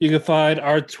 You can find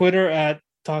our Twitter at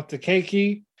Talk to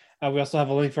Keiki. We also have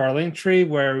a link for our link tree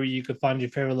where you can find your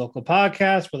favorite local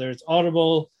podcast, whether it's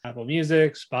Audible, Apple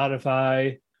Music,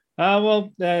 Spotify.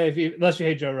 Unless you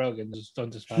hate Joe Rogan, just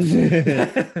don't despise it.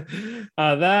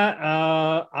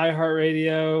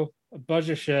 iHeartRadio, a bunch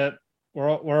of shit.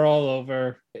 We're all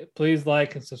over. Please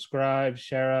like and subscribe,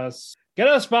 share us, get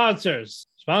us sponsors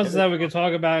that we can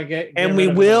talk about. And we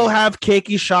will have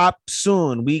Keiki Shop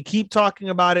soon. We keep talking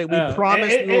about it. We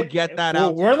promise we'll get that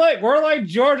out. We're like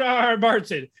George R.R.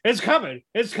 Martin. It's coming,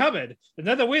 and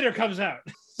then the winter comes out.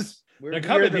 They're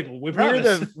coming, people. We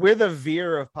promise. We're the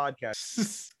Veer of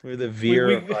podcasts. We're the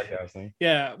Veer of podcasting.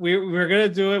 Yeah, we're gonna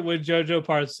do it with JoJo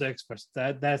Part 6 first.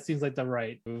 That seems like the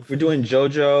right move. We're doing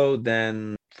JoJo,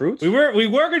 then Fruits. We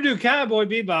were gonna do Cowboy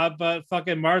Bebop, but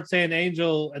fucking Martin,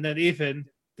 Angel, and then Ethan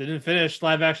didn't finish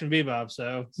live action Bebop.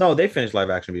 So no, they finished live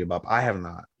action Bebop. I have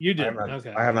not. You did.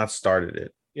 Okay. I have not started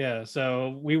it. Yeah,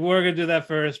 so we were gonna do that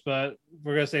first, but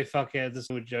we're gonna say fuck it. This is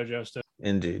with JoJo stuff.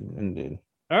 Indeed.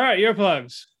 All right, your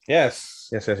plugs. Yes.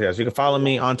 You can follow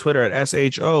me on Twitter at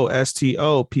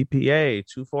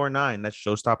SHOSTOPPA249. That's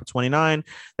Showstopper29.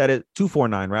 That is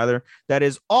 249 rather. That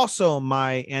is also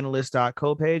my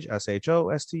analyst.co page,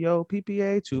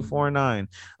 SHOSTOPPA249.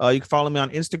 You can follow me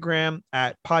on Instagram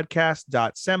at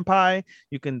podcast.senpai.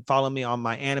 You can follow me on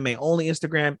my anime only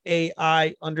Instagram,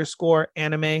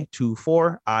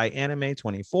 AI_anime24,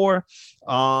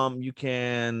 iAnime24. You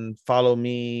can follow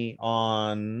me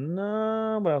on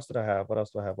what else do I have?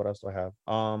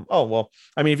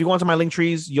 If you go into my link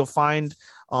trees, you'll find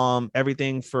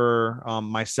everything for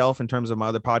myself in terms of my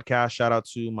other podcast. Shout out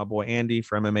to my boy Andy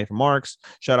for MMA for Marks.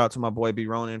 Shout out to my boy B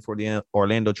Ronan for the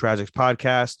Orlando Tragics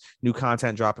podcast. New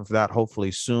content dropping for that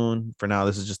hopefully soon. For now,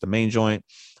 this is just the main joint.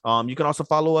 You can also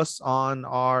follow us on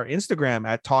our Instagram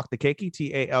at Talk the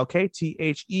Keiki,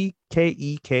 TalkTheKeki.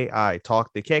 Talk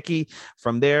the Keiki.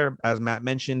 From there, as Matt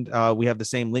mentioned, we have the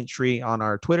same link tree on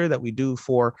our Twitter that we do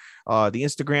for the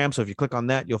Instagram. So if you click on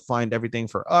that, you'll find everything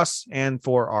for us and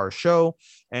for our show.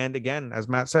 And again, as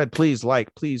Matt said, please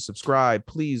like, please subscribe,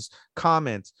 please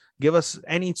comment. Give us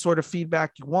any sort of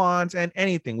feedback you want and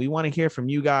anything. We want to hear from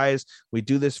you guys. We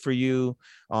do this for you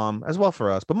as well for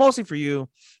us, but mostly for you.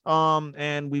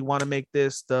 And we want to make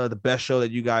this the best show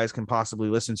that you guys can possibly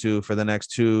listen to for the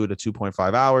next 2 to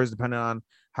 2.5 hours, depending on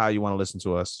how you want to listen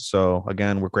to us. So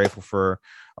again, we're grateful for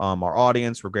our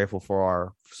audience. We're grateful for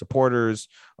our supporters.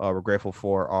 We're grateful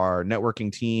for our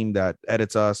networking team that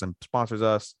edits us and sponsors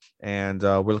us. And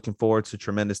we're looking forward to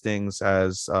tremendous things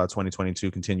as 2022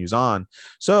 continues on.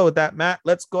 So with that, Matt,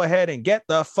 let's go ahead and get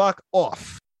the fuck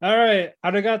off. All right.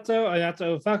 Arigato,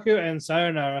 ayato, faku, and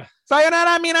sayonara.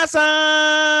 Sayonara,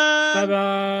 minasan.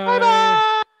 Bye-bye. Bye-bye.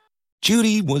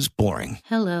 Judy was boring.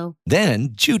 Hello. Then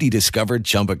Judy discovered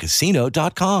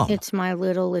ChumbaCasino.com. It's my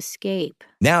little escape.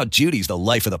 Now Judy's the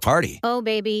life of the party. Oh,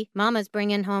 baby, mama's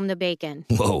bringing home the bacon.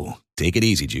 Whoa, take it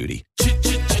easy, Judy.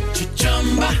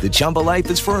 The Chumba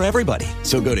life is for everybody.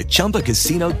 So go to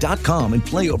ChumbaCasino.com and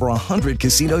play over 100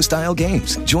 casino-style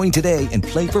games. Join today and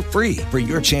play for free for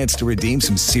your chance to redeem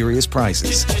some serious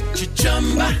prizes.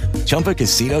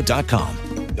 ChumbaCasino.com.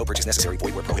 No purchase necessary.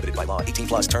 Void where prohibited by law.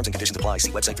 18+ terms and conditions apply.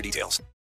 See website for details.